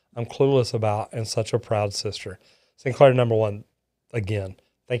much I'm clueless about and such a proud sister. Sinclair, number one, again,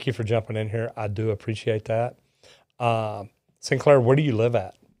 thank you for jumping in here. I do appreciate that. Sinclair, where do you live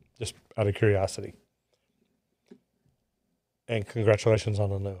at? Just out of curiosity. And congratulations on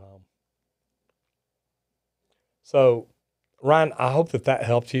the new home. So, Ryan, I hope that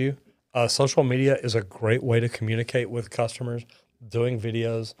helped you. Social media is a great way to communicate with customers, doing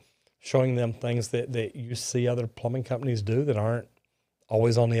videos, showing them things that you see other plumbing companies do that aren't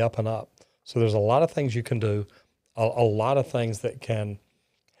always on the up and up. So there's a lot of things you can do, a lot of things that can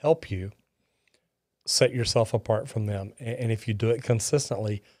help you set yourself apart from them. And if you do it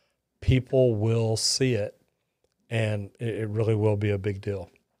consistently, people will see it, and it really will be a big deal.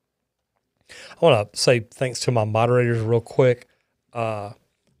 I want to say thanks to my moderators real quick. I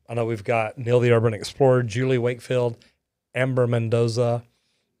know we've got Neil the Urban Explorer, Julie Wakefield, Amber Mendoza.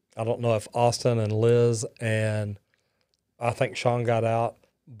 I don't know if Austin and Liz and I think Sean got out,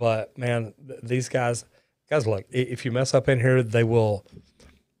 but man, these guys, look, if you mess up in here, they will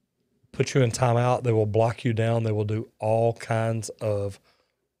put you in timeout. They will block you down. They will do all kinds of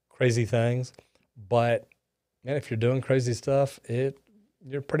crazy things. But man, if you're doing crazy stuff,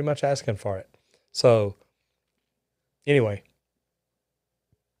 you're pretty much asking for it. So anyway,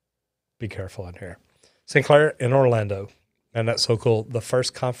 be careful in here. Sinclair in Orlando, and that's so cool. The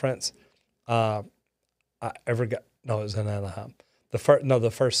first conference I ever got, no, it was in Anaheim. The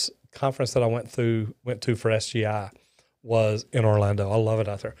first conference that I went to for SGI was in Orlando. I love it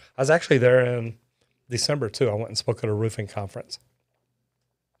out there. I was actually there in December too. I went and spoke at a roofing conference.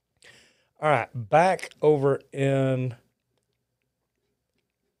 All right, back over in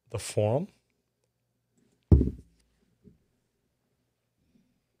the forum.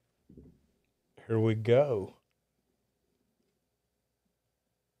 Here we go.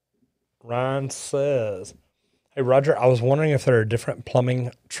 Ryan says, hey, Roger, I was wondering if there are different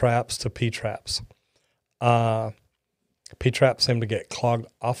plumbing traps to P-traps. P-traps seem to get clogged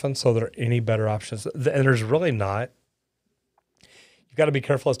often, so are there any better options? And there's really not. You've got to be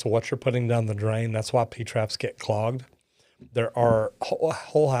careful as to what you're putting down the drain. That's why P-traps get clogged. There are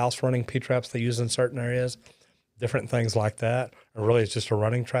whole house running P-traps they use in certain areas, different things like that. Or really, it's just a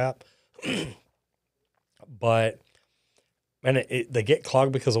running trap. But man, they get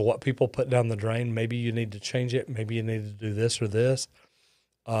clogged because of what people put down the drain. Maybe you need to change it. Maybe you need to do this or this.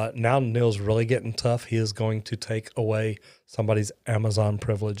 Now Neil's really getting tough. He is going to take away somebody's Amazon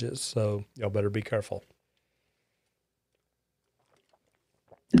privileges. So y'all better be careful.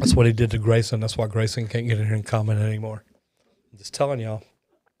 That's what he did to Grayson. That's why Grayson can't get in here and comment anymore. I'm just telling y'all,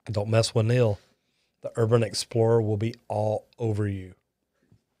 don't mess with Neil. The Urban Explorer will be all over you.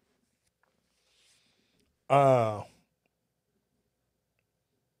 Oh,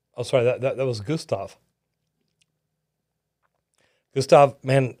 sorry, that was Gustav. Gustav,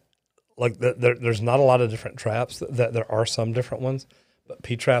 man, like there's not a lot of different traps. That there are some different ones, but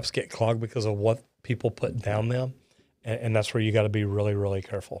P-traps get clogged because of what people put down them, and that's where you got to be really, really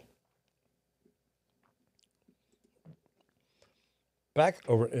careful. Back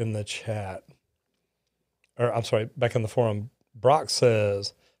over in the chat, or I'm sorry, back in the forum, Brock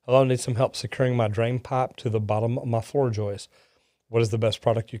says, hello, I need some help securing my drain pipe to the bottom of my floor joist. What is the best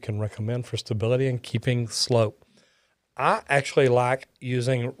product you can recommend for stability and keeping slope? I actually like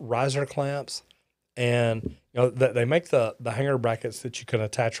using riser clamps, and they make the hanger brackets that you can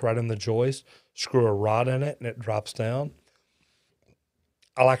attach right in the joist, screw a rod in it, and it drops down.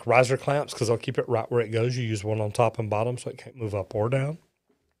 I like riser clamps because they'll keep it right where it goes. You use one on top and bottom so it can't move up or down.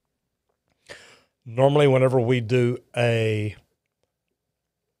 Normally, whenever we do a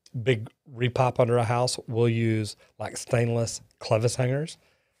big repipe under a house, we'll use like stainless clevis hangers,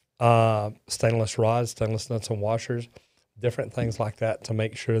 stainless rods, stainless nuts and washers, different things like that to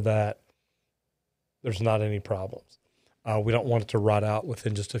make sure that there's not any problems. We don't want it to rot out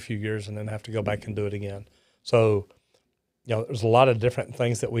within just a few years and then have to go back and do it again. So, there's a lot of different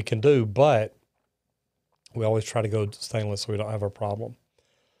things that we can do, but we always try to go to stainless so we don't have a problem.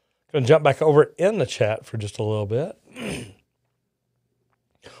 Going to jump back over in the chat for just a little bit.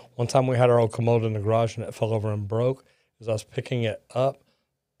 One time we had our old commode in the garage and it fell over and broke. As I was picking it up,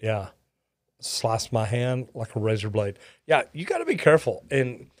 sliced my hand like a razor blade. Yeah, you got to be careful.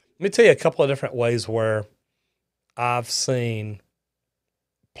 And let me tell you a couple of different ways where I've seen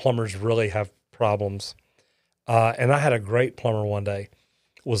plumbers really have problems. And I had a great plumber one day,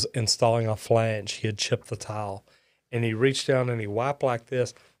 was installing a flange. He had chipped the tile, and he reached down and he wiped like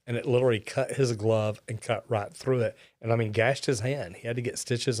this, and it literally cut his glove and cut right through it. And I mean, gashed his hand. He had to get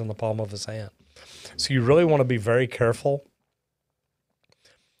stitches in the palm of his hand. So you really want to be very careful.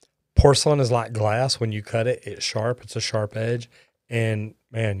 Porcelain is like glass. When you cut it, it's sharp. It's a sharp edge. And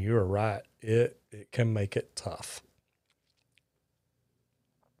man, you are right. It can make it tough.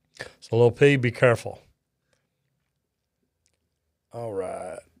 So little P, be careful. All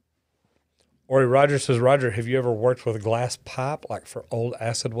right. Ori Rogers says, Roger, have you ever worked with glass pipe, like for old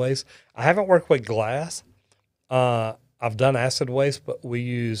acid waste? I haven't worked with glass. I've done acid waste, but we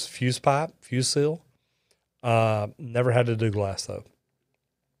use fuse pipe, fuse seal. Never had to do glass, though.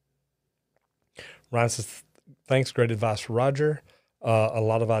 Ryan says, thanks, great advice, Roger. A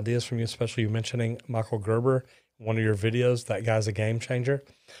lot of ideas from you, especially you mentioning Michael Gerber, one of your videos. That guy's a game changer.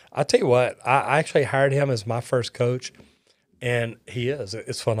 I'll tell you what, I actually hired him as my first coach, and he is.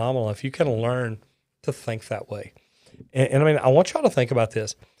 It's phenomenal if you can learn to think that way. And I mean, I want y'all to think about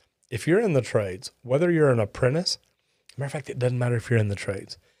this. If you're in the trades, whether you're an apprentice, matter of fact, it doesn't matter if you're in the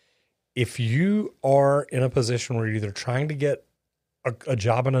trades. If you are in a position where you're either trying to get a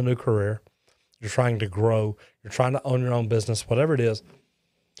job in a new career, you're trying to grow, you're trying to own your own business, whatever it is,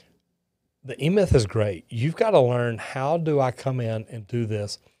 the E-Myth is great. You've got to learn, how do I come in and do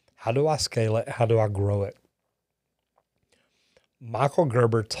this? How do I scale it? How do I grow it? Michael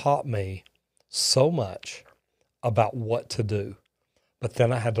Gerber taught me so much about what to do, but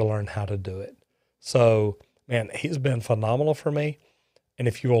then I had to learn how to do it. So, man, he's been phenomenal for me. And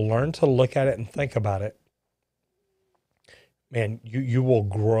if you will learn to look at it and think about it, man, you will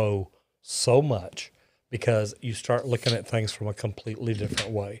grow so much because you start looking at things from a completely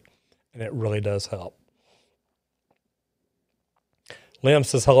different way. And it really does help. Liam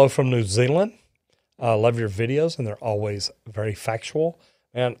says, hello from New Zealand. I love your videos, and they're always very factual.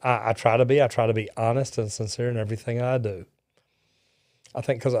 And I try to be honest and sincere in everything I do. I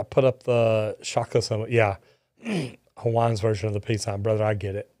think because I put up the shaka symbol. Yeah, Hawaiian's version of the peace sign. Brother, I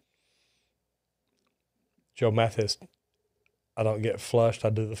get it. Joe Mathis, I don't get flushed, I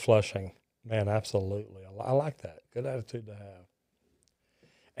do the flushing. Man, absolutely. I like that. Good attitude to have.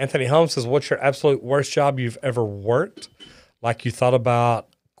 Anthony Holmes says, what's your absolute worst job you've ever worked? Like you thought about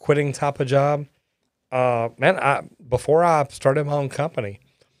quitting type of job? Before I started my own company,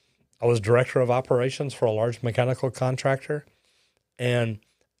 I was director of operations for a large mechanical contractor, and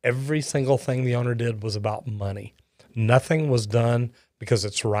every single thing the owner did was about money. Nothing was done because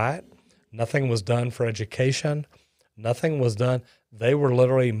it's right. Nothing was done for education. Nothing was done. They were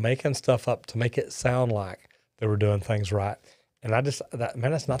literally making stuff up to make it sound like they were doing things right. And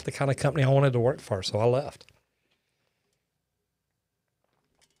that's not the kind of company I wanted to work for, so I left.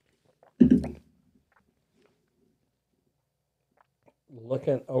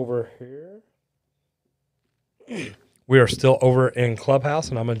 Looking over here. We are still over in Clubhouse,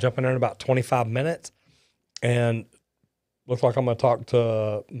 and I'm going to jump in there in about 25 minutes. And looks like I'm going to talk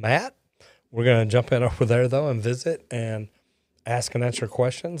to Matt. We're going to jump in over there, though, and visit and ask and answer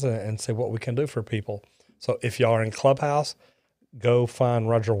questions and see what we can do for people. So if y'all are in Clubhouse, go find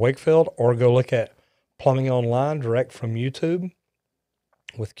Roger Wakefield or go look at Plumbing Online direct from YouTube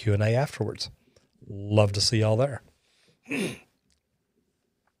with Q&A afterwards. Love to see y'all there.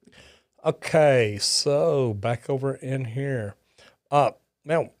 Okay, so back over in here.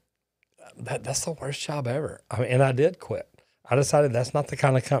 Man, that's the worst job ever. I mean, and I did quit. I decided that's not the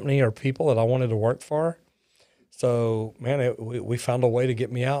kind of company or people that I wanted to work for. So, man, we found a way to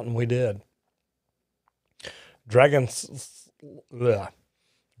get me out, and we did. Dragon Slayer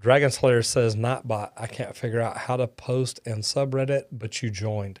says, Nightbot, I can't figure out how to post in subreddit, but you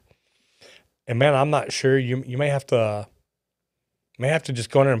joined. And, man, I'm not sure. You may have to just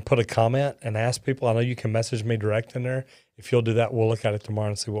go in there and put a comment and ask people. I know you can message me direct in there. If you'll do that, we'll look at it tomorrow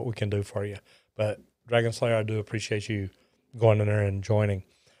and see what we can do for you. But Dragon Slayer, I do appreciate you going in there and joining.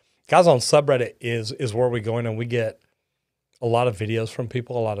 Guys, on subreddit is where we go in and we get a lot of videos from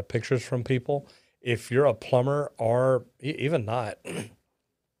people, a lot of pictures from people. If you're a plumber or even not,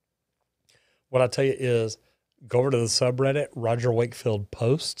 what I tell you is go over to the subreddit, Roger Wakefield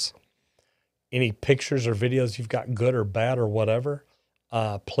posts. Any pictures or videos you've got, good or bad or whatever,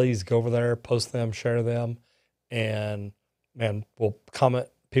 please go over there, post them, share them, and we'll comment.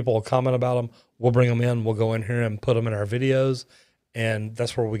 People will comment about them. We'll bring them in. We'll go in here and put them in our videos, and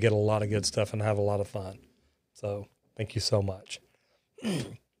that's where we get a lot of good stuff and have a lot of fun. So thank you so much.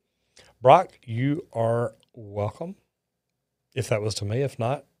 Brock, you are welcome. If that was to me, if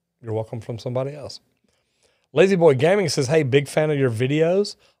not, you're welcome from somebody else. Lazy Boy Gaming says, hey, big fan of your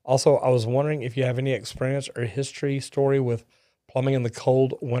videos. Also, I was wondering if you have any experience or history story with plumbing in the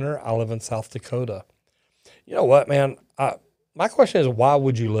cold winter. I live in South Dakota. You know what, man? My question is, why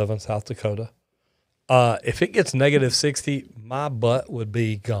would you live in South Dakota? If it gets negative 60, my butt would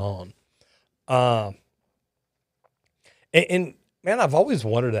be gone. And man, I've always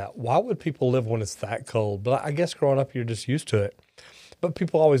wondered that. Why would people live when it's that cold? But I guess growing up, you're just used to it. But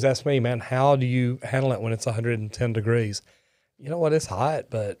people always ask me, man, how do you handle it when it's 110 degrees? You know what? It's hot,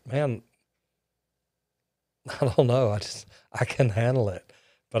 but man, I don't know. I can handle it.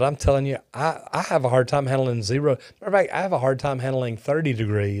 But I'm telling you, I have a hard time handling zero. Matter of fact, I have a hard time handling 30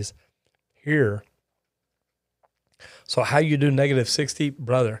 degrees here. So how you do negative 60,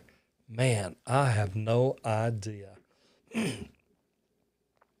 brother, man, I have no idea.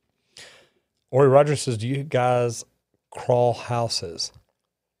 Ori Rogers says, do you guys crawl houses?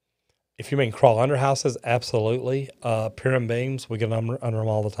 If you mean crawl under houses, absolutely. Pier and beams, we get under them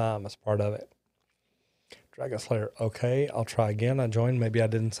all the time. That's part of it. Dragon Slayer, okay, I'll try again. I joined. Maybe I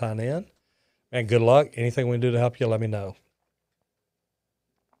didn't sign in. Man, good luck. Anything we can do to help you, let me know.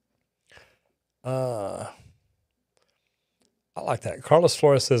 I like that. Carlos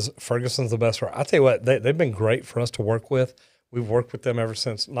Flores says Ferguson's the best. I tell you what, they've been great for us to work with. We've worked with them ever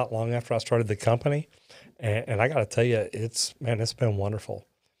since not long after I started the company. And I got to tell you, it's been wonderful.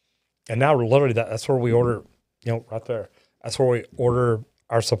 And now literally that's where we order, right there. That's where we order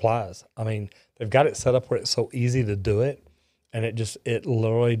our supplies. I mean, they've got it set up where it's so easy to do it. And it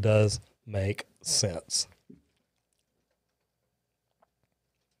literally does make sense.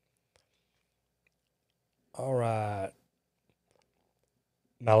 All right.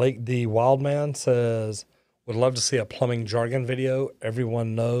 Malik D. Wildman says, would love to see a plumbing jargon video.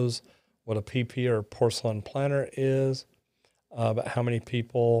 Everyone knows what a PP or porcelain planter is, but how many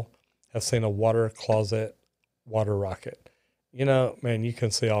people have seen a water closet water rocket? Man, you can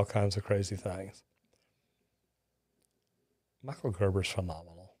see all kinds of crazy things. Michael Gerber's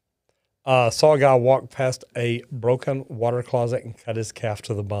phenomenal. Saw a guy walk past a broken water closet and cut his calf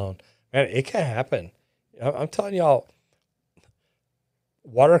to the bone. Man, it can happen. I'm telling y'all,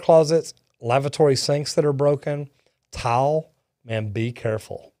 water closets, lavatory sinks that are broken, tile, man, be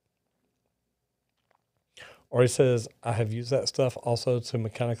careful. Or he says, I have used that stuff also to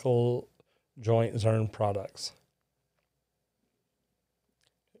mechanical joint Zern products.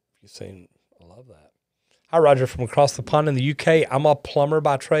 You've seen, I love that. Hi, Roger, from across the pond in the UK. I'm a plumber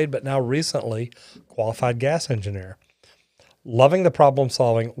by trade, but now recently qualified gas engineer. Loving the problem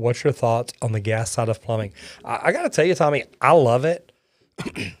solving. What's your thoughts on the gas side of plumbing? I got to tell you, Tommy, I love it.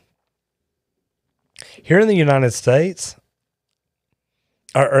 Here in the United States,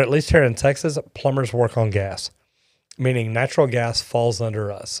 or at least here in Texas, plumbers work on gas, meaning natural gas falls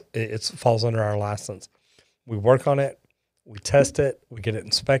under us. It falls under our license. We work on it. We test it. We get it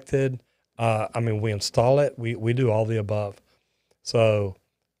inspected. We install it. We do all the above. So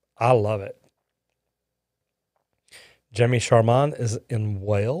I love it. Jemmy Sharman is in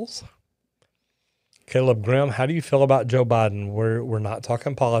Wales. Caleb Grimm, how do you feel about Joe Biden? We're not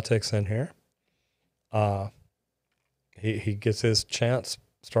talking politics in here. He gets his chance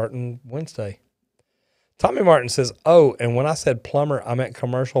starting Wednesday. Tommy Martin says, oh, and when I said plumber, I meant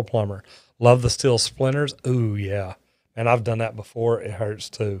commercial plumber. Love the steel splinters. Ooh, yeah. And I've done that before. It hurts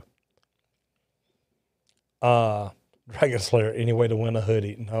too. Dragon Slayer, any way to win a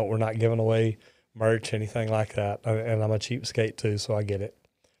hoodie? No, we're not giving away merch, anything like that. And I'm a cheapskate too, so I get it.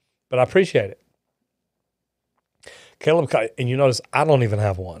 But I appreciate it. Caleb, and you notice I don't even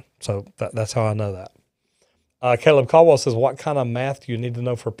have one. So that's how I know that. Caleb Caldwell says, what kind of math do you need to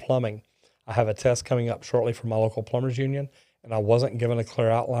know for plumbing? I have a test coming up shortly for my local plumbers union, and I wasn't given a clear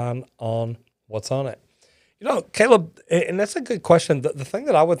outline on what's on it. Caleb, and that's a good question. The thing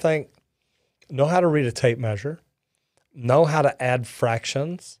that I would think, know how to read a tape measure, know how to add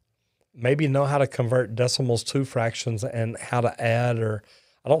fractions, maybe know how to convert decimals to fractions and how to add, or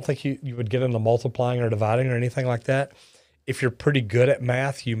I don't think you would get into multiplying or dividing or anything like that. If you're pretty good at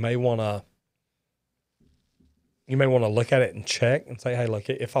math, you may want to look at it and check and say, hey, look,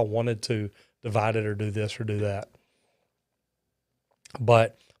 if I wanted to divide it or do this or do that.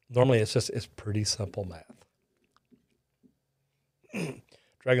 But normally it's pretty simple math.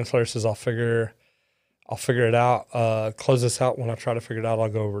 Dragon Slayer says, I'll figure it out. Close this out. When I try to figure it out, I'll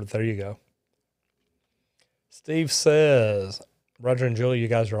go over it. There you go. Steve says, Roger and Julie, you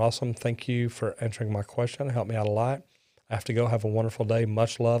guys are awesome. Thank you for answering my question. Helped me out a lot. I have to go. Have a wonderful day.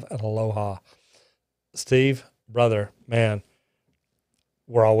 Much love and aloha. Steve, brother, man,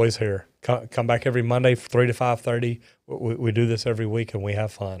 we're always here. Come back every Monday, 3 to 5:30. We do this every week, and we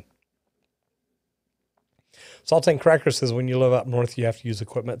have fun. Saltine Cracker says, when you live up north, you have to use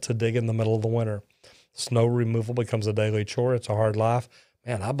equipment to dig in the middle of the winter. Snow removal becomes a daily chore. It's a hard life.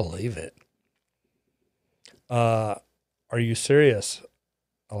 Man, I believe it. Are you serious?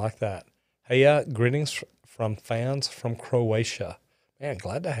 I like that. Hey, greetings from fans from Croatia. Man,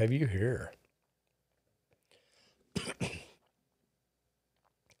 glad to have you here.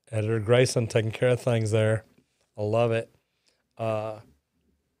 Editor Grayson taking care of things there. I love it.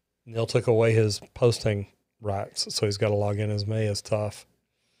 Neil took away his posting rights, so he's got to log in as me. It's tough.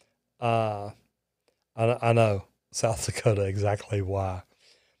 I know. South Dakota, exactly why.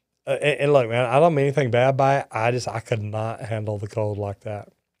 And look, man, I don't mean anything bad by it. I could not handle the cold like that.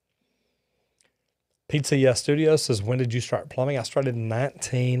 Pizza Yes Studio says, when did you start plumbing? I started in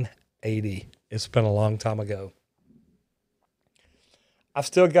 1980. It's been a long time ago. I've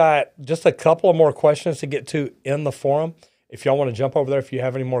still got just a couple of more questions to get to in the forum. If y'all want to jump over there, if you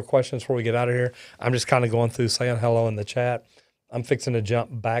have any more questions before we get out of here, I'm just kind of going through saying hello in the chat. I'm fixing to jump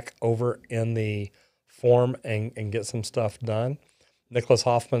back over in the forum and get some stuff done. Nicholas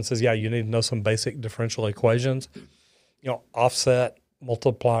Hoffman says, yeah, you need to know some basic differential equations. Offset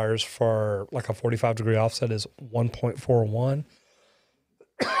multipliers for like a 45-degree offset is 1.41.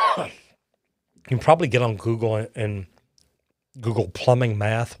 You can probably get on Google and Google plumbing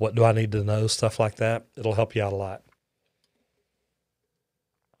math. What do I need to know? Stuff like that. It'll help you out a lot.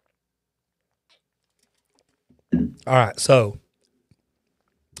 All right. So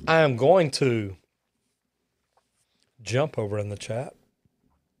I am going to jump over in the chat.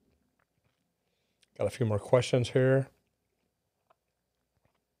 Got a few more questions here.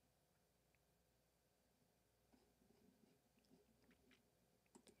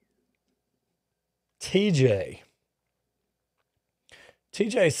 TJ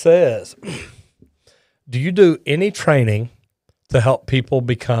says, do you do any training to help people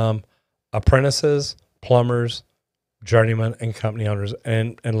become apprentices, plumbers, journeymen, and company owners?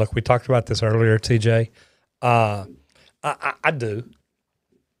 And look, we talked about this earlier, TJ. I do.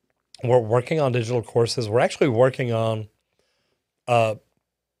 We're working on digital courses. We're actually working on a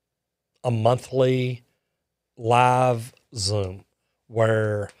monthly live Zoom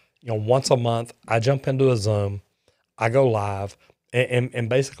where, once a month I jump into a Zoom, I go live, and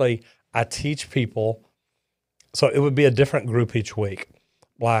basically I teach people. So it would be a different group each week.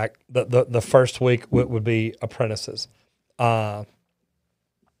 Like the first week would be apprentices. I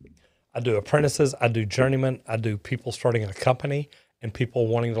do apprentices, I do journeymen, I do people starting a company, and people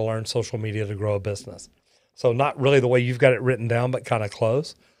wanting to learn social media to grow a business. So not really the way you've got it written down, but kind of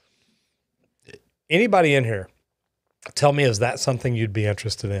close. Anybody in here, tell me, is that something you'd be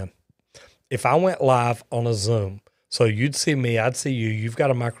interested in? If I went live on a Zoom, so you'd see me, I'd see you, you've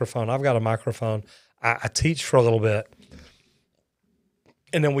got a microphone, I've got a microphone, I teach for a little bit,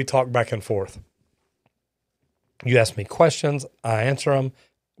 and then we talk back and forth. You ask me questions, I answer them,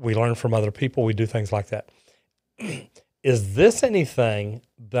 we learn from other people, we do things like that. Is this anything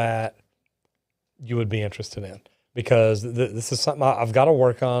that you would be interested in? Because this is something I've got to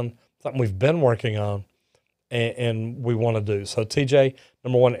work on, something we've been working on, and we want to do. So TJ,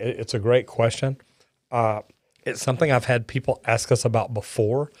 number one, it's a great question. It's something I've had people ask us about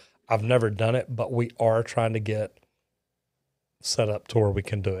before. I've never done it, but we are trying to get set up to where we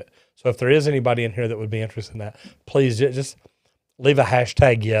can do it. So if there is anybody in here that would be interested in that, please just leave a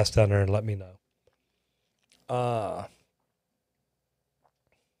hashtag yes down there and let me know. All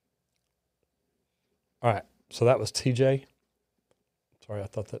right. So that was TJ. Sorry, I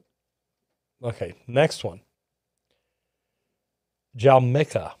thought that. Okay. Next one.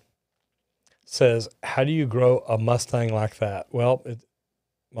 Jalmika says, how do you grow a Mustang like that? Well,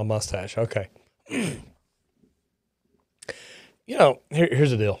 my mustache. Okay. Here's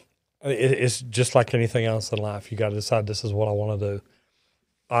the deal. It's just like anything else in life. You got to decide this is what I want to do.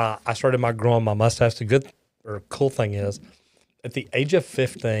 I started growing my mustache. The good or cool thing is, at the age of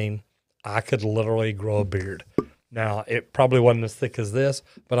 15, I could literally grow a beard. Now, it probably wasn't as thick as this,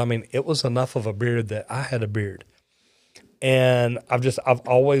 but I mean, it was enough of a beard that I had a beard. And I've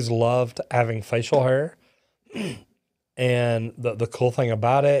always loved having facial hair. And the cool thing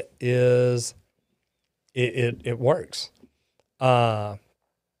about it is it works. The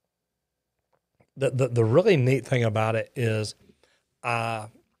really neat thing about it is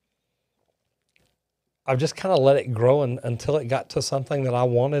I've just kind of let it grow until it got to something that I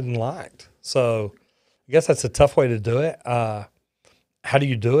wanted and liked. So I guess that's a tough way to do it. How do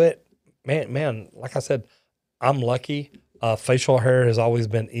you do it? Man, like I said, I'm lucky. Facial hair has always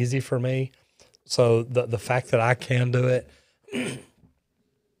been easy for me. So the fact that I can do it,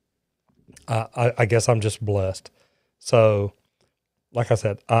 I guess I'm just blessed. So like I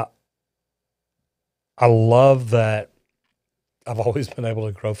said, I love that I've always been able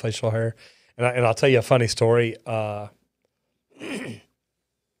to grow facial hair. And I'll tell you a funny story.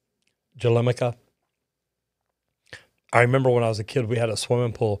 Jalemica. I remember when I was a kid, we had a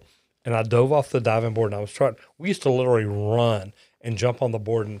swimming pool, and I dove off the diving board, and we used to literally run and jump on the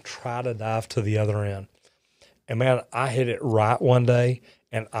board and try to dive to the other end. And man, I hit it right one day,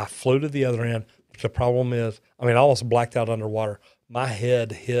 and I flew to the other end. But the problem is, I almost blacked out underwater. My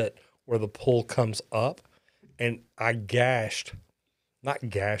head hit where the pool comes up, and I gashed not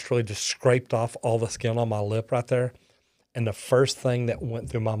gashed, really just scraped off all the skin on my lip right there. And the first thing that went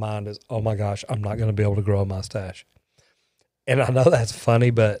through my mind is, oh my gosh, I'm not going to be able to grow a mustache. And I know that's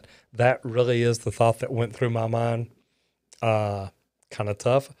funny, but that really is the thought that went through my mind. Kind of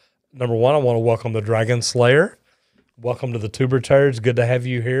tough. Number one, I want to welcome the Dragon Slayer. Welcome to the Tuber Turds. Good to have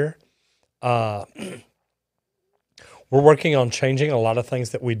you here. We're working on changing a lot of things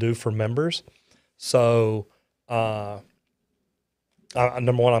that we do for members. So, number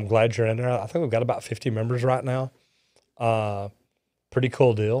one, I'm glad you're in there. I think we've got about 50 members right now. Pretty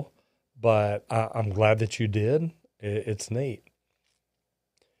cool deal, but I'm glad that you did. It's neat.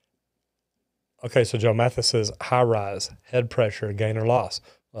 Okay, so Joe Mathis says, high rise, head pressure, gain or loss.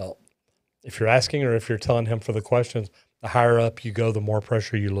 Well, if you're asking or if you're telling him for the questions, the higher up you go, the more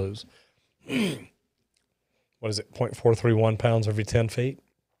pressure you lose. What is it, 0.431 pounds every 10 feet?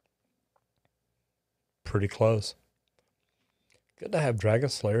 Pretty close. Good to have Dragon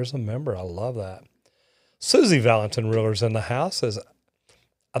Slayer as a member. I love that. Susie Valentin Reeler's in the house. Says,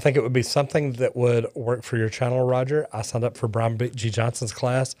 I think it would be something that would work for your channel, Roger. I signed up for Brian G. Johnson's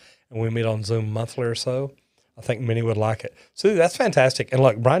class, and we meet on Zoom monthly or so. I think many would like it. Susie, that's fantastic. And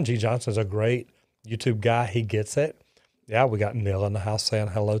look, Brian G. Johnson's a great YouTube guy. He gets it. Yeah, we got Neil in the house saying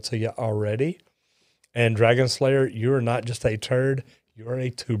hello to you already. And Dragon Slayer, you are not just a turd. You are a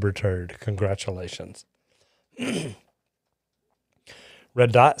tuber turd. Congratulations.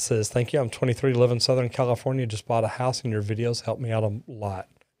 Red Dot says, thank you. I'm 23, live in Southern California. Just bought a house and your videos helped me out a lot.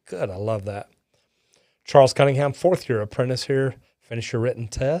 Good. I love that. Charles Cunningham, 4th year apprentice here. Finish your written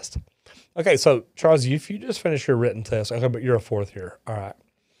test. Okay. So Charles, if you just finish your written test, okay, but you're a 4th year. All right.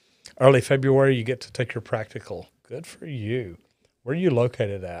 Early February, you get to take your practical. Good for you. Where are you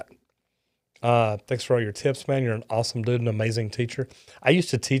located at? Thanks for all your tips, man. You're an awesome dude, an amazing teacher. I used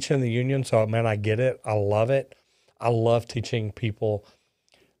to teach in the union. So man, I get it. I love it. I love teaching people.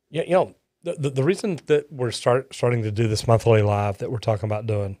 Yeah, you know, the reason that we're starting to do this monthly live that we're talking about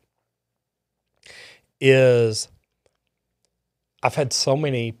doing is I've had so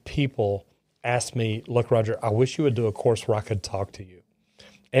many people ask me, look, Roger, I wish you would do a course where I could talk to you.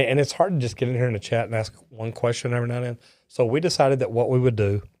 And it's hard to just get in here in a chat and ask one question every now and then. So we decided that what we would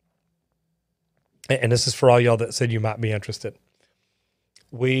do, and this is for all y'all that said you might be interested.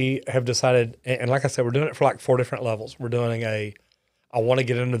 We have decided, and like I said, we're doing it for like 4 different levels. We're doing I want to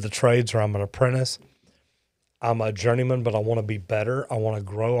get into the trades, or I'm an apprentice. I'm a journeyman, but I want to be better. I want to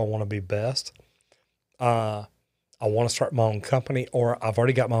grow. I want to be best. I want to start my own company, or I've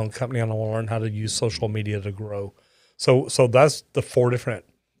already got my own company and I want to learn how to use social media to grow. So that's the 4 different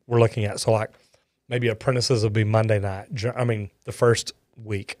we're looking at. So like maybe apprentices will be Monday night. I mean, the first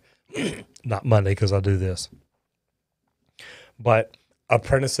week, not Monday because I do this. But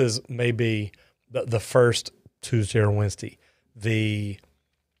apprentices may be the first Tuesday or Wednesday. The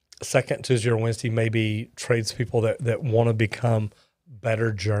second Tuesday or Wednesday may be tradespeople that want to become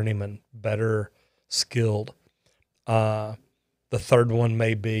better journeymen, better skilled. The third one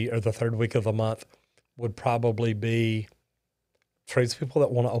may be, or the third week of the month would probably be tradespeople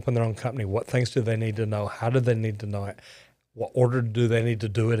that want to open their own company. What things do they need to know? How do they need to know it? What order do they need to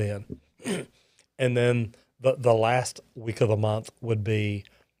do it in? And then the last week of the month would be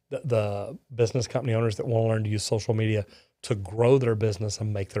the business company owners that want to learn to use social media to grow their business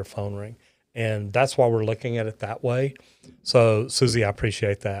and make their phone ring. And that's why we're looking at it that way. So, Susie, I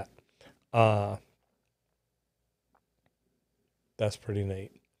appreciate that. That's pretty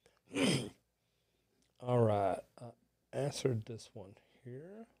neat. All right. I answered this one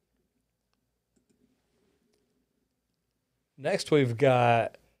here. Next, we've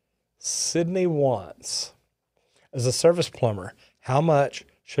got Sydney Wants. As a service plumber, how much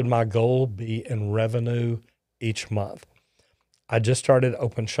should my goal be in revenue each month? I just started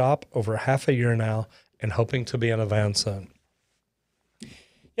open shop over half a year now and hoping to be in a van soon.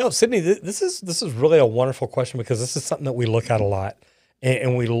 You know, Sydney, this is really a wonderful question because this is something that we look at a lot,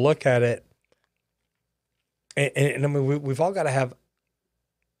 and we look at it, and I mean, we've all got to have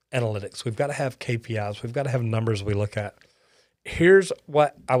analytics. We've got to have KPIs. We've got to have numbers we look at. Here's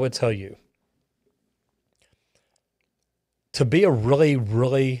what I would tell you. To be a really,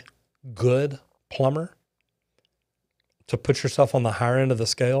 really good plumber, to put yourself on the higher end of the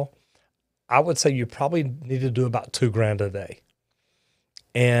scale, I would say you probably need to do about $2,000 a day.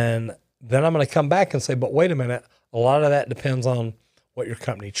 And then I'm going to come back and say, but wait a minute, a lot of that depends on what your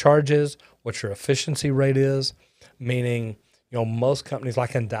company charges, what your efficiency rate is, meaning, you know, most companies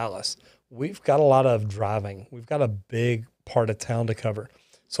like in Dallas, we've got a lot of driving. We've got a big part of town to cover.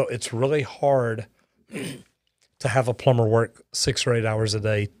 So it's really hard to have a plumber work 6 or 8 hours a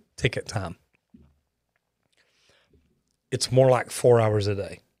day, ticket time. it's more like 4 hours a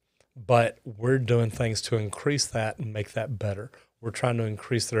day. But we're doing things to increase that and make that better. We're trying to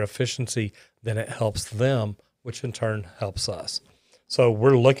increase their efficiency, then it helps them, which in turn helps us. So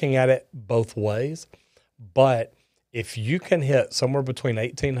we're looking at it both ways. But if you can hit somewhere between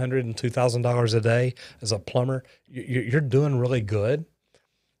 $1,800 and $2,000 a day as a plumber, you're doing really good.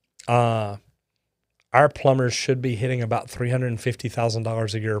 Our plumbers should be hitting about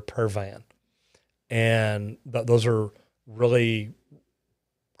 $350,000 a year per van. And those are really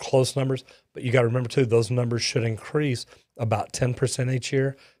close numbers, but you got to remember too, those numbers should increase about 10% each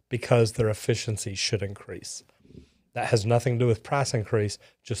year because their efficiency should increase. That has nothing to do with price increase,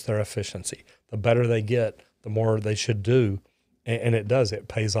 just their efficiency. The better they get, the more they should do. And it does, it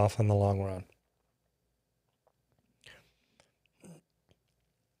pays off in the long run.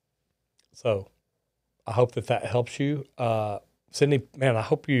 So I hope that helps you. Sydney, man, I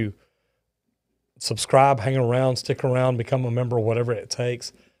hope you subscribe, hang around, stick around, become a member, whatever it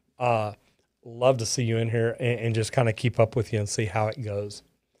takes. Love to see you in here and just kind of keep up with you and see how it goes.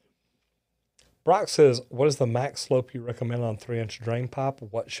 Brock says, what is the max slope you recommend on 3-inch drain pipe?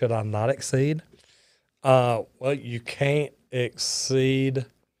 What should I not exceed? Well, you can't exceed,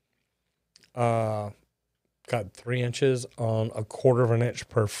 3 inches on 1/4 of an inch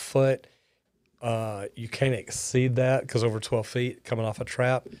per foot. You can't exceed that because over 12 feet coming off a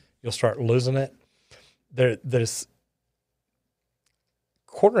trap, you'll start losing it. There's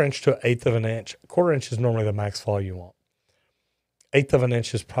 1/4 inch to 1/8 of an inch. 1/4 inch is normally the max fall you want. 1/8 of an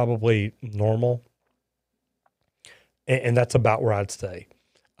inch is probably normal. And that's about where I'd stay.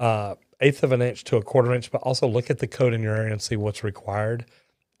 1/8 of an inch to 1/4 inch, but also look at the code in your area and see what's required.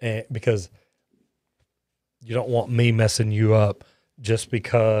 Because you don't want me messing you up just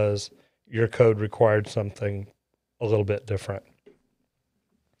because your code required something a little bit different.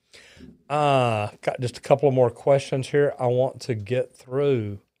 Got just a couple of more questions here I want to get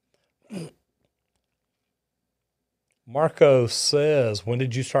through. Marco says, when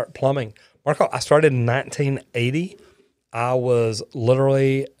did you start plumbing? Marco, I started in 1980. I was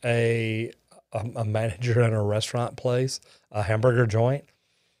literally a manager in a restaurant place, a hamburger joint.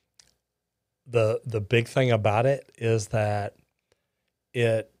 The big thing about it is that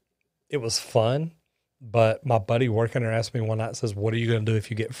it was fun. But my buddy working there asked me one night, says, what are you going to do if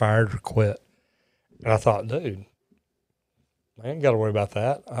you get fired or quit? And I thought, dude, I ain't got to worry about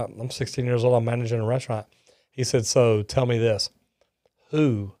that. I'm 16 years old. I'm managing a restaurant. He said, so tell me this,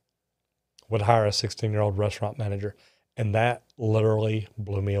 who would hire a 16-year-old restaurant manager? And that literally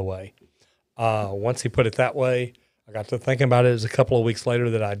blew me away. Once he put it that way, I got to thinking about it. It was a couple of weeks later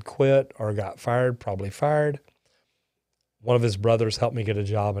that I'd quit or got fired, probably fired. One of his brothers helped me get a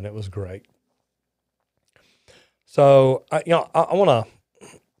job, and it was great. So, I want to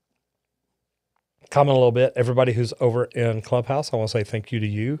comment a little bit. Everybody who's over in Clubhouse, I want to say thank you to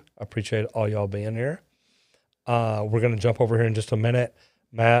you. I appreciate all y'all being here. We're going to jump over here in just a minute.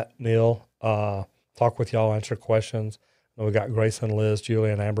 Matt, Neil, talk with y'all, answer questions. We got Grace and Liz,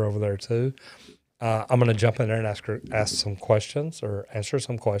 Julie, and Amber over there too. I'm going to jump in there and ask some questions or answer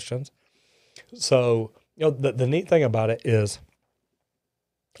some questions. So, the neat thing about it is,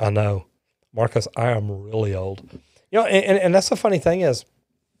 I know, Marcus, I am really old. And that's the funny thing is,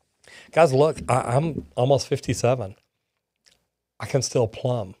 guys, look, I'm almost 57. I can still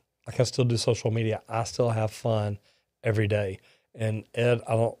plumb. I can still do social media. I still have fun every day. And Ed,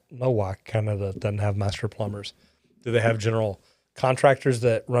 I don't know why Canada doesn't have master plumbers. Do they have general contractors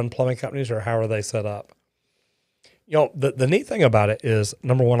that run plumbing companies, or how are they set up? The neat thing about it is,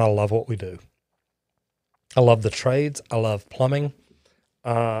 number one, I love what we do. I love the trades. I love plumbing.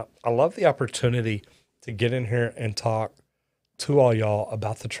 I love the opportunity to get in here and talk to all y'all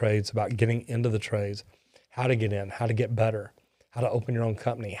about the trades, about getting into the trades, how to get in, how to get better, how to open your own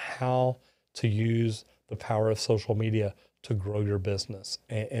company, how to use the power of social media to grow your business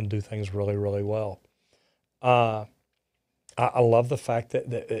and do things really, really well. I love the fact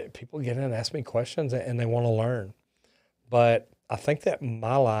that people get in and ask me questions and they want to learn. But I think that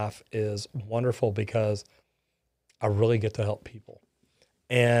my life is wonderful because I really get to help people.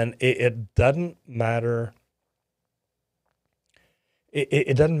 And it doesn't matter.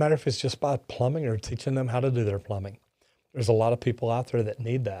 It doesn't matter if it's just by plumbing or teaching them how to do their plumbing. There's a lot of people out there that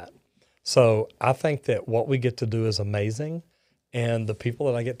need that. So I think that what we get to do is amazing. And the people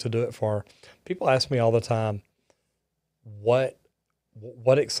that I get to do it for, people ask me all the time, what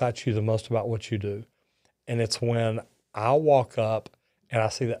excites you the most about what you do? And it's when I walk up and I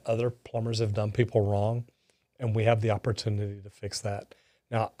see that other plumbers have done people wrong and we have the opportunity to fix that.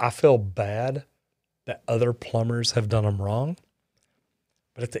 Now, I feel bad that other plumbers have done them wrong,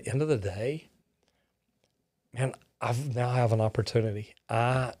 but at the end of the day, man, now have an opportunity.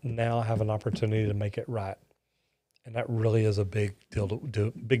 I now have an opportunity to make it right. And that really is a big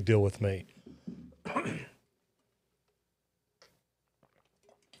deal with me.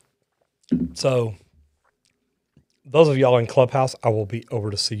 So those of y'all in Clubhouse, I will be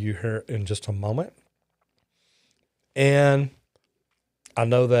over to see you here in just a moment. And I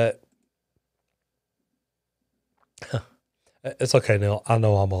know that it's okay, Neil. I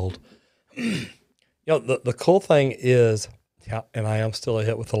know I'm old. The cool thing is, yeah, and I am still a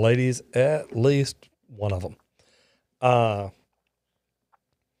hit with the ladies, at least one of them.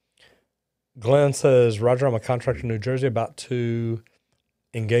 Glenn says, Roger, I'm a contractor in New Jersey about to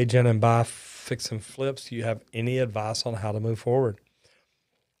engage in and buy fix and flips. Do you have any advice on how to move forward?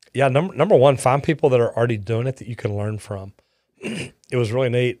 Yeah, number one, find people that are already doing it that you can learn from. It was really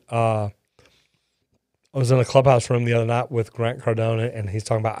neat. I was in a Clubhouse room the other night with Grant Cardone, and he's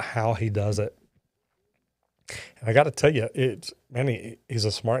talking about how he does it. And I got to tell you, he's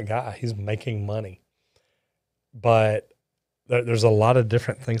a smart guy. He's making money. But there's a lot of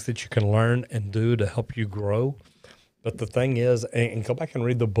different things that you can learn and do to help you grow. But the thing is, and go back and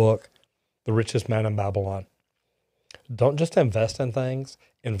read the book, The Richest Man in Babylon. Don't just invest in things,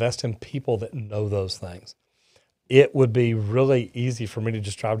 invest in people that know those things. It would be really easy for me to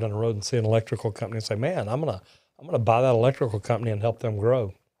just drive down the road and see an electrical company and say, man, I'm gonna buy that electrical company and help them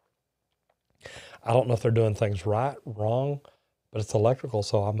grow. I don't know if they're doing things right, wrong, but it's electrical,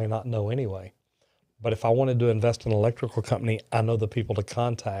 so I may not know anyway. But if I wanted to invest in an electrical company, I know the people to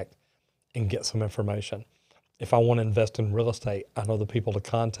contact and get some information. If I want to invest in real estate, I know the people to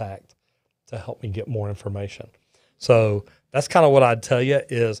contact to help me get more information. So that's kind of what I'd tell you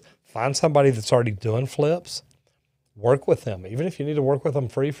is find somebody that's already doing flips, work with them. Even if you need to work with them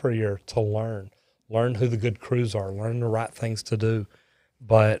free for a year to learn who the good crews are, learn the right things to do.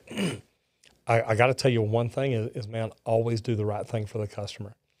 But I got to tell you one thing is, man, always do the right thing for the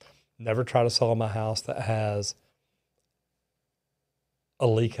customer. Never try to sell them a house that has a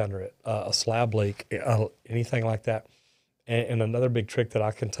leak under it, a slab leak, anything like that. And another big trick that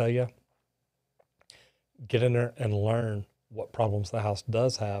I can tell you, get in there and learn what problems the house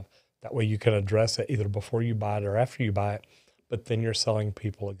does have. That way you can address it either before you buy it or after you buy it, but then you're selling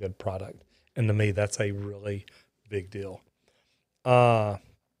people a good product. And to me, that's a really big deal. There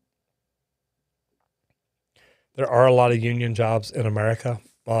are a lot of union jobs in America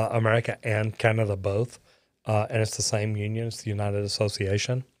and Canada both. And it's the same union. It's the United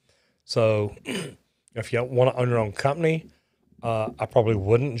Association. So if you want to own your own company, I probably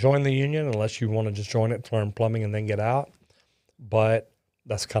wouldn't join the union unless you want to just join it to learn plumbing and then get out. But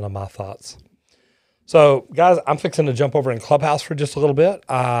that's kind of my thoughts. So, guys, I'm fixing to jump over in Clubhouse for just a little bit.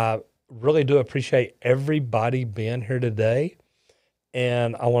 I really do appreciate everybody being here today.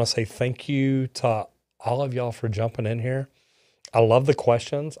 And I want to say thank you to all of y'all for jumping in here. I love the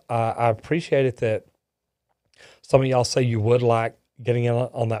questions. I appreciate it that some of y'all say you would like getting in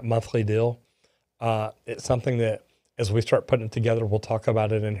on that monthly deal. It's something that as we start putting it together, we'll talk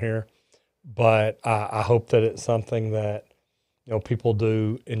about it in here. But I hope that it's something that people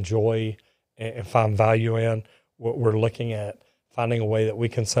do enjoy and find value in. We're looking at finding a way that we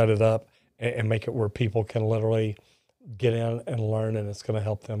can set it up and make it where people can literally get in and learn, and it's going to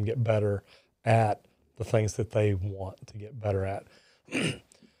help them get better at the things that they want to get better at.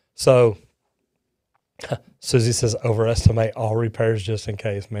 So Susie says, overestimate all repairs just in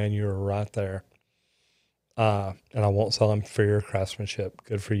case. Man, you're right there. And I won't sell inferior craftsmanship.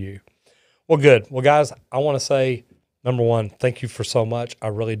 Good for you. Well, good. Well, guys, I want to say, number one, thank you for so much. I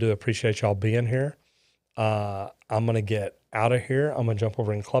really do appreciate y'all being here. I'm going to get out of here. I'm going to jump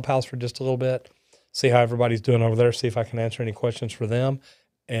over in Clubhouse for just a little bit, see how everybody's doing over there, see if I can answer any questions for them,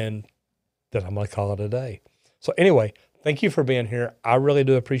 and then I'm going to call it a day. So anyway, thank you for being here. I really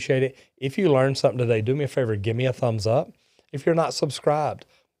do appreciate it. If you learned something today, do me a favor, give me a thumbs up. If you're not subscribed,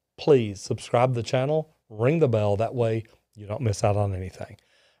 please subscribe to the channel, ring the bell. That way you don't miss out on anything.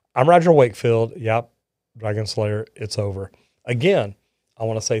 I'm Roger Wakefield. Yep, Dragon Slayer, it's over. Again, I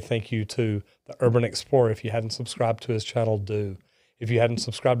want to say thank you to the Urban Explorer. If you hadn't subscribed to his channel, do. If you hadn't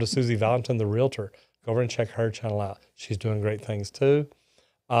subscribed to Susie Valentin, the realtor, go over and check her channel out. She's doing great things too.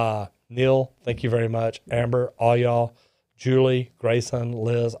 Neil, thank you very much. Amber, all y'all, Julie, Grayson,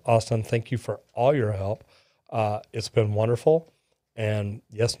 Liz, Austin, thank you for all your help. It's been wonderful. And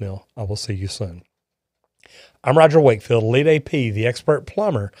yes, Neil, I will see you soon. I'm Roger Wakefield, Lead AP, the expert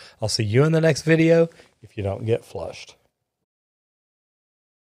plumber. I'll see you in the next video if you don't get flushed.